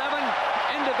 47.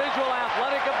 Individual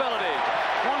athletic ability.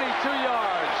 22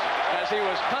 yards as he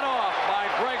was cut off by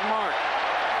Greg Mark.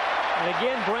 And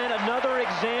again, Brent, another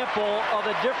example of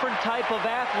a different type of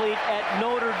athlete at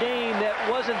Notre Dame that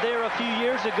wasn't there a few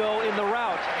years ago in the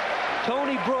route.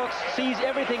 Tony Brooks sees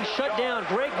everything shut down.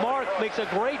 Greg Mark makes a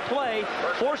great play,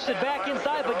 forces it back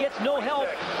inside, but gets no help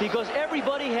because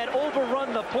everybody had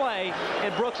overrun the play,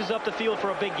 and Brooks is up the field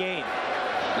for a big gain.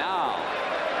 Now,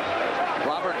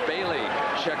 Robert Bailey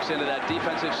checks into that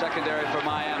defensive secondary for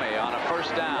Miami on a first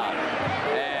down.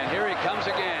 And here he comes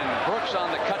again. Brooks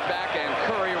on the cutback, and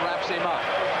Curry wraps him up.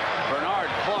 Bernard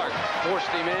Clark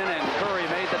forced him in, and Curry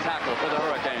made the tackle for the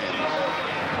Hurricanes.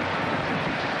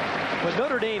 What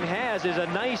Notre Dame has is a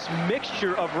nice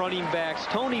mixture of running backs.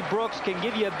 Tony Brooks can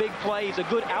give you a big play. He's a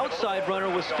good outside runner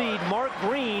with speed. Mark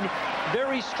Green,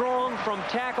 very strong from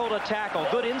tackle to tackle.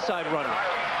 Good inside runner.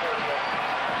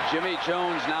 Jimmy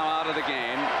Jones now out of the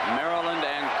game. Maryland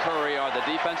and Curry are the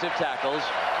defensive tackles.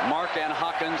 Mark and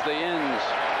Hawkins the ends.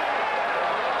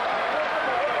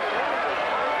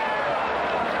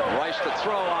 Rice to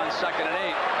throw on 2nd and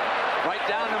 8. Right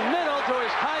down the middle to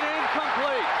his tight end,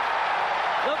 complete.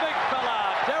 The big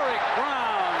fella, Derek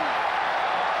Brown.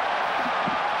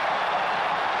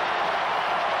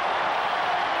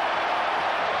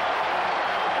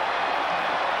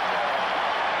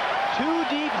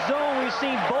 Two deep zone. We've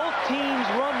seen both teams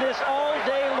run this all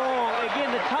day long.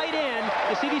 Again, the tight end,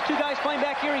 you see these two guys playing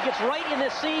back here. He gets right in the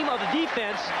seam of the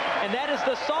defense, and that is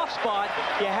the soft spot.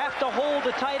 You have to hold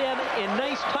the tight end. A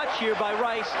nice touch here by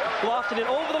Rice, lofting it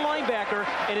over the linebacker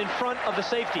and in front of the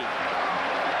safety.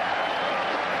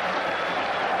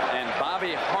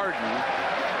 Bobby Harden,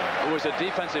 who was a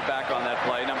defensive back on that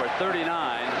play, number 39,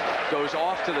 goes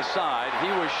off to the side. He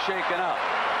was shaken up.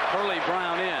 Hurley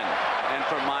Brown in. And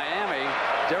for Miami,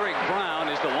 Derek Brown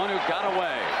is the one who got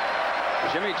away.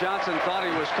 Jimmy Johnson thought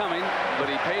he was coming, but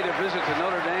he paid a visit to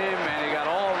Notre Dame, and he got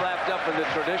all wrapped up in the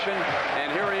tradition, and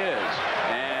here he is.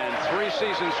 And 3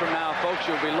 seasons from now, folks,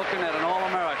 you'll be looking at an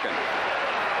All-American.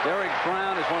 Derek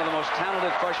Brown is one of the most talented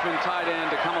freshman tight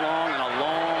end to come along in a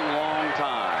long, long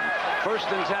time.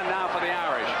 1st and 10 now for the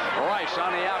Irish. Rice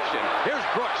on the option. Here's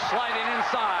Brooks sliding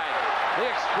inside. He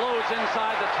explodes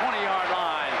inside the 20-yard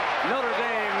line. Notre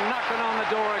Dame knocking on the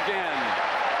door again.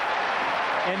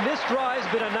 And this drive's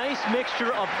been a nice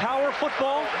mixture of power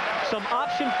football, some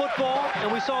option football,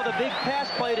 and we saw the big pass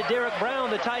play to Derek Brown,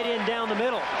 the tight end down the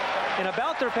middle. And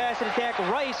about their passing attack,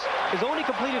 Rice has only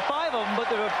completed 5 of them, but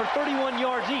they're for 31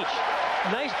 yards each.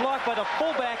 Nice block by the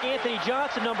fullback, Anthony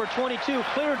Johnson, number 22,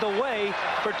 cleared the way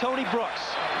for Tony Brooks.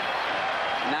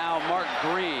 Now Mark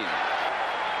Green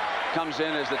comes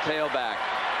in as the tailback.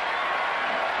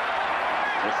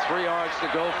 With 3 yards to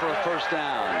go for a first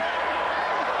down.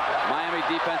 Miami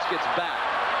defense gets back.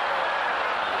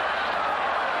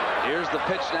 Here's the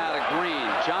pitch now to Green.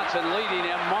 Johnson leading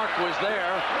him. Mark was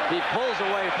there. He pulls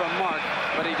away from Mark,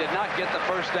 but he did not get the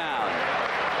first down.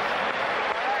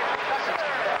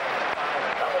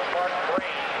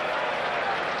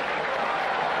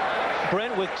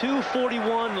 Brent, with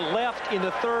 2:41 left in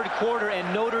the 3rd quarter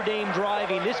and Notre Dame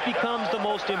driving, this becomes the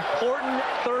most important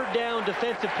 3rd down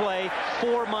defensive play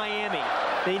for Miami.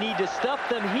 They need to stuff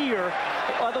them here.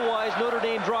 Otherwise, Notre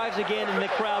Dame drives again, and the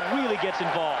crowd really gets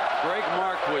involved. Greg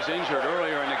Mark was injured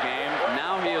earlier in the game.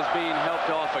 Now he is being helped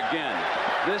off again.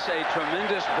 This a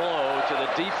tremendous blow to the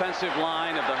defensive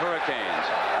line of the Hurricanes.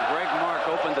 Greg Mark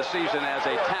opened the season as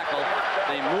a tackle.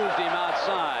 They moved him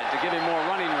outside to give him more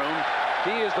running room.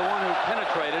 He is the one who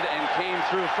penetrated and came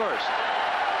through first.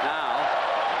 Now,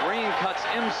 Green cuts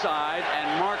inside,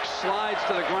 and Mark slides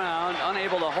to the ground,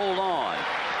 unable to hold on.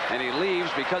 And he leaves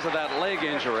because of that leg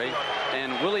injury.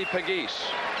 And Willie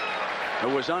Pegues, who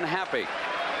was unhappy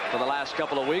for the last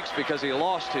couple of weeks because he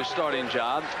lost his starting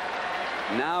job,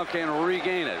 now can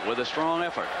regain it with a strong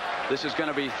effort. This is going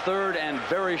to be 3rd and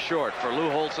very short for Lou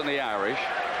Holtz and the Irish.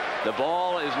 The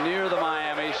ball is near the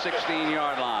Miami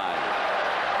 16-yard line.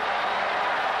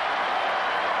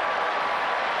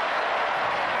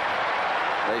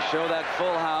 They show that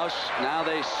full house. Now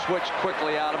they switch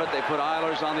quickly out of it. They put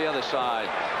Eilers on the other side.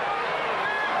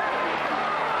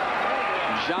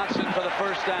 Johnson for the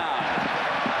first down.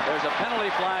 There's a penalty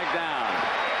flag down.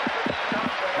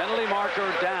 Penalty marker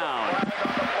down.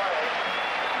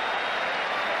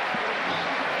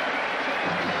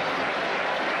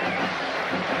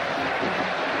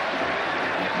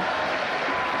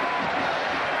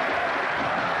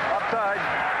 Offside.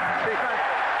 Defense.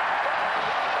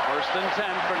 1st and 10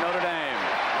 for Notre Dame.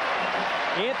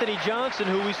 Anthony Johnson,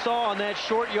 who we saw on that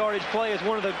short yardage play, is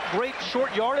one of the great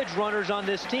short yardage runners on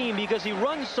this team because he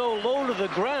runs so low to the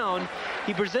ground.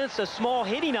 He presents a small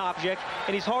hitting object,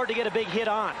 and he's hard to get a big hit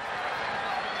on.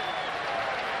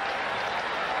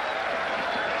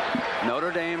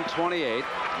 Notre Dame 28,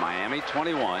 Miami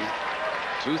 21.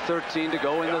 2:13 to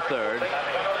go in the third.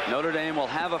 Notre Dame will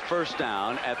have a first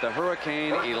down at the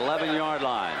Hurricane 11-yard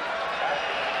line.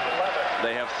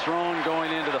 They have thrown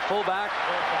going into the fullback,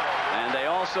 and they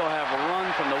also have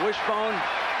run from the wishbone,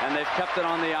 and they've kept it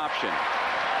on the option.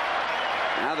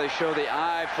 Now they show the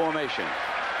I formation.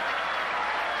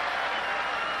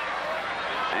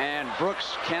 And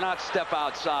Brooks cannot step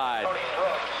outside.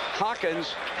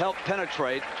 Hawkins helped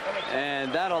penetrate,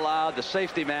 and that allowed the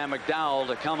safety man McDowell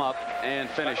to come up and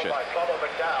finish it.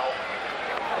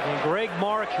 And Greg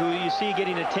Mark, who you see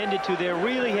getting attended to there,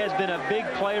 really has been a big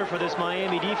player for this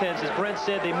Miami defense. As Brent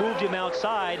said, they moved him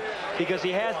outside because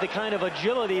he has the kind of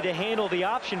agility to handle the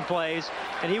option plays,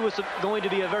 and he was going to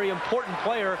be a very important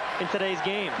player in today's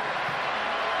game.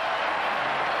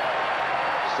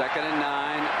 2nd and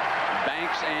 9.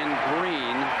 Banks and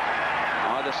Green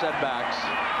are the setbacks.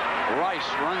 Rice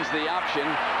runs the option,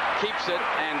 keeps it,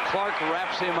 and Clark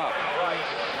wraps him up.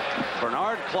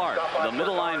 Bernard Clark, the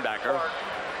middle linebacker,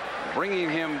 bringing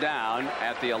him down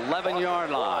at the 11-yard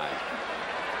line.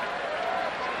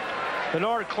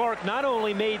 Bernard Clark not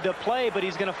only made the play, but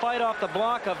he's going to fight off the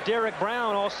block of Derek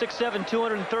Brown, all 6'7",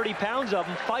 230 pounds of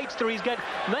him. Fights through. He's got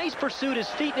nice pursuit. His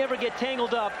feet never get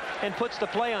tangled up, and puts the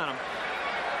play on him.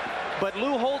 But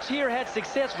Lou Holtz here had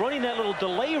success running that little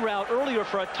delay route earlier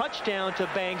for a touchdown to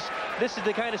Banks. This is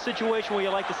the kind of situation where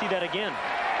you like to see that again.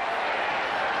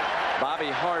 Bobby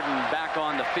Harden back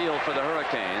on the field for the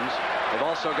Hurricanes. They've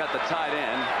also got the tight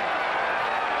end.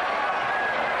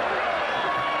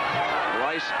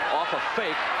 Rice off a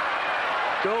fake.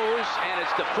 Goes, and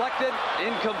it's deflected,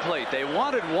 incomplete. They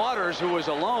wanted Waters, who was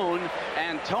alone,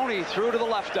 and Tony threw to the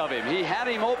left of him. He had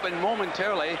him open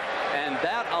momentarily, and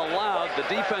that allowed the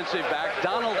defensive back,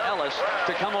 Donald Ellis,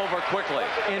 to come over quickly.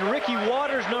 And Ricky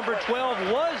Waters, number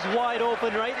 12, was wide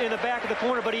open right in the back of the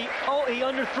corner, but he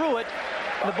underthrew it.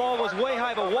 The ball was way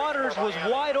high, but Waters was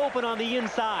wide open on the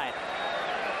inside.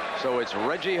 So it's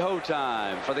Reggie Ho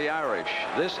time for the Irish.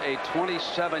 This a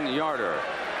 27-yarder.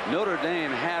 Notre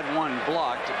Dame had one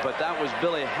blocked, but that was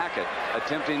Billy Hackett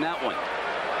attempting that one.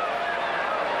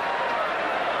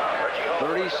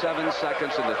 37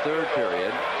 seconds in the third period.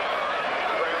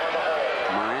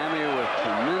 Miami with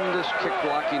tremendous kick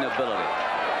blocking ability.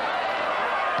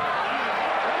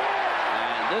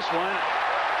 And this one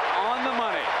on the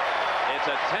money. It's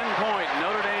a 10-point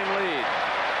Notre Dame lead.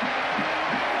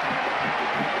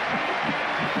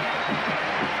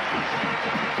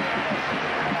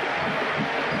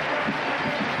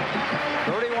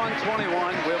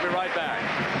 31-21. We'll be right back.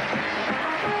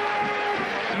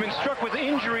 He's been struck with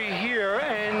injury here,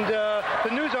 and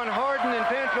the news on Harden and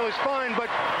Panfield is fine, but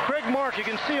Greg Mark, you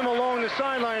can see him along the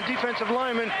sideline, defensive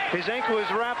lineman. His ankle is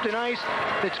wrapped in ice.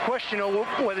 It's questionable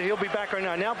whether he'll be back or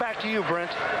not. Now back to you,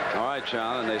 Brent. All right,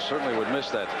 John, and they certainly would miss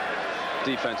that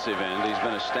defensive end. He's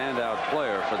been a standout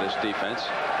player for this defense.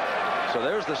 So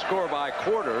there's the score by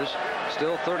quarters.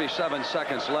 Still 37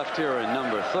 seconds left here in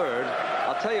number third.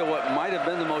 I'll tell you what might have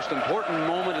been the most important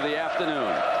moment of the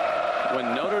afternoon.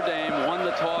 When Notre Dame won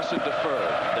the toss and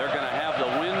deferred. They're going to have the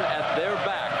wind at their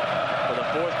back for the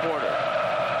fourth quarter.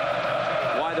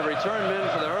 Why the return men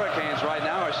for the Hurricanes right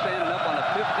now are standing up on the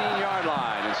 15-yard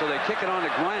line. And so they kick it on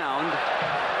the ground.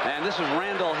 And this is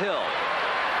Randall Hill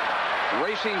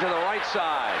racing to the right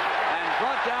side. And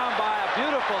brought down by a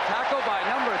beautiful tackle by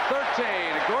number 13.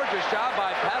 A gorgeous job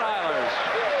by Pat Eilers.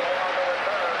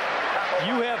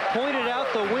 You have pointed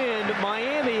out the wind.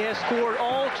 Miami has scored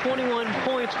all 21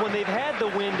 points when they've had the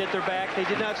wind at their back. They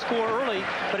did not score early.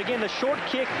 But again, the short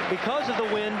kick, because of the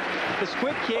wind, the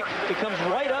squib kick, it comes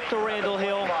right up to Randall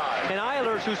Hill. And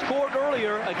Eilers, who scored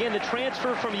earlier, again, the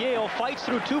transfer from Yale, fights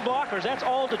through two blockers. That's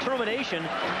all determination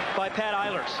by Pat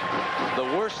Eilers.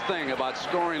 The worst thing about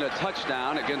scoring a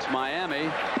touchdown against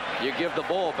Miami, you give the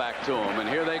ball back to them. And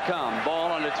here they come.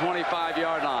 Ball on the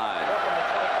 25-yard line.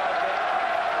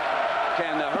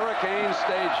 Can the Hurricanes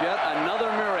stage yet another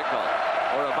miracle?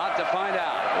 We're about to find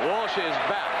out. Walsh is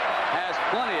back. Has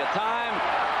plenty of time.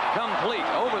 Complete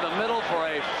over the middle for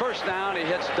a first down. He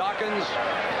hits Dawkins.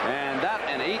 And that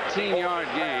an 18-yard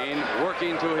gain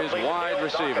working to his wide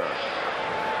receiver.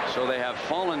 So they have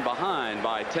fallen behind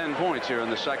by 10 points here in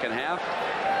the second half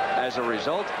as a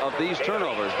result of these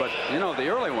turnovers. But, you know, the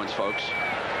early ones, folks,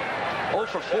 0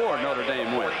 for 4 Notre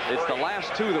Dame win. It's the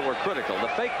last two that were critical. The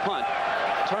fake punt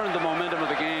turned the momentum of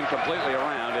the game completely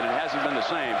around, and it hasn't been the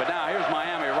same. But now here's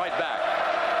Miami right back.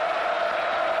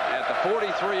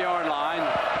 43-yard line.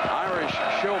 Irish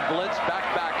show blitz, back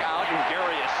out, and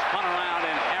Gary is spun around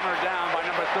and hammered down by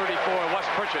number 34, Wes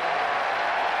Pritchett.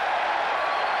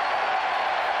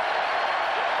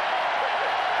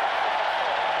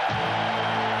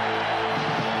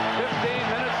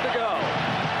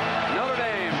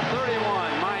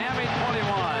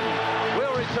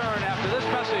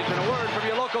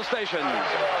 Station.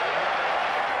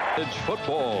 College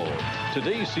football.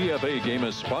 Today's CFA game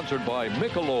is sponsored by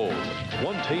Michelob.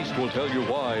 One taste will tell you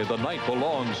why the night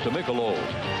belongs to Michelob.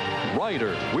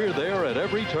 Ryder, we're there at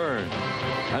every turn.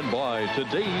 And by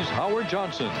today's Howard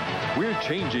Johnson, we're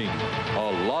changing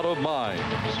a lot of minds.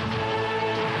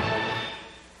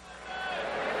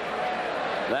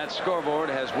 That scoreboard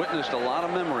has witnessed a lot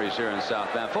of memories here in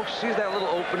South Bend. Folks, see that little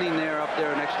opening there up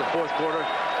there next to fourth quarter?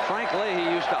 Frank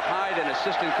Leahy used to hide an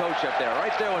assistant coach up there.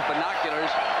 Right there with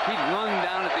binoculars. He'd run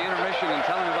down at the intermission and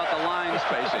tell him about the line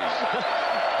spacings.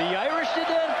 The Irish did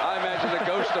that? I imagine the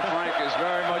ghost of Frank is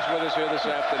very much with us here this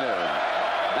afternoon.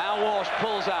 Now Walsh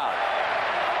pulls out.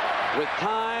 With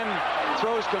time,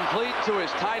 throws complete to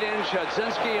his tight end,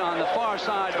 Chudzinski, on the far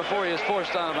side before he is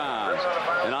forced out of bounds.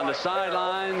 And on the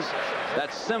sidelines,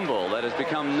 that symbol that has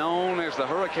become known as the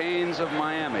Hurricanes of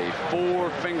Miami, 4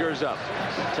 fingers up,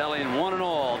 telling one and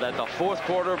all that the fourth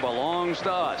quarter belongs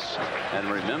to us. And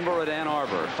remember, at Ann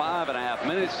Arbor, 5.5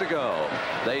 minutes to go,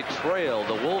 they trailed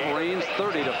the Wolverines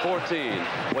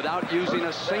 30-14 without using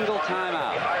a single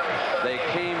timeout. They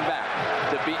came back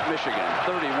to beat Michigan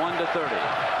 31-30.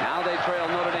 Now they trail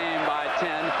Notre Dame by 10,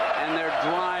 and they're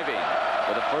driving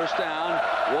for the first down.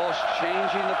 Walsh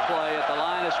changing the play at the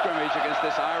line of scrimmage against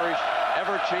this Irish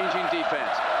ever-changing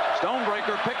defense.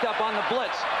 Stonebreaker picked up on the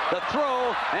blitz, the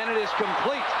throw, and it is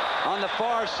complete on the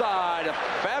far side. A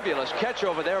fabulous catch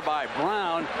over there by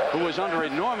Brown, who was under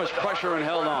enormous pressure and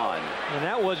held on. And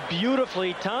that was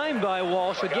beautifully timed by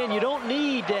Walsh. Again, you don't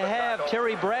need to have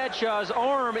Terry Bradshaw's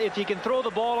arm if you can throw the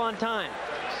ball on time.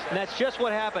 And that's just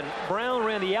what happened. Brown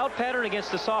ran the out pattern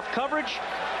against the soft coverage,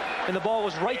 and the ball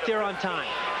was right there on time.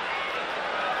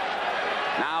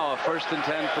 Now a 1st and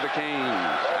 10 for the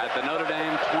Canes at the Notre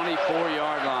Dame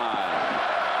 24-yard line.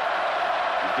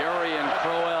 Gary and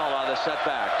Crowell are the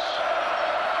setbacks.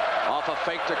 Off a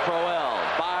fake to Crowell.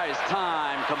 Buys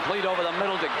time. Complete over the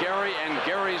middle to Gary, and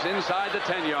Gary's inside the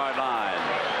 10-yard line.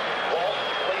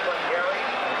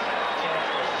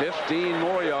 15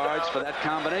 more yards for that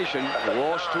combination.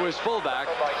 Walsh to his fullback,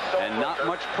 and not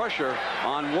much pressure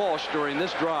on Walsh during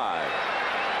this drive.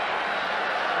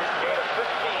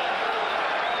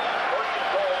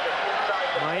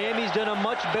 Miami's done a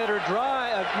much better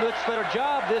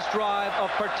job this drive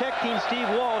of protecting Steve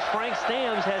Walsh. Frank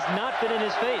Stamms has not been in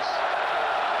his face.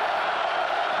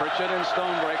 Pritchett and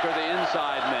Stonebreaker, the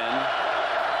inside men.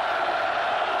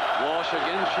 Walsh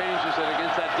again changes it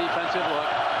against that defensive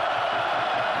look.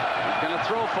 He's going to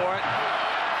throw for it.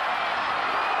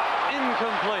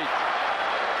 Incomplete.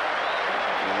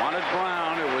 He wanted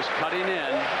Brown, who was cutting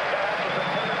in.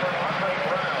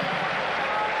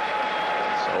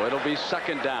 So it'll be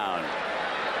 2nd down.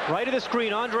 Right of the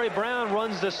screen, Andre Brown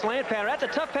runs the slant pattern. That's a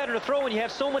tough pattern to throw when you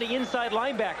have so many inside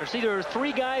linebackers. See, there are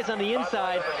 3 guys on the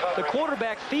inside. The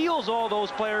quarterback feels all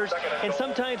those players, and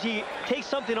sometimes he takes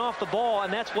something off the ball,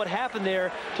 and that's what happened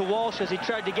there to Walsh as he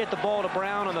tried to get the ball to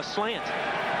Brown on the slant.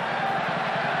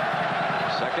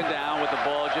 2nd down with the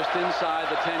ball just inside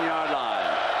the 10-yard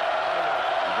line.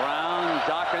 Brown,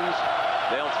 Dawkins,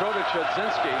 they'll throw to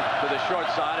Chudzinski to the short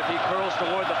side if he curls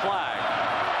toward the flag.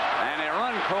 And they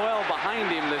run Crowell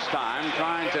behind him this time,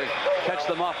 trying to catch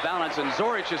them off balance. And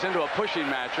Zorich is into a pushing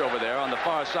match over there on the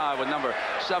far side with number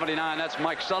 79. That's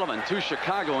Mike Sullivan. 2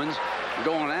 Chicagoans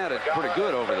going at it pretty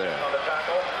good over there.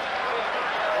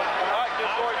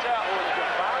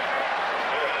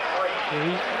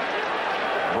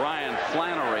 Brian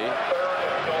Flannery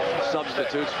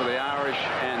substitutes for the Irish,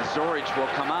 and Zorich will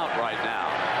come out right now.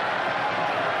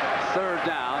 3rd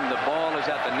down. The ball is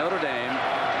at the Notre Dame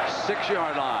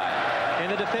 6-yard line.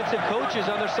 And the defensive coaches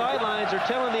on their sidelines are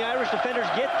telling the Irish defenders,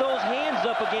 get those hands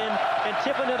up again and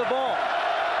tip into the ball.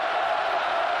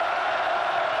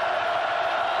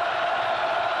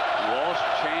 Walsh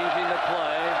changing the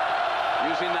play,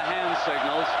 using the hand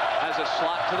signals, has a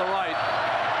slot to the right.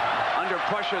 Under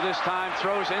pressure this time,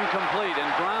 throws incomplete, and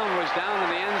Brown was down in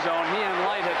the end zone. He and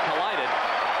Light had collided.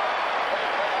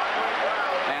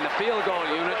 And the field goal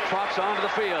unit trots onto the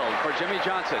field for Jimmy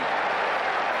Johnson.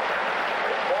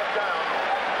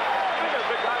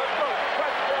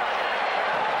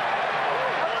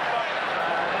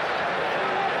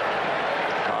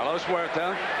 Carlos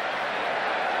Huerta,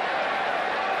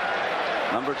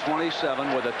 number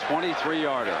 27, with a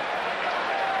 23-yarder.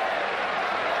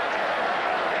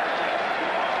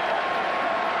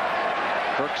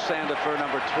 Brooks Sandifer,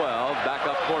 number 12,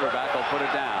 backup quarterback, will put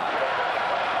it down.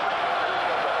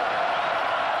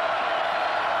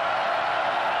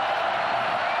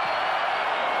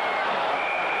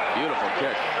 Beautiful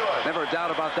kick. Never a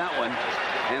doubt about that one.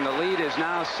 And the lead is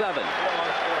now 7.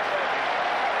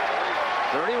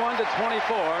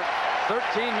 31-24.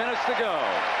 13 minutes to go.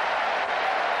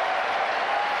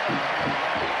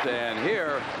 And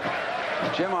here,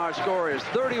 Jim, our score is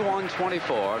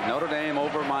 31-24. Notre Dame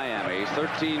over Miami.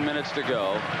 13 minutes to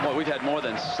go. Well, we've had more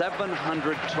than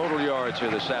 700 total yards here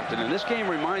this afternoon. This game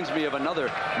reminds me of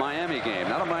another Miami game.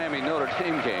 Not a Miami-Notre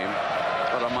Dame game,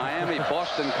 but a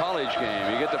Miami-Boston College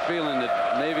game. You get the feeling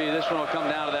that maybe this one will come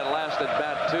down to that last at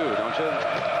bat, too, don't you?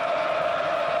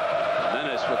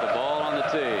 Menace with the ball on the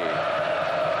tee.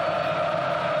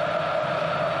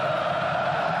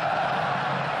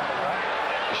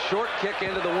 Short kick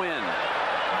into the wind.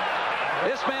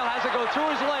 Ismail has to go through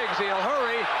his legs. He'll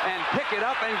hurry and pick it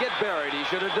up and get buried. He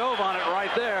should have dove on it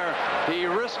right there. He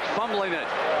risked fumbling it.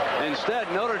 Instead,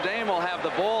 Notre Dame will have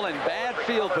the ball in bad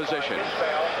field position.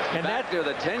 And back near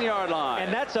the 10-yard line.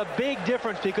 And that's a big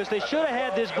difference because they should have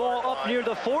had this ball up near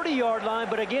the 40-yard line.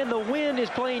 But again, the wind is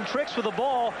playing tricks with the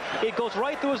ball. It goes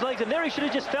right through his legs. And there he should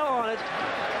have just fell on it.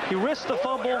 He risked the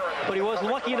fumble, but he was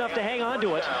lucky enough to hang on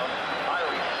to it.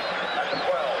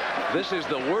 This is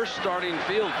the worst starting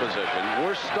field position.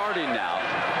 We're starting now.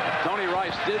 Tony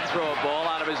Rice did throw a ball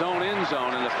out of his own end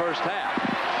zone in the first half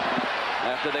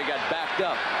after they got backed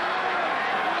up.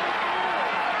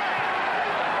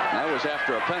 That was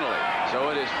after a penalty. So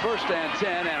it is 1st and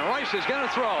 10, and Rice is going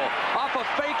to throw. Off a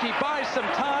fake, he buys some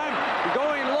time.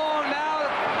 Going long now,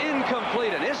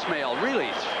 incomplete. And Ismail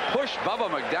really pushed Bubba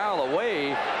McDowell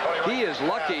away. He is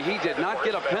lucky he did not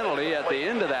get a penalty at the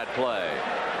end of that play.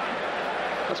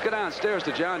 Let's go downstairs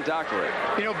to John Dockery.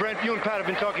 You know, Brent, you and Pat have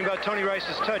been talking about Tony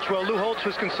Rice's touch. Well, Lou Holtz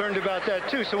was concerned about that,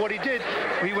 too. So what he did,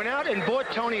 he went out and bought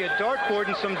Tony a dartboard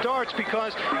and some darts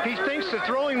because he thinks the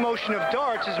throwing motion of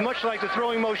darts is much like the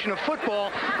throwing motion of football.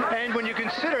 And when you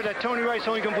consider that Tony Rice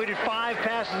only completed 5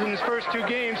 passes in his first 2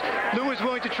 games, Lou was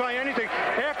willing to try anything.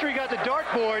 After he got the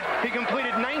dartboard, he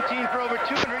completed 19 for over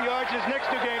 200 yards in his next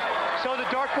 2 games. So the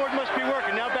dartboard must be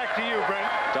working. Now back to you,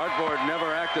 Brent. Dartboard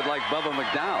never acted like Bubba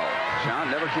McDowell. John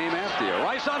never came after you.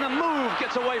 Rice on the move,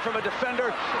 gets away from a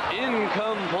defender.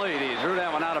 Incomplete. He threw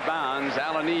that one out of bounds.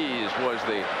 Alanese was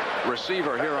the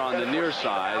receiver here on the near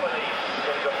side.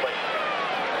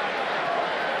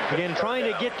 Again, trying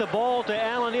to get the ball to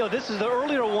Allen. This is the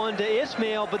earlier one to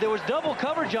Ismail, but there was double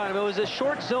coverage on him. It was a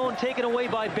short zone taken away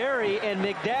by Barry, and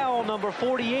McDowell, number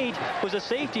 48, was a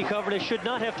safety cover. They should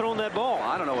not have thrown that ball.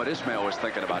 I don't know what Ismail was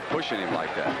thinking about pushing him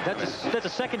like that. That's the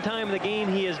second time in the game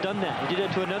he has done that. He did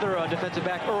it to another defensive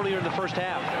back earlier in the first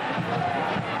half.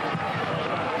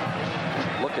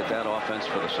 Look at that offense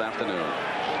for this afternoon.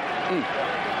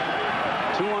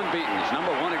 2 unbeatens,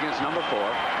 number 1 against number 4.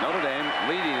 Notre Dame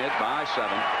leading it by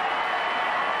 7.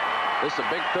 This is a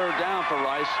big 3rd down for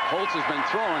Rice. Holtz has been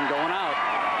throwing, going out,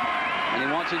 and he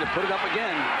wants him to put it up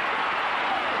again.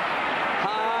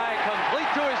 High, complete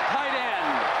to his tight end.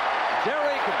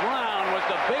 Derek Brown with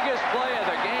the biggest play of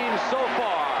the game so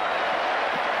far.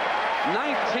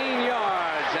 19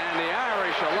 yards, and the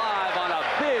Irish alive on a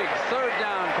big 3rd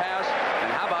down pass.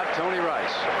 And how about Tony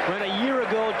Rice? When a year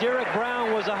ago, Derek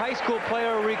Brown was a high school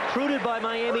player recruited by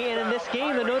Miami, and in this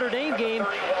game, the Notre Dame game,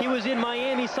 he was in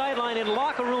Miami sideline and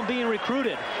locker room being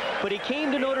recruited. But he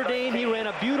came to Notre Dame. He ran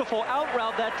a beautiful out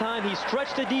route that time. He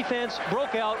stretched the defense,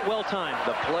 broke out, well timed.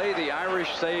 The play the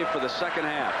Irish saved for the second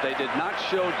half. They did not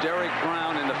show Derek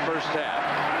Brown in the first half.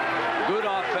 Good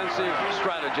offensive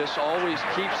strategists always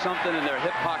keep something in their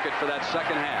hip pocket for that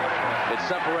second half. It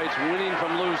separates winning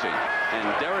from losing. And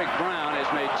Derek Brown has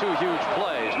made 2 huge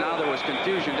plays. Now there was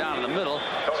confusion down in the middle,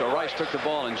 so Rice took the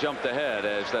ball and jumped ahead.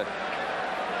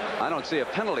 I don't see a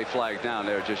penalty flag down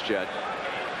there just yet.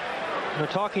 We're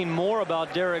talking more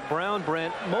about Derek Brown,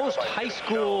 Brent. Most high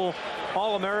school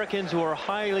All-Americans who are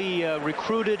highly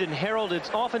recruited and heralded,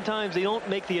 oftentimes they don't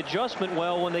make the adjustment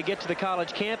well when they get to the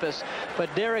college campus.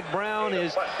 But Derek Brown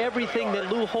is everything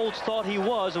that Lou Holtz thought he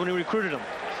was when he recruited him.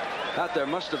 Thought there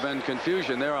must have been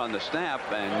confusion there on the snap,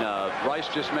 and Rice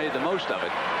just made the most of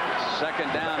it.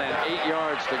 2nd down and 8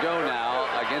 yards to go now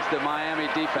against the Miami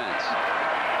defense.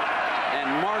 And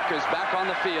Mark is back on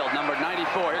the field, number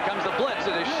 94. Here comes the blitz.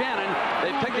 It is Shannon.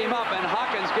 They pick him up, and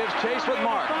Hawkins gives chase with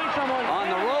Mark. On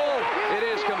the roll, it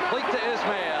is complete to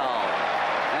Ismail.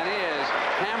 And he is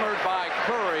hammered by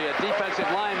Curry, a defensive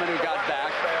lineman who got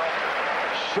back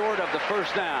short of the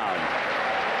 1st down.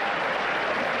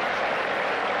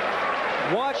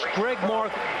 Watch Greg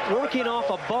Mark working off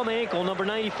a bum ankle, number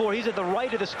 94. He's at the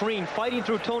right of the screen, fighting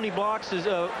through Tony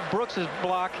Brooks's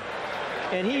block.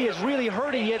 And he is really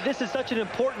hurting, yet this is such an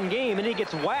important game, and he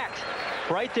gets whacked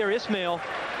right there, Ismail.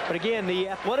 But again, the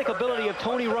athletic ability of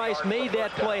Tony Rice made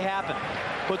that play happen.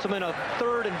 Puts him in a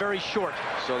third and very short.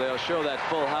 So they'll show that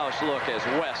full house look as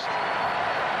West,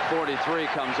 43,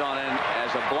 comes on in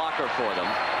as a blocker for them.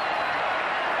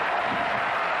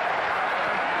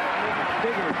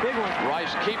 Big one.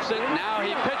 Rice keeps it. Now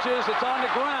he pitches. It's on the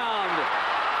ground.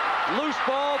 Loose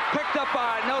ball picked up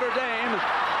by Notre Dame.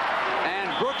 And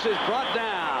Brooks is brought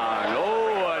down.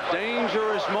 Oh, a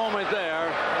dangerous moment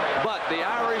there. But the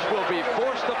Irish will be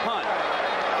forced to punt.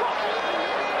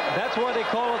 That's why they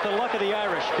call it the luck of the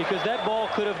Irish, because that ball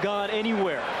could have gone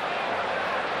anywhere.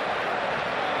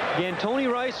 Again, Tony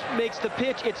Rice makes the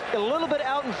pitch. It's a little bit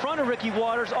out in front of Ricky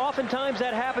Waters. Oftentimes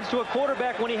that happens to a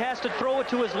quarterback when he has to throw it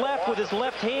to his left with his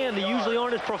left hand. They usually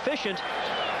aren't as proficient.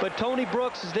 But Tony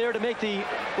Brooks is there to make the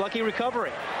lucky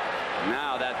recovery.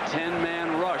 Now that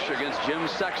 10-man rush against Jim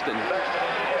Sexton.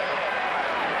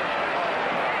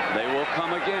 They will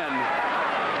come again.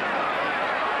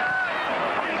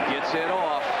 Gets it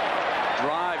off.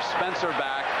 Drives Spencer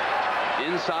back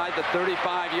inside the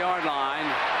 35-yard line.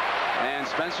 And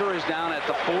Spencer is down at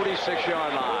the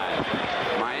 46-yard line.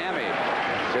 Miami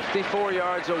 54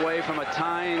 yards away from a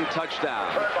tying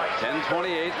touchdown.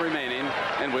 10:28 remaining,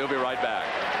 and we'll be right back.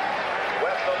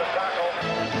 West on the tackle.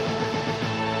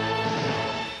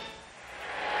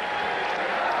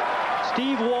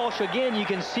 Steve Walsh, again, you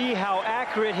can see how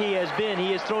accurate he has been.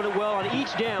 He has thrown it well on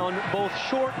each down, both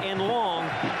short and long,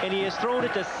 and he has thrown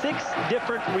it to 6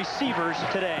 different receivers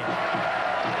today.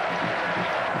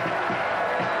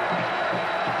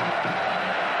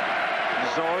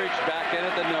 Zorich back in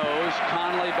at the nose.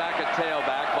 Conley back at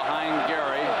tailback behind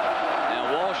Gary.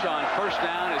 And Walsh on first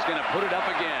down is going to put it up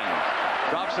again.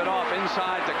 Drops it off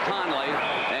inside to Conley,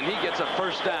 and he gets a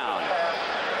first down.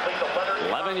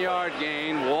 11-yard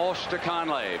gain. Walsh to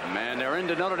Conley. Man, they're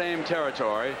into Notre Dame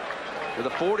territory to the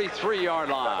 43-yard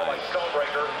line. What'd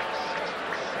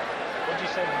you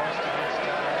say the most?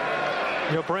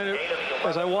 You know, Brent,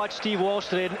 as I watched Steve Walsh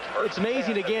today, it's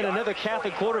amazing again, another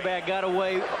Catholic quarterback got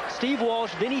away. Steve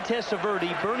Walsh, Vinny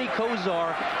Testaverde, Bernie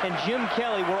Kosar, and Jim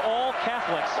Kelly were all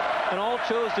Catholics and all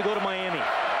chose to go to Miami.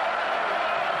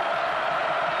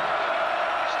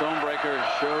 Stonebreaker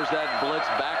shows that blitz,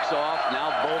 backs off.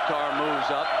 Now Boltar moves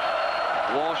up.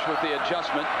 Walsh with the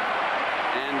adjustment.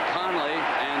 And Conley,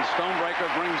 and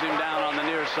Stonebreaker brings him down on the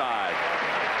near side.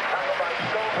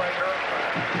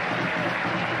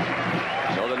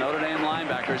 So the Notre Dame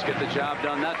linebackers get the job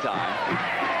done that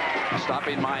time.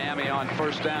 Stopping Miami on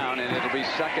first down, and it'll be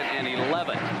 2nd and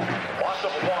 11.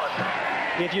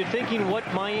 If you're thinking what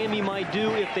Miami might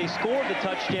do if they score the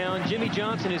touchdown, Jimmy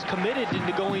Johnson is committed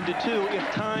into going to 2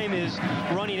 if time is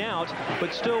running out.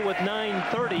 But still with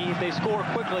 9:30, if they score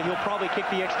quickly, he'll probably kick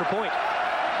the extra point.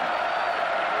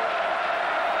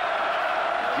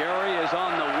 Gary is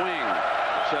on the wing.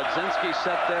 Chudzinski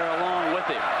set there along with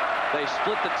him. They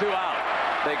split the 2 out.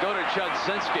 They go to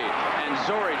Chudzinski, and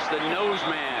Zorich, the nose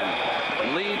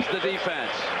man, leads the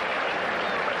defense.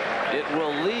 It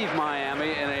will leave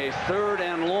Miami in a 3rd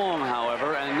and long,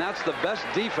 however, and that's the best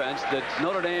defense that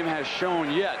Notre Dame has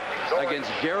shown yet against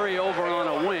Gary over on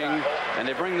a wing, and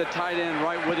they bring the tight end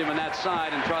right with him on that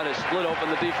side and try to split open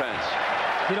the defense.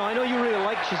 You know, I know you really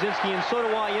like Chudzinski, and so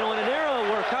do I. You know, in an era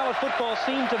where college football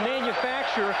seemed to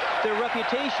manufacture their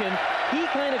reputation, he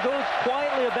kind of goes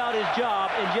quietly about his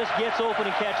job and just gets open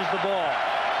and catches the ball.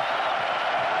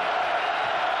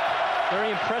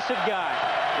 Very impressive guy.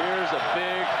 Here's a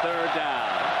big 3rd down.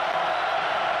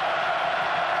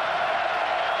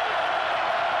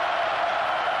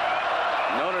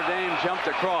 Notre Dame jumped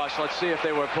across. Let's see if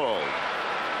they were pulled.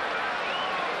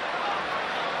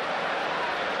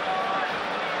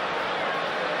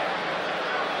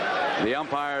 The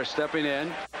umpire stepping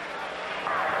in.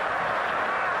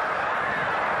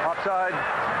 Offside,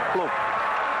 blue.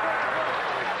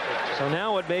 So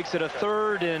now it makes it a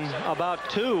 3rd and about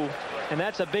 2, and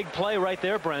that's a big play right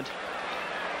there, Brent.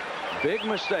 Big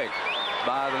mistake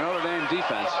by the Notre Dame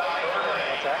defense.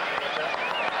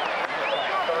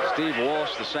 Steve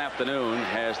Walsh this afternoon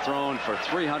has thrown for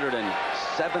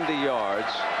 370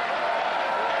 yards.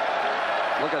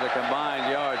 Look at the combined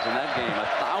yards in that game.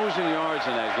 1,000 yards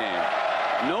in that game.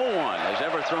 No one has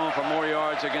ever thrown for more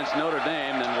yards against Notre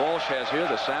Dame than Walsh has here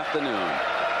this afternoon.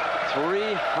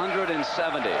 370.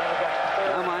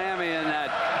 Now Miami in that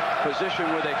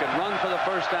position where they could run for the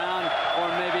first down or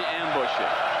maybe ambush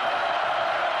it.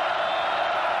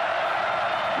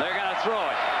 They're going to throw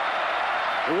it.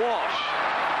 Walsh.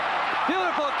 He'll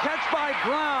Beautiful catch by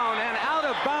Brown and out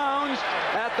of bounds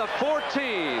at the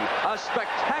 14. A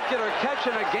spectacular catch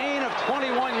and a gain of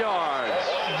 21 yards.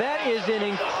 That is an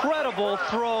incredible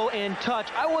throw and touch.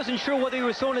 I wasn't sure whether he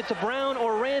was throwing it to Brown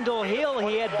or Randall Hill.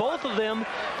 He had both of them.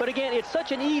 But again, it's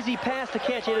such an easy pass to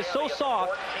catch. It is so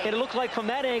soft, and it looks like from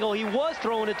that angle he was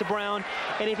throwing it to Brown.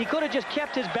 And if he could have just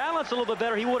kept his balance a little bit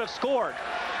better, he would have scored.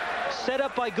 Set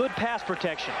up by good pass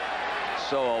protection.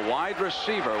 So a wide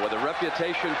receiver with a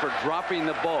reputation for dropping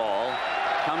the ball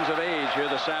comes of age here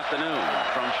this afternoon.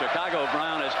 From Chicago,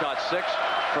 Brown has caught 6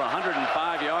 for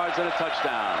 105 yards and a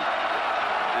touchdown.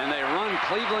 And they run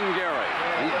Cleveland Gary.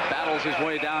 He battles his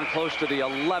way down close to the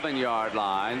 11-yard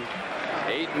line.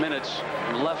 8 minutes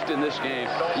left in this game.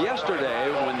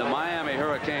 Yesterday, when the Miami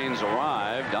Hurricanes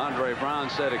arrived, Andre Brown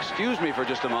said, "Excuse me for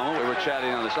just a moment." We were chatting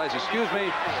on the sides. "Excuse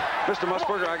me, Mr.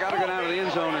 Musburger, I got to go down to the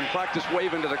end zone and practice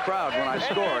waving to the crowd when I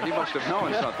score." He must have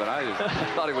known something. I just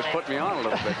thought he was putting me on a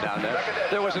little bit down there.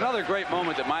 There was another great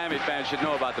moment that Miami fans should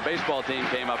know about. The baseball team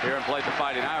came up here and played the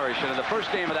Fighting Irish. And in the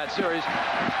first game of that series,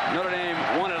 Notre Dame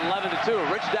won at 11-2.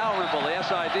 Rich Dalrymple, the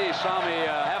SID, saw me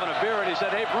having a beer, and he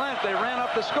said, "Hey, Brent, they ran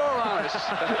up the score on us."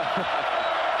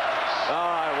 All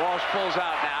right, Walsh pulls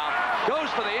out now. Goes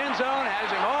for the end zone,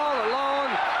 has him all alone,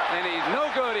 and he's no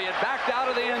good. He had backed out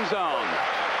of the end zone.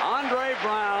 Andre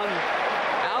Brown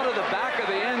out of the back of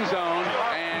the end zone,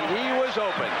 and he was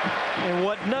open. And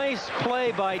what nice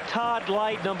play by Todd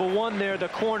Light, number 1 there, the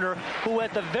corner, who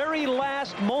at the very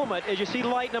last moment, as you see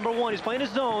Light, number 1, he's playing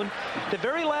his zone. The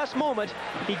very last moment,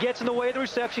 he gets in the way of the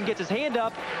reception, gets his hand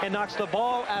up, and knocks the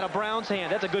ball out of Brown's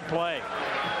hand. That's a good play.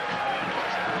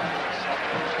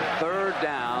 3rd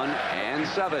down and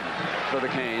 7 for the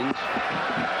Canes.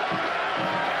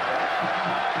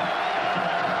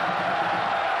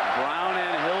 Brown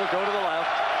and Hill go to the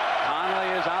left. Conley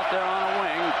is out there on a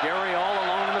wing. Gary all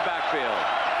alone in the backfield.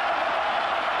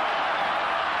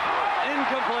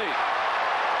 Incomplete.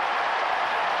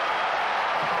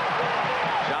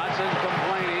 Johnson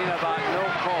complaining about no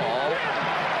call.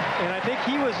 And I think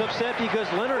he was upset because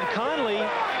Leonard Conley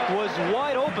was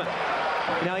wide open.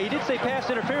 Now, he did say pass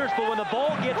interference, but when the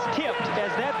ball gets tipped,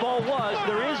 as that ball was,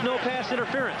 there is no pass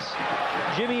interference.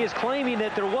 Jimmy is claiming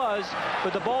that there was,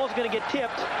 but the ball's going to get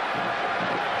tipped.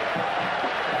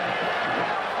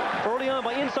 Early on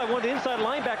by inside, one of the inside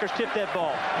linebackers tipped that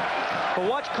ball. But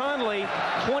watch Conley,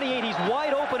 28, he's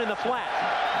wide open in the flat.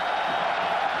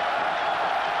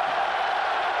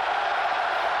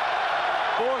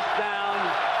 Fourth down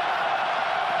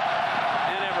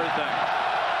and everything.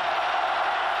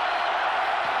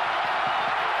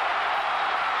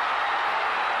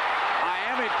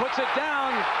 Miami puts it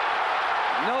down.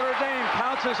 Notre Dame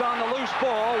pounces on the loose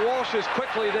ball. Walsh is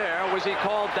quickly there. Was he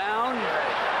called down?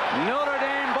 Notre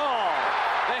Dame ball.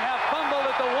 They have fumbled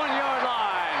at the 1-yard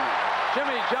line.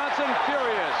 Jimmy Johnson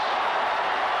furious.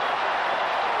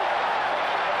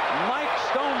 Mike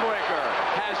Stonebreaker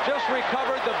has just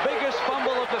recovered the biggest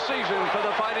fumble of the season for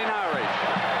the Fighting Irish.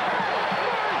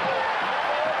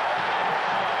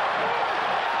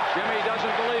 Jimmy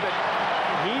doesn't believe it.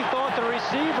 He thought the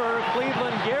receiver,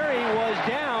 Cleveland Gary, was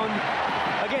down.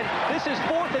 Again, this is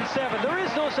 4th and 7. There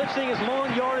is no such thing as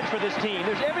long yardage for this team.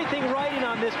 There's everything riding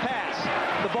on this pass.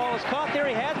 The ball is caught there.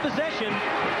 He has possession.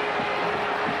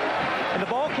 And the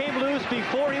ball came loose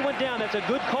before he went down. That's a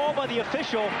good call by the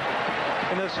official.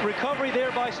 And this recovery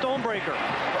there by Stonebreaker.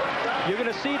 You're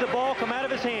going to see the ball come out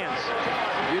of his hands.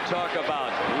 You talk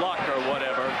about luck or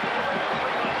whatever.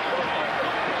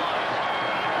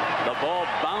 The ball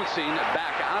bouncing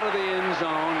back out of the end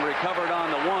zone, recovered on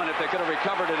the 1. If they could have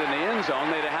recovered it in the end zone,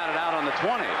 they'd have had it out on the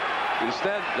 20.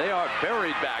 Instead, they are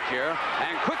buried back here,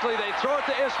 and quickly they throw it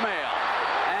to Ismail.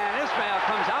 And Ismail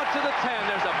comes out to the 10.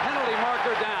 There's a penalty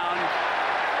marker down.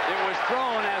 It was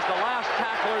thrown as the last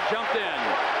tackler jumped in.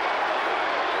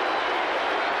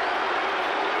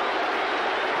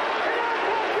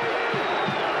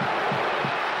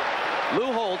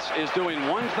 Lou Holtz is doing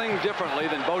one thing differently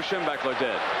than Bo Schembechler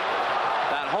did.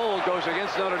 That hold goes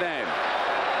against Notre Dame.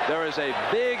 There is a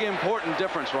big, important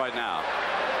difference right now.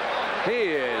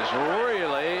 He is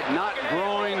really not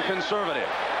growing conservative.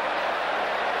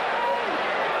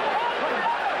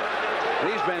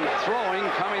 He's been throwing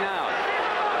coming out.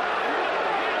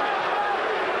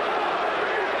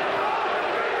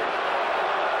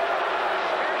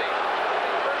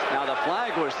 Now the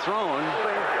flag was thrown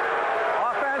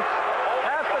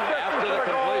after the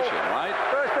completion, right?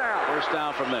 First down. First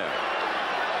down from there.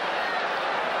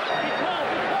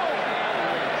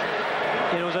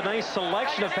 It was a nice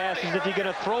selection of passes. If you're going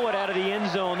to throw it out of the end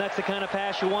zone, that's the kind of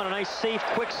pass you want. A nice, safe,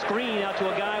 quick screen out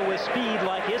to a guy with speed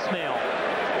like Ismail.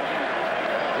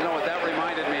 You know what that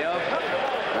reminded me of?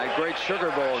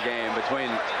 Sugar Bowl game between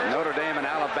Notre Dame and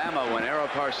Alabama when Aro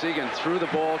Parsegan threw the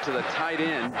ball to the tight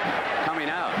end coming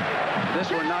out. This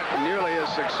one not nearly as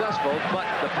successful, but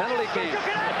the penalty came.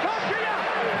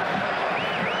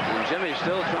 And Jimmy's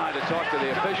still trying to talk to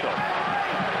the official.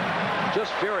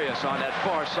 Just furious on that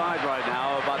far side right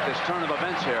now about this turn of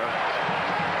events here.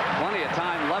 Plenty of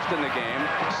time left in the game.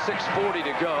 6:40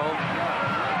 to go.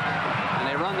 And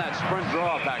they run that sprint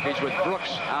draw package with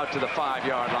Brooks out to the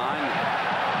 5-yard line.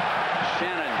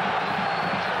 Shannon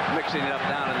mixing it up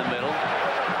down in the middle.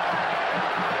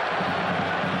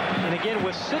 And again,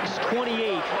 with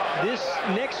 6:28, this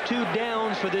next 2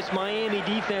 downs for this Miami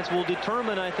defense will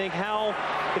determine, I think, how,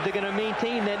 if they're going to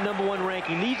maintain that #1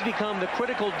 ranking. These become the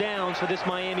critical downs for this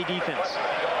Miami defense.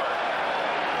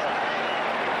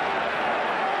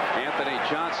 Anthony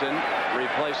Johnson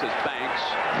replaces Banks.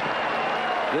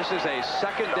 This is a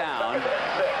 2nd down.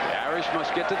 The Irish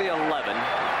must get to the 11,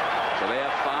 so they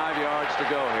have 5 yards to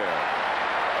go here.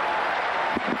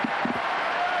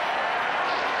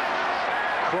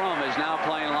 Crum is now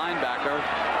playing linebacker.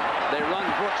 They run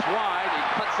Brooks wide. He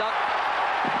cuts up,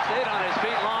 stayed on his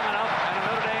feet long enough, and a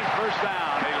Notre Dame first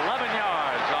down. 11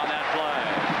 yards on that play.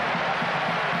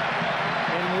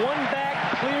 And one back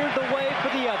cleared the way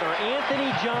for the other.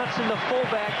 Anthony Johnson, the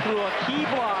fullback, threw a key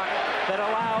block that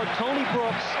allowed Tony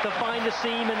Brooks to find the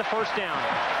seam in the first down.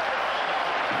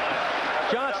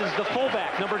 Johnson's the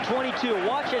fullback, number 22.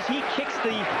 Watch as he kicks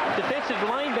the defensive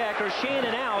linebacker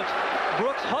Shannon out.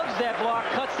 Brooks hugs that block,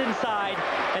 cuts inside,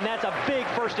 and that's a big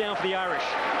first down for the Irish.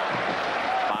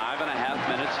 5.5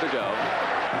 minutes to go.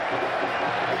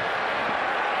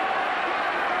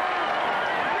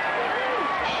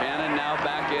 Shannon now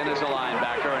back in as a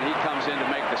linebacker, and he comes in to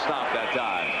make the stop that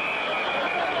time.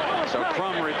 So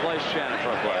Crum replaced Shannon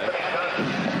for a play.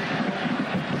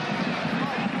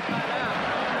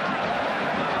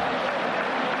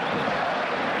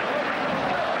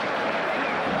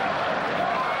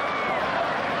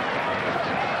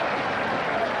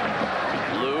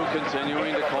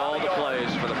 Continuing to call the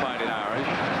plays for the Fighting Irish,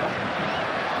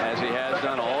 as he has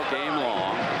done all game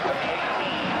long,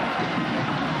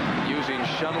 using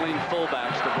shuttling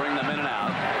fullbacks to bring them in and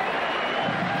out.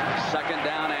 2nd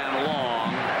down and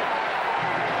long.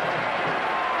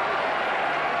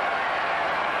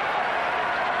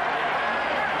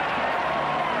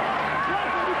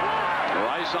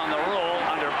 Rice on the roll,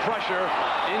 under pressure,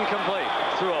 incomplete.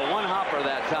 Threw a one-hopper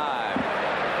that time.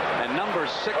 And number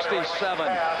 67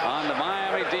 on the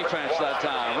Miami defense that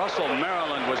time. Russell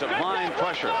Maryland was applying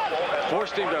pressure.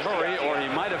 Forced him to hurry, or he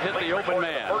might have hit the open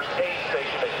man.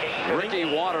 Ricky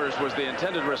Waters was the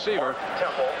intended receiver,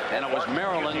 and it was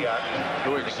Maryland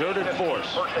who exerted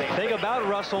force. Think about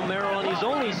Russell Maryland. He's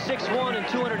only 6'1" and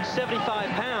 275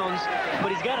 pounds,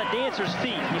 but he's got a dancer's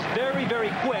feet. He's very, very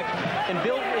quick and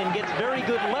built and gets very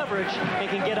good leverage and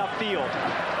can get upfield.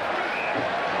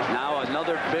 Now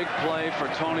another big play for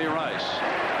Tony Rice.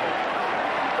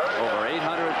 Over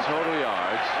 800 total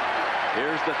yards.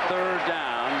 Here's the 3rd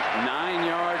down. 9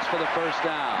 yards for the first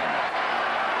down.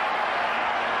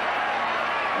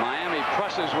 Miami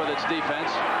presses with its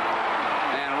defense,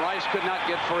 and Rice could not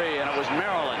get free, and it was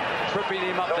Maryland tripping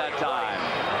him up that time.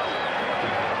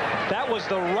 That was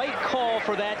the right call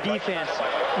for that defense.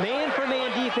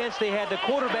 Man-for-man defense, they had the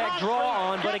quarterback draw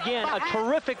on, but again, a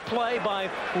terrific play by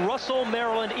Russell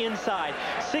Maryland inside.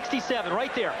 67,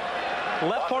 right there.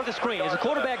 Left part of the screen. As a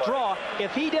quarterback draw,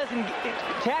 if he doesn't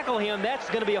tackle him, that's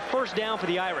going to be a first down for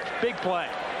the Irish. Big play.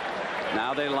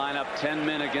 Now they line up 10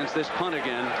 men against this punt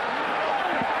again.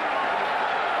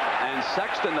 And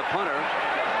Sexton, the punter,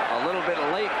 a little bit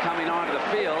late coming onto the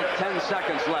field. 10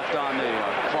 seconds left on the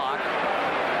clock.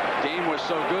 Game was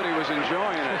so good he was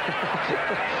enjoying it.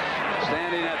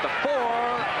 Standing at the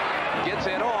 4, gets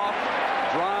it off,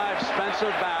 drives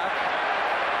Spencer back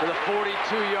to the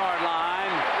 42-yard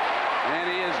line, and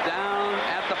he is down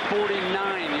at the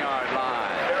 49-yard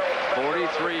line.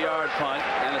 43-yard punt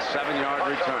and a 7-yard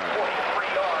return.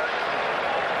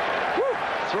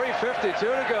 3:52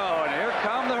 to go, and here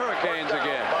come the Hurricanes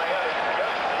again.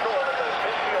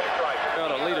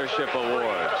 Leadership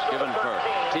Awards given for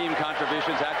team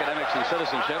contributions, academics, and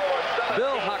citizenship.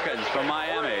 Bill Hawkins from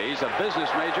Miami. He's a business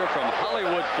major from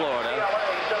Hollywood, Florida.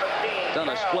 Done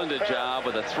a splendid job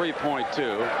with a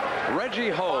 3.2. Reggie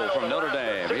Ho from Notre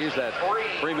Dame. He's that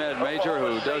pre-med major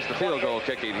who does the field goal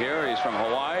kicking here. He's from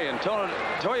Hawaii. And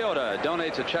Toyota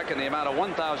donates a check in the amount of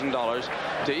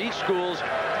 $1,000 to each school's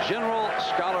General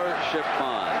Scholarship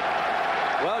Fund.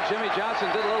 Well, Jimmy Johnson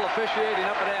did a little officiating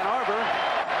up at Ann Arbor.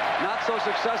 not so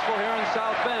successful here in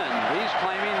South Bend. He's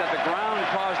claiming that the ground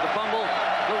caused the fumble.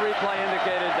 The replay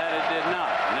indicated that it did not.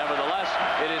 Nevertheless,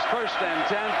 it is 1st and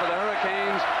 10 for the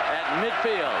Hurricanes at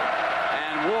midfield.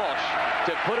 And Walsh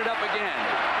to put it up again.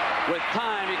 With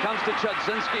time, he comes to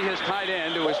Chudzinski, his tight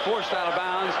end, who is forced out of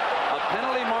bounds. A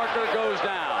penalty marker goes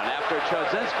down after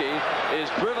Chudzinski is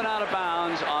driven out of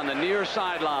bounds on the near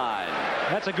sideline.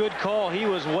 That's a good call. He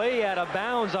was way out of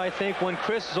bounds, I think, when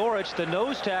Chris Zorich, the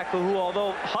nose tackle, who,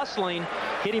 although hustling,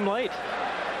 hit him late.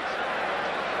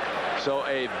 So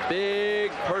a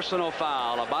big personal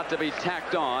foul about to be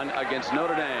tacked on against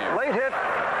Notre Dame. Late hit,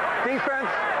 defense,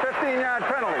 15-yard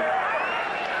penalty.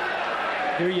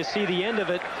 Here you see the end of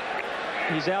it.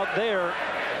 He's out there.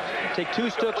 Take 2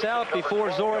 steps out before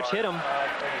Zorich hit him.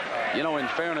 You know, in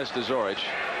fairness to Zorich,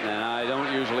 and I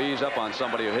don't usually ease up on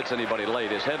somebody who hits anybody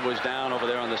late, his head was down over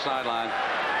there on the sideline.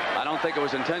 I don't think it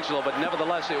was intentional, but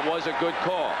nevertheless, it was a good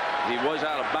call. He was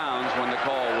out of bounds when the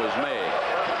call was made.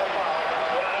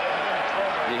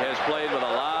 He has played with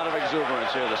a lot of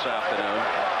exuberance here this afternoon.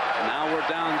 Now we're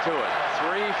down to it.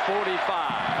 3:45.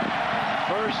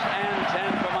 1st and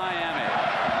 10 for Miami.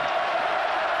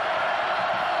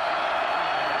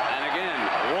 And again,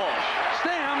 Walsh.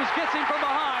 Stamms gets him from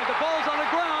behind. The ball's on the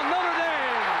ground. Notre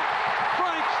Dame.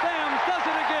 Frank Stamms does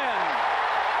it again.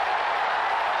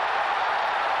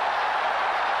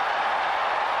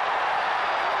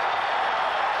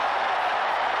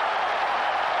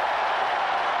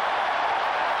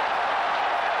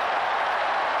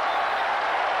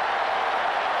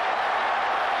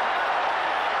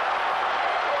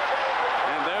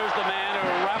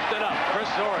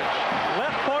 Zorich.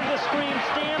 Left part of the screen,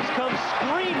 Stamms comes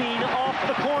screaming off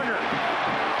the corner.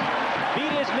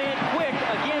 Beat his man quick.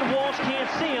 Again, Walsh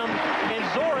can't see him. And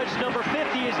Zorich, number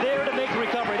 50, is there to make the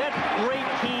recovery. That's great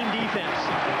team defense.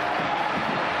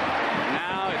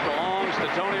 Now it belongs to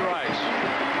Tony Rice.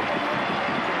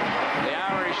 The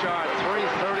Irish are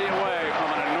 3:30 away from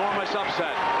an enormous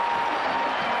upset.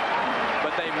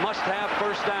 But they must have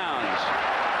first downs.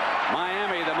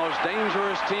 Miami, the most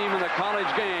dangerous team in the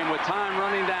college game with time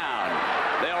running down.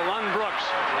 They'll run Brooks,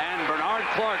 and Bernard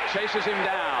Clark chases him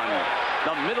down.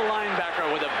 The middle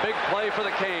linebacker with a big play for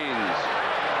the Canes.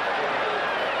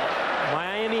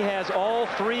 Miami has all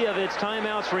 3 of its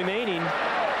timeouts remaining.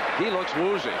 He looks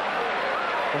woozy.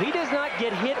 Well, he does not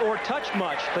get hit or touched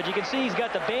much, but you can see he's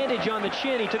got the bandage on the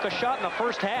chin. He took a shot in the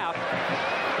first half.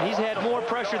 He's had more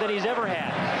pressure than he's ever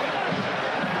had.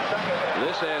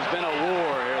 This has been a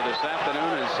war here this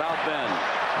afternoon in South Bend.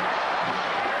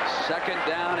 2nd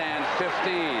down and 15.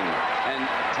 And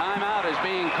timeout is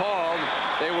being called.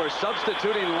 They were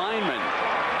substituting linemen.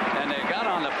 And they got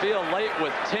on the field late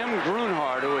with Tim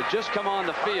Grunhard, who had just come on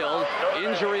the field,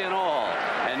 injury and all.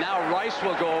 And now Rice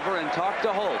will go over and talk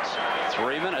to Holtz.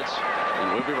 3 minutes,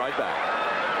 and we'll be right back.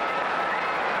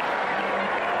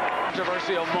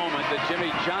 Controversial moment that Jimmy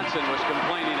Johnson was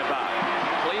complaining about.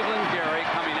 Cleveland Gary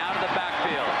coming out of the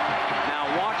backfield. Now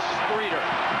watch Streeter.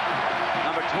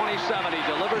 Number 27, he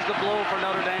delivers the blow for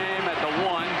Notre Dame at the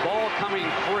 1. Ball coming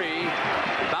free.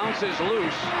 Bounces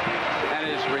loose and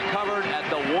is recovered at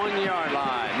the 1-yard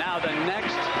line. Now the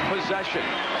next possession.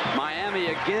 Miami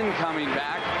again coming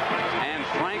back. And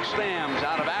Frank Stamms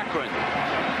out of Akron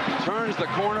turns the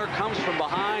corner, comes from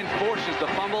behind, forces the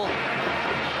fumble.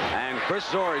 Chris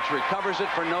Zorich recovers it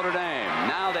for Notre Dame.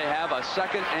 Now they have a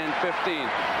 2nd and 15.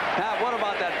 Pat, what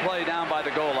about that play down by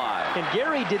the goal line? And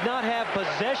Gary did not have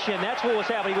possession. That's what was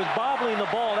happening. He was bobbling the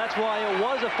ball. That's why it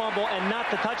was a fumble and not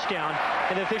the touchdown.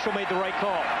 And the official made the right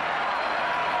call.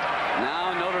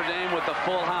 Now Notre Dame with the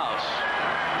full house.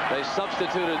 They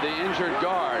substituted the injured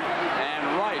guard,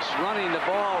 and Rice running the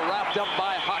ball wrapped up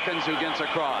by Hawkins, who gets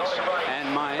across. And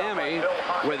Miami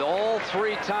with all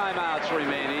 3 timeouts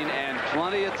remaining and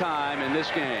plenty of time in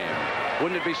this game.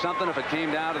 Wouldn't it be something if it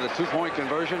came down to the 2-point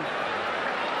conversion?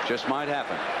 Just might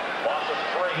happen.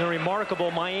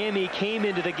 Remarkable. Miami came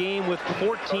into the game with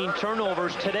 14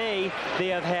 turnovers. Today, they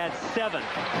have had 7.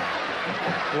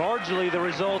 Largely the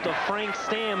result of Frank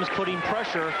Stamms putting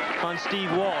pressure on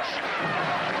Steve Walsh.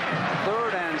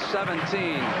 3rd and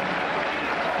 17.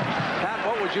 Pat,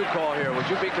 what would you call here? Would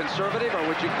you be conservative or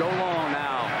would you go long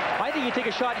now? I think you take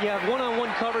a shot. You have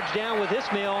one-on-one coverage down with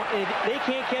Ismail. If they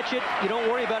can't catch it, you don't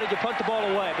worry about it. You punt the ball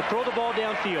away. But throw the ball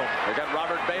downfield. They got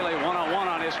Robert Bailey one-on-one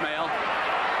on Ismail.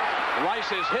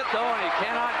 Rice is hit, though, and he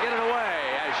cannot get it away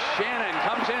as Shannon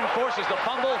comes in, forces the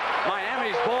fumble.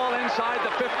 Miami's ball inside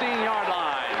the 15-yard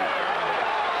line.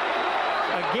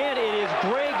 Again, it is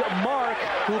Greg Mark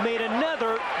who made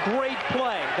another great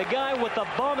play. The guy with the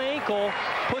bum ankle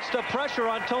puts the pressure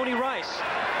on Tony Rice.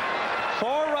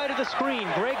 Far right of the screen,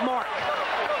 Greg Mark.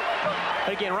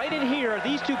 Again, right in here,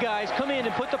 these two guys come in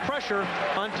and put the pressure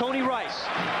on Tony Rice.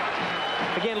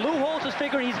 Again, Lou Holtz is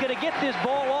figuring he's going to get this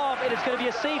ball off, and it's going to be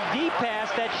a safe deep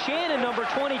pass. That's Shannon, number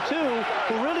 22,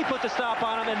 who really put the stop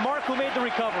on him, and Mark, who made the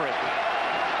recovery.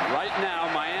 Right now,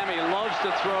 Miami loves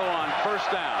to throw on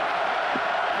first down,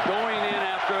 going in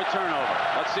after a turnover.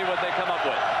 Let's see what they come up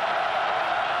with.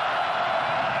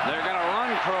 They're going to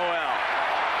run Crowell.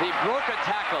 He broke a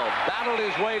tackle, battled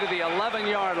his way to the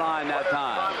 11-yard line that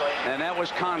time. And that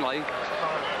was Conley.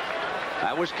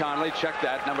 That was Conley. Check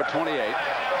that, number 28.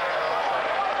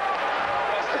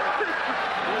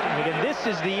 Again, this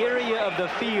is the area of the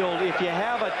field. If you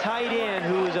have a tight end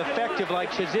who is effective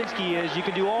like Chazinski is, you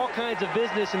can do all kinds of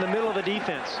business in the middle of the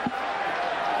defense.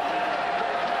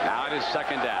 Now it is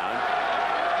second down.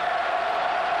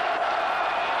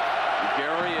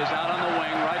 Gary is out on the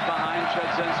wing right behind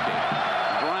Chazinski.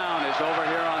 Brown is over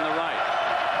here on the right.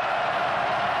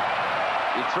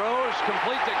 He throws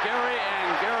complete to Gary, and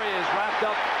Gary is wrapped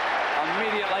up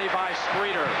immediately by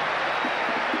Streeter.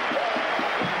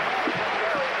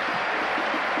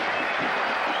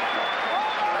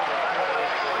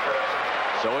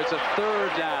 So it's a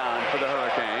third down for the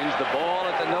Hurricanes. The ball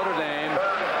at the Notre Dame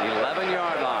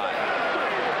 11-yard line.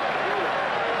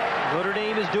 Notre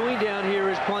Dame is doing down here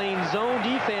is playing zone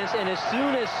defense, and as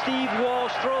soon as Steve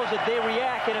Walsh throws it, they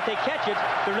react, and if they catch it,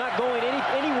 they're not going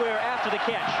anywhere after the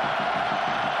catch.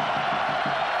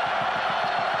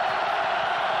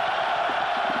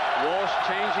 Walsh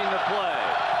changing the play.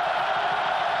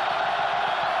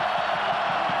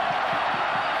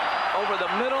 Over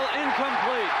the middle,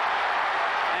 incomplete.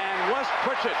 And Wes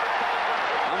Pritchett,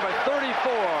 number 34,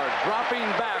 dropping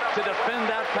back to defend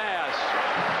that pass.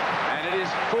 And it is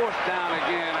fourth down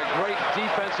again. A great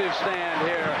defensive stand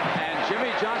here. And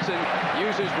Jimmy Johnson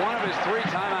uses one of his 3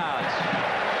 timeouts.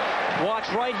 Watch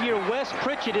right here. Wes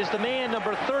Pritchett is the man,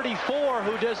 number 34,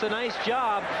 who does a nice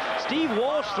job. Steve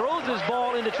Walsh throws his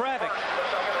ball into traffic.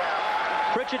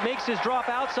 Pritchett makes his drop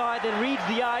outside, then reads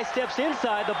the eye, steps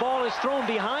inside. The ball is thrown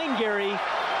behind Gary,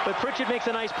 but Pritchett makes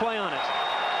a nice play on it.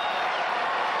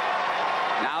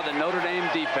 Now the Notre Dame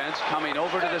defense coming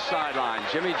over to the sideline.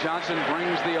 Jimmy Johnson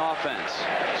brings the offense.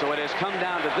 So it has come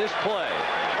down to this play.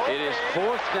 It is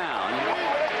fourth down.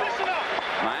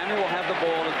 Miami will have the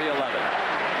ball at the 11.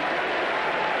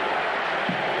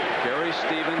 Gary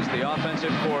Stevens, the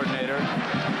offensive coordinator,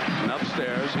 and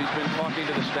upstairs, he's been talking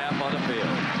to the staff on the field.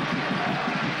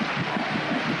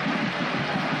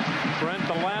 Brent,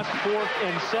 the last 4th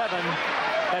and 7.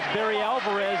 That's Barry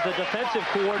Alvarez, the defensive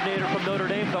coordinator from Notre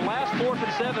Dame. The last 4th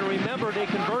and 7, remember, they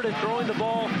converted throwing the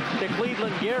ball to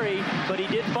Cleveland Gary, but he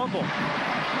did fumble.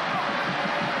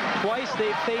 Twice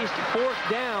they've faced 4th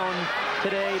down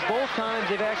today. Both times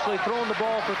they've actually thrown the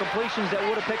ball for completions that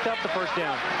would have picked up the first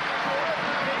down.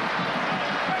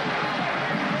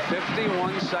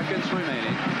 51 seconds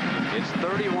remaining. It's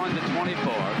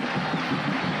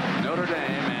 31-24. Notre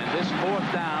Dame, and this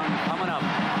fourth down coming up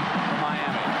for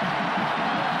Miami.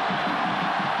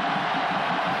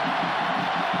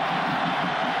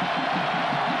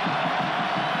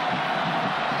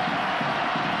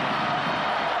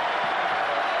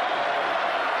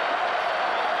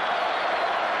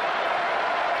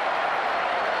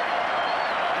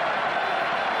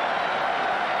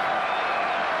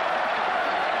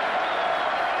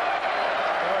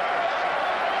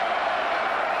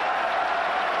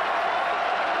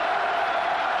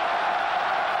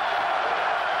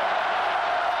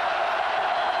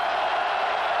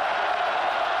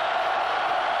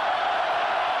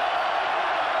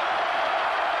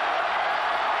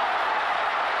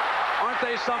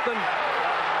 Something.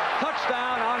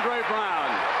 Touchdown, Andre Brown.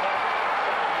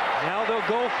 Now they'll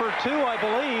go for 2, I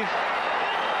believe.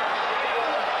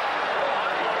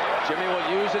 Jimmy will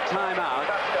use a timeout.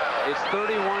 It's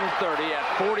 31-30 at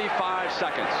 45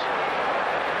 seconds.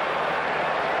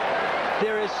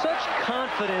 There is such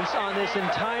confidence on this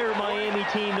entire Miami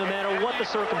team, no matter what the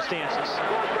circumstances.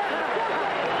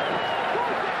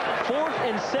 4th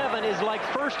and 7 is like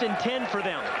 1st and 10 for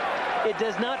them. It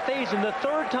does not faze them. The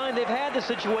 3rd time they've had the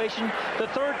situation, the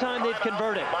 3rd time they've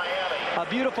converted. A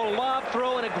beautiful lob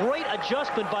throw and a great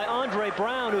adjustment by Andre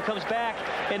Brown, who comes back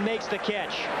and makes the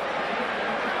catch.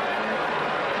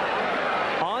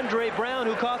 Andre Brown,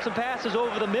 who caught some passes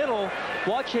over the middle.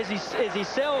 Watch as he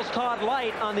sells Todd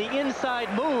Light on the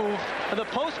inside move, and the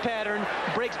post pattern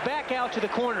breaks back out to the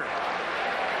corner.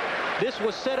 This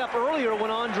was set up earlier when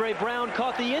Andre Brown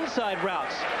caught the inside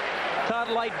routes. Todd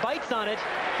Light bites on it,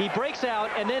 he breaks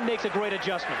out, and then makes a great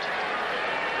adjustment.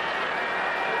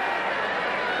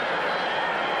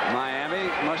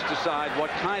 Miami must decide what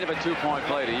kind of a 2-point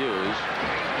play to use.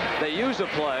 They use a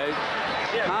play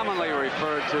commonly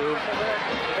referred to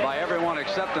by everyone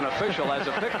except an official as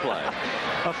a pick play.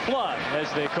 A flood,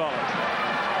 as they call it.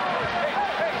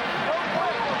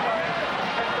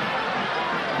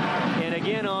 And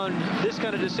again, on this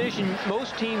kind of decision,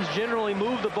 most teams generally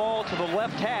move the ball to the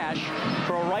left hash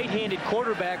for a right-handed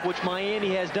quarterback, which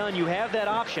Miami has done. You have that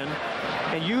option,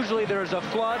 and usually there's a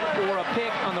flood or a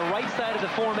pick on the right side of the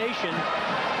formation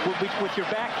with your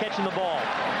back catching the ball.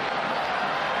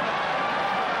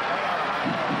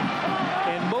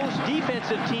 And most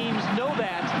defensive teams know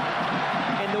that,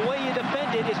 and the way you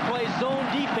defend it is play zone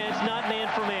defense, not man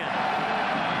for man.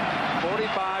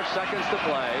 45 seconds to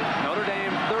play. Notre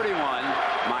Dame 31,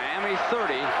 Miami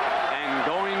 30, and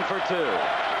going for 2.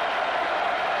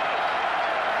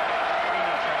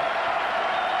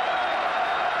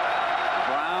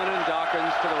 Brown and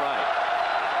Dawkins to the right.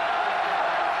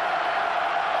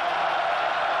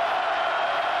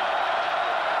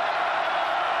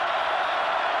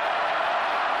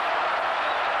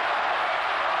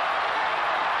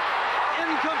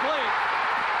 Incomplete.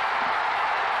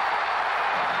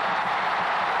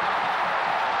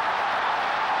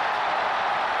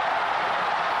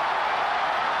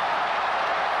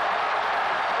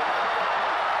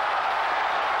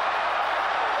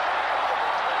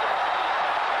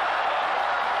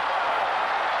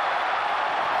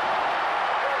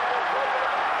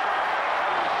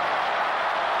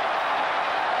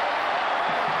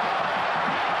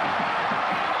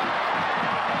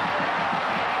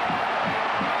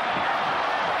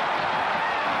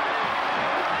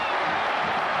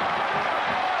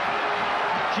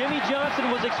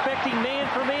 Was expecting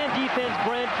man-for-man defense,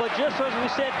 Brent, but just as we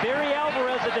said, Barry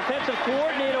Alvarez, the defensive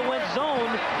coordinator, went zone.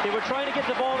 They were trying to get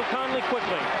the ball to Conley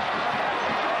quickly.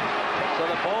 So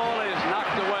the ball is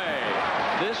knocked away.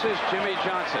 This is Jimmy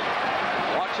Johnson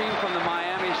watching from the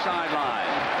Miami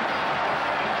sideline.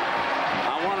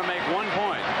 I want to make one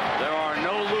point. There are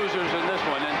no losers in this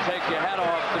one, and take your hat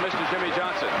off to Mr. Jimmy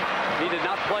Johnson. He did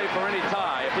not play for any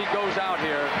tie. If he goes out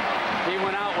here, he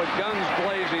went out with guns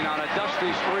blazing on a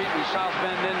dusty street in South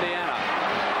Bend, Indiana.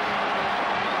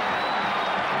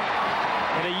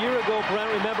 And a year ago, Brent,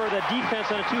 remember that defense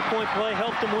on a two-point play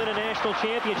helped him win a national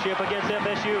championship against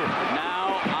FSU.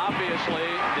 Now, obviously,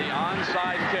 the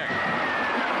onside kick.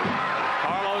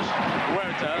 Carlos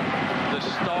Huerta, the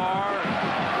star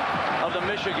of the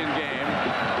Michigan game,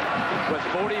 with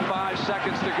 45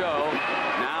 seconds to go.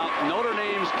 Now, Notre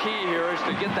Dame's key here is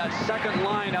to get that second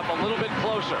line up a little bit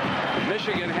closer.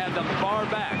 Michigan had them far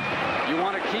back. You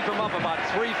want to keep them up about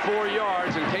 3-4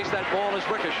 yards in case that ball is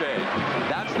ricocheted.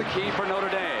 That's the key for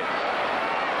Notre Dame.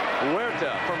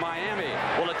 Huerta for Miami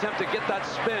will attempt to get that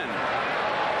spin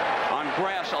on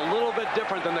grass a little bit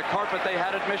different than the carpet they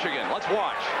had at Michigan. Let's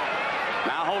watch.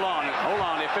 Now, hold on.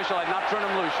 The official had not turned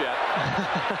him loose yet.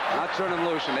 Not turned him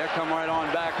loose, and they'll come right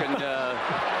on back. And,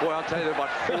 boy, I'll tell you, there are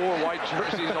about 4 white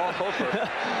jerseys all over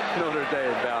Notre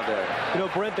Dame down there. You know,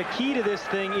 Brent, the key to this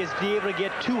thing is to be able to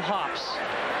get 2 hops.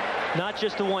 Not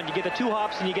just the one. You get the 2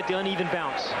 hops, and you get the uneven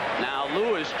bounce. Now,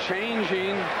 Lou is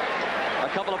changing a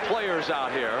couple of players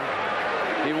out here.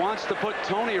 He wants to put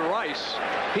Tony Rice.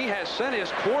 He has sent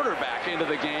his quarterback into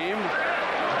the game.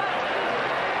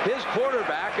 His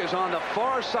quarterback is on the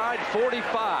far side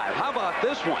 45. How about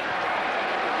this one?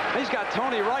 He's got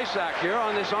Tony Rice back here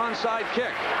on this onside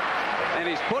kick. And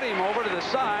he's put him over to the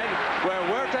side where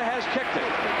Huerta has kicked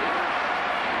it.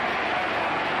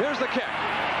 Here's the kick.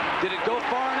 Did it go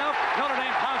far enough? Notre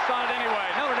Dame pounced on it anyway.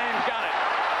 Notre Dame's got it.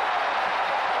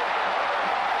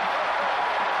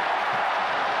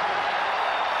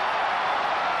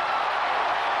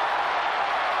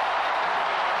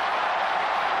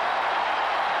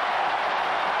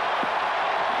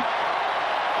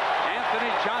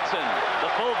 Johnson, the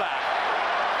fullback,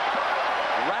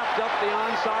 wrapped up the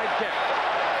onside kick.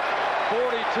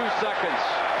 42 seconds.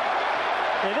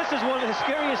 And this is one of the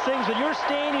scariest things when you're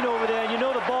standing over there and you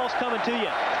know the ball's coming to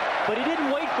you. But he didn't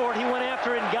wait for it. He went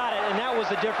after it and got it, and that was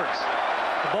the difference.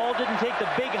 The ball didn't take the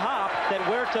big hop that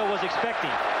Huerta was expecting.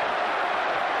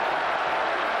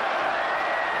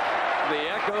 The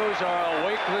echoes are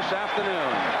awake this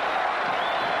afternoon.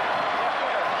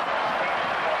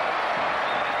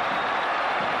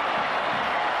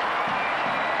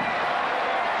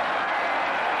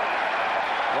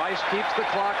 Keeps the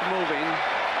clock moving.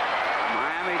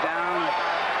 Miami down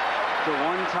to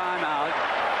 1 timeout.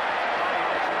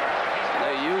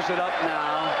 They use it up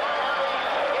now.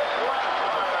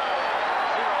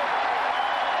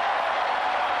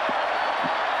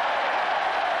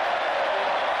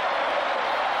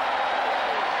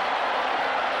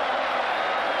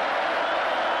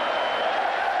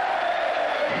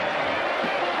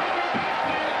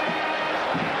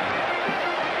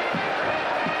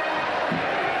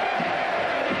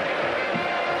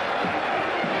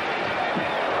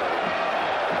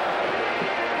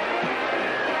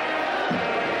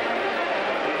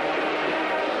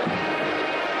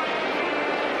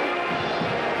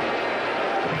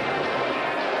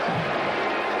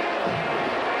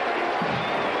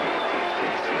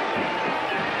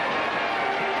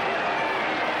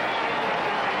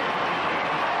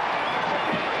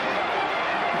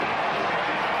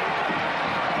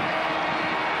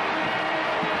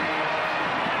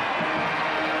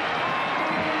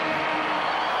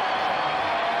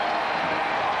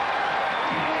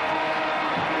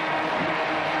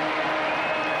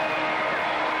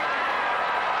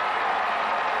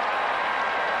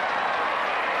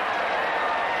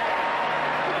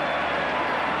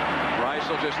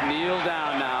 just kneel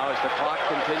down now as the clock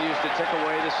continues to tick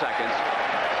away the seconds.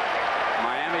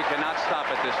 Miami cannot stop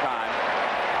it this time.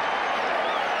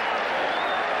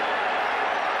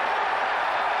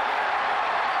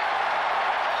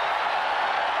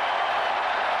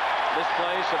 This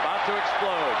place about to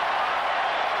explode.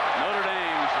 Notre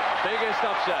Dame's biggest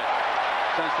upset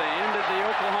since they ended the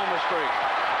Oklahoma streak.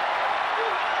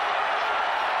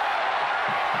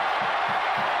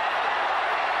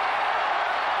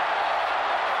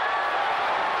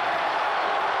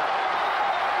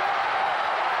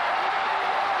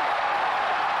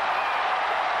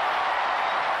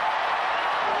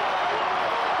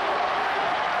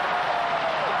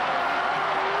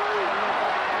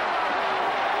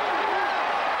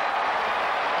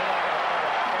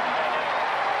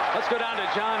 Let's go down to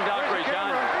John Dockery.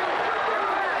 John.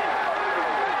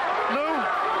 Lou,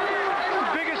 the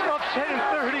biggest upset in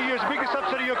 30 years, biggest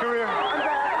upset of your career.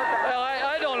 Well,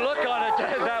 I don't look on it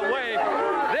that way.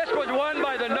 This was won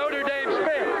by the Notre Dame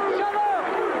Spirit.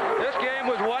 This game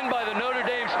was won by the Notre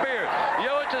Dame Spirit.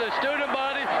 You owe it to the student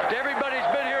body, to everybody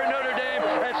who's been here at Notre Dame.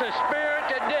 It's the Spirit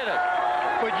that did it.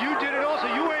 But you did it also.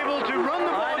 You were able to run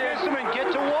the ball against them and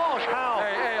get to Walsh. How?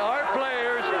 Hey, our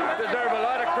players deserve a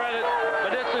lot of credit,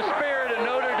 but it's the Spirit of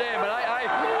Notre Dame. And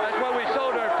that's what we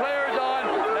sold our players on.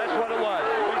 That's what it was.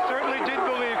 We certainly did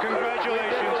believe.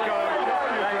 Congratulations, Coach.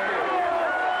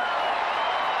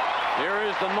 Here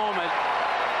is the moment.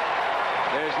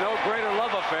 There's no greater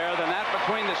love affair than that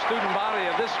between the student body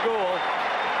of this school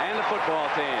and the football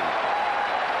team.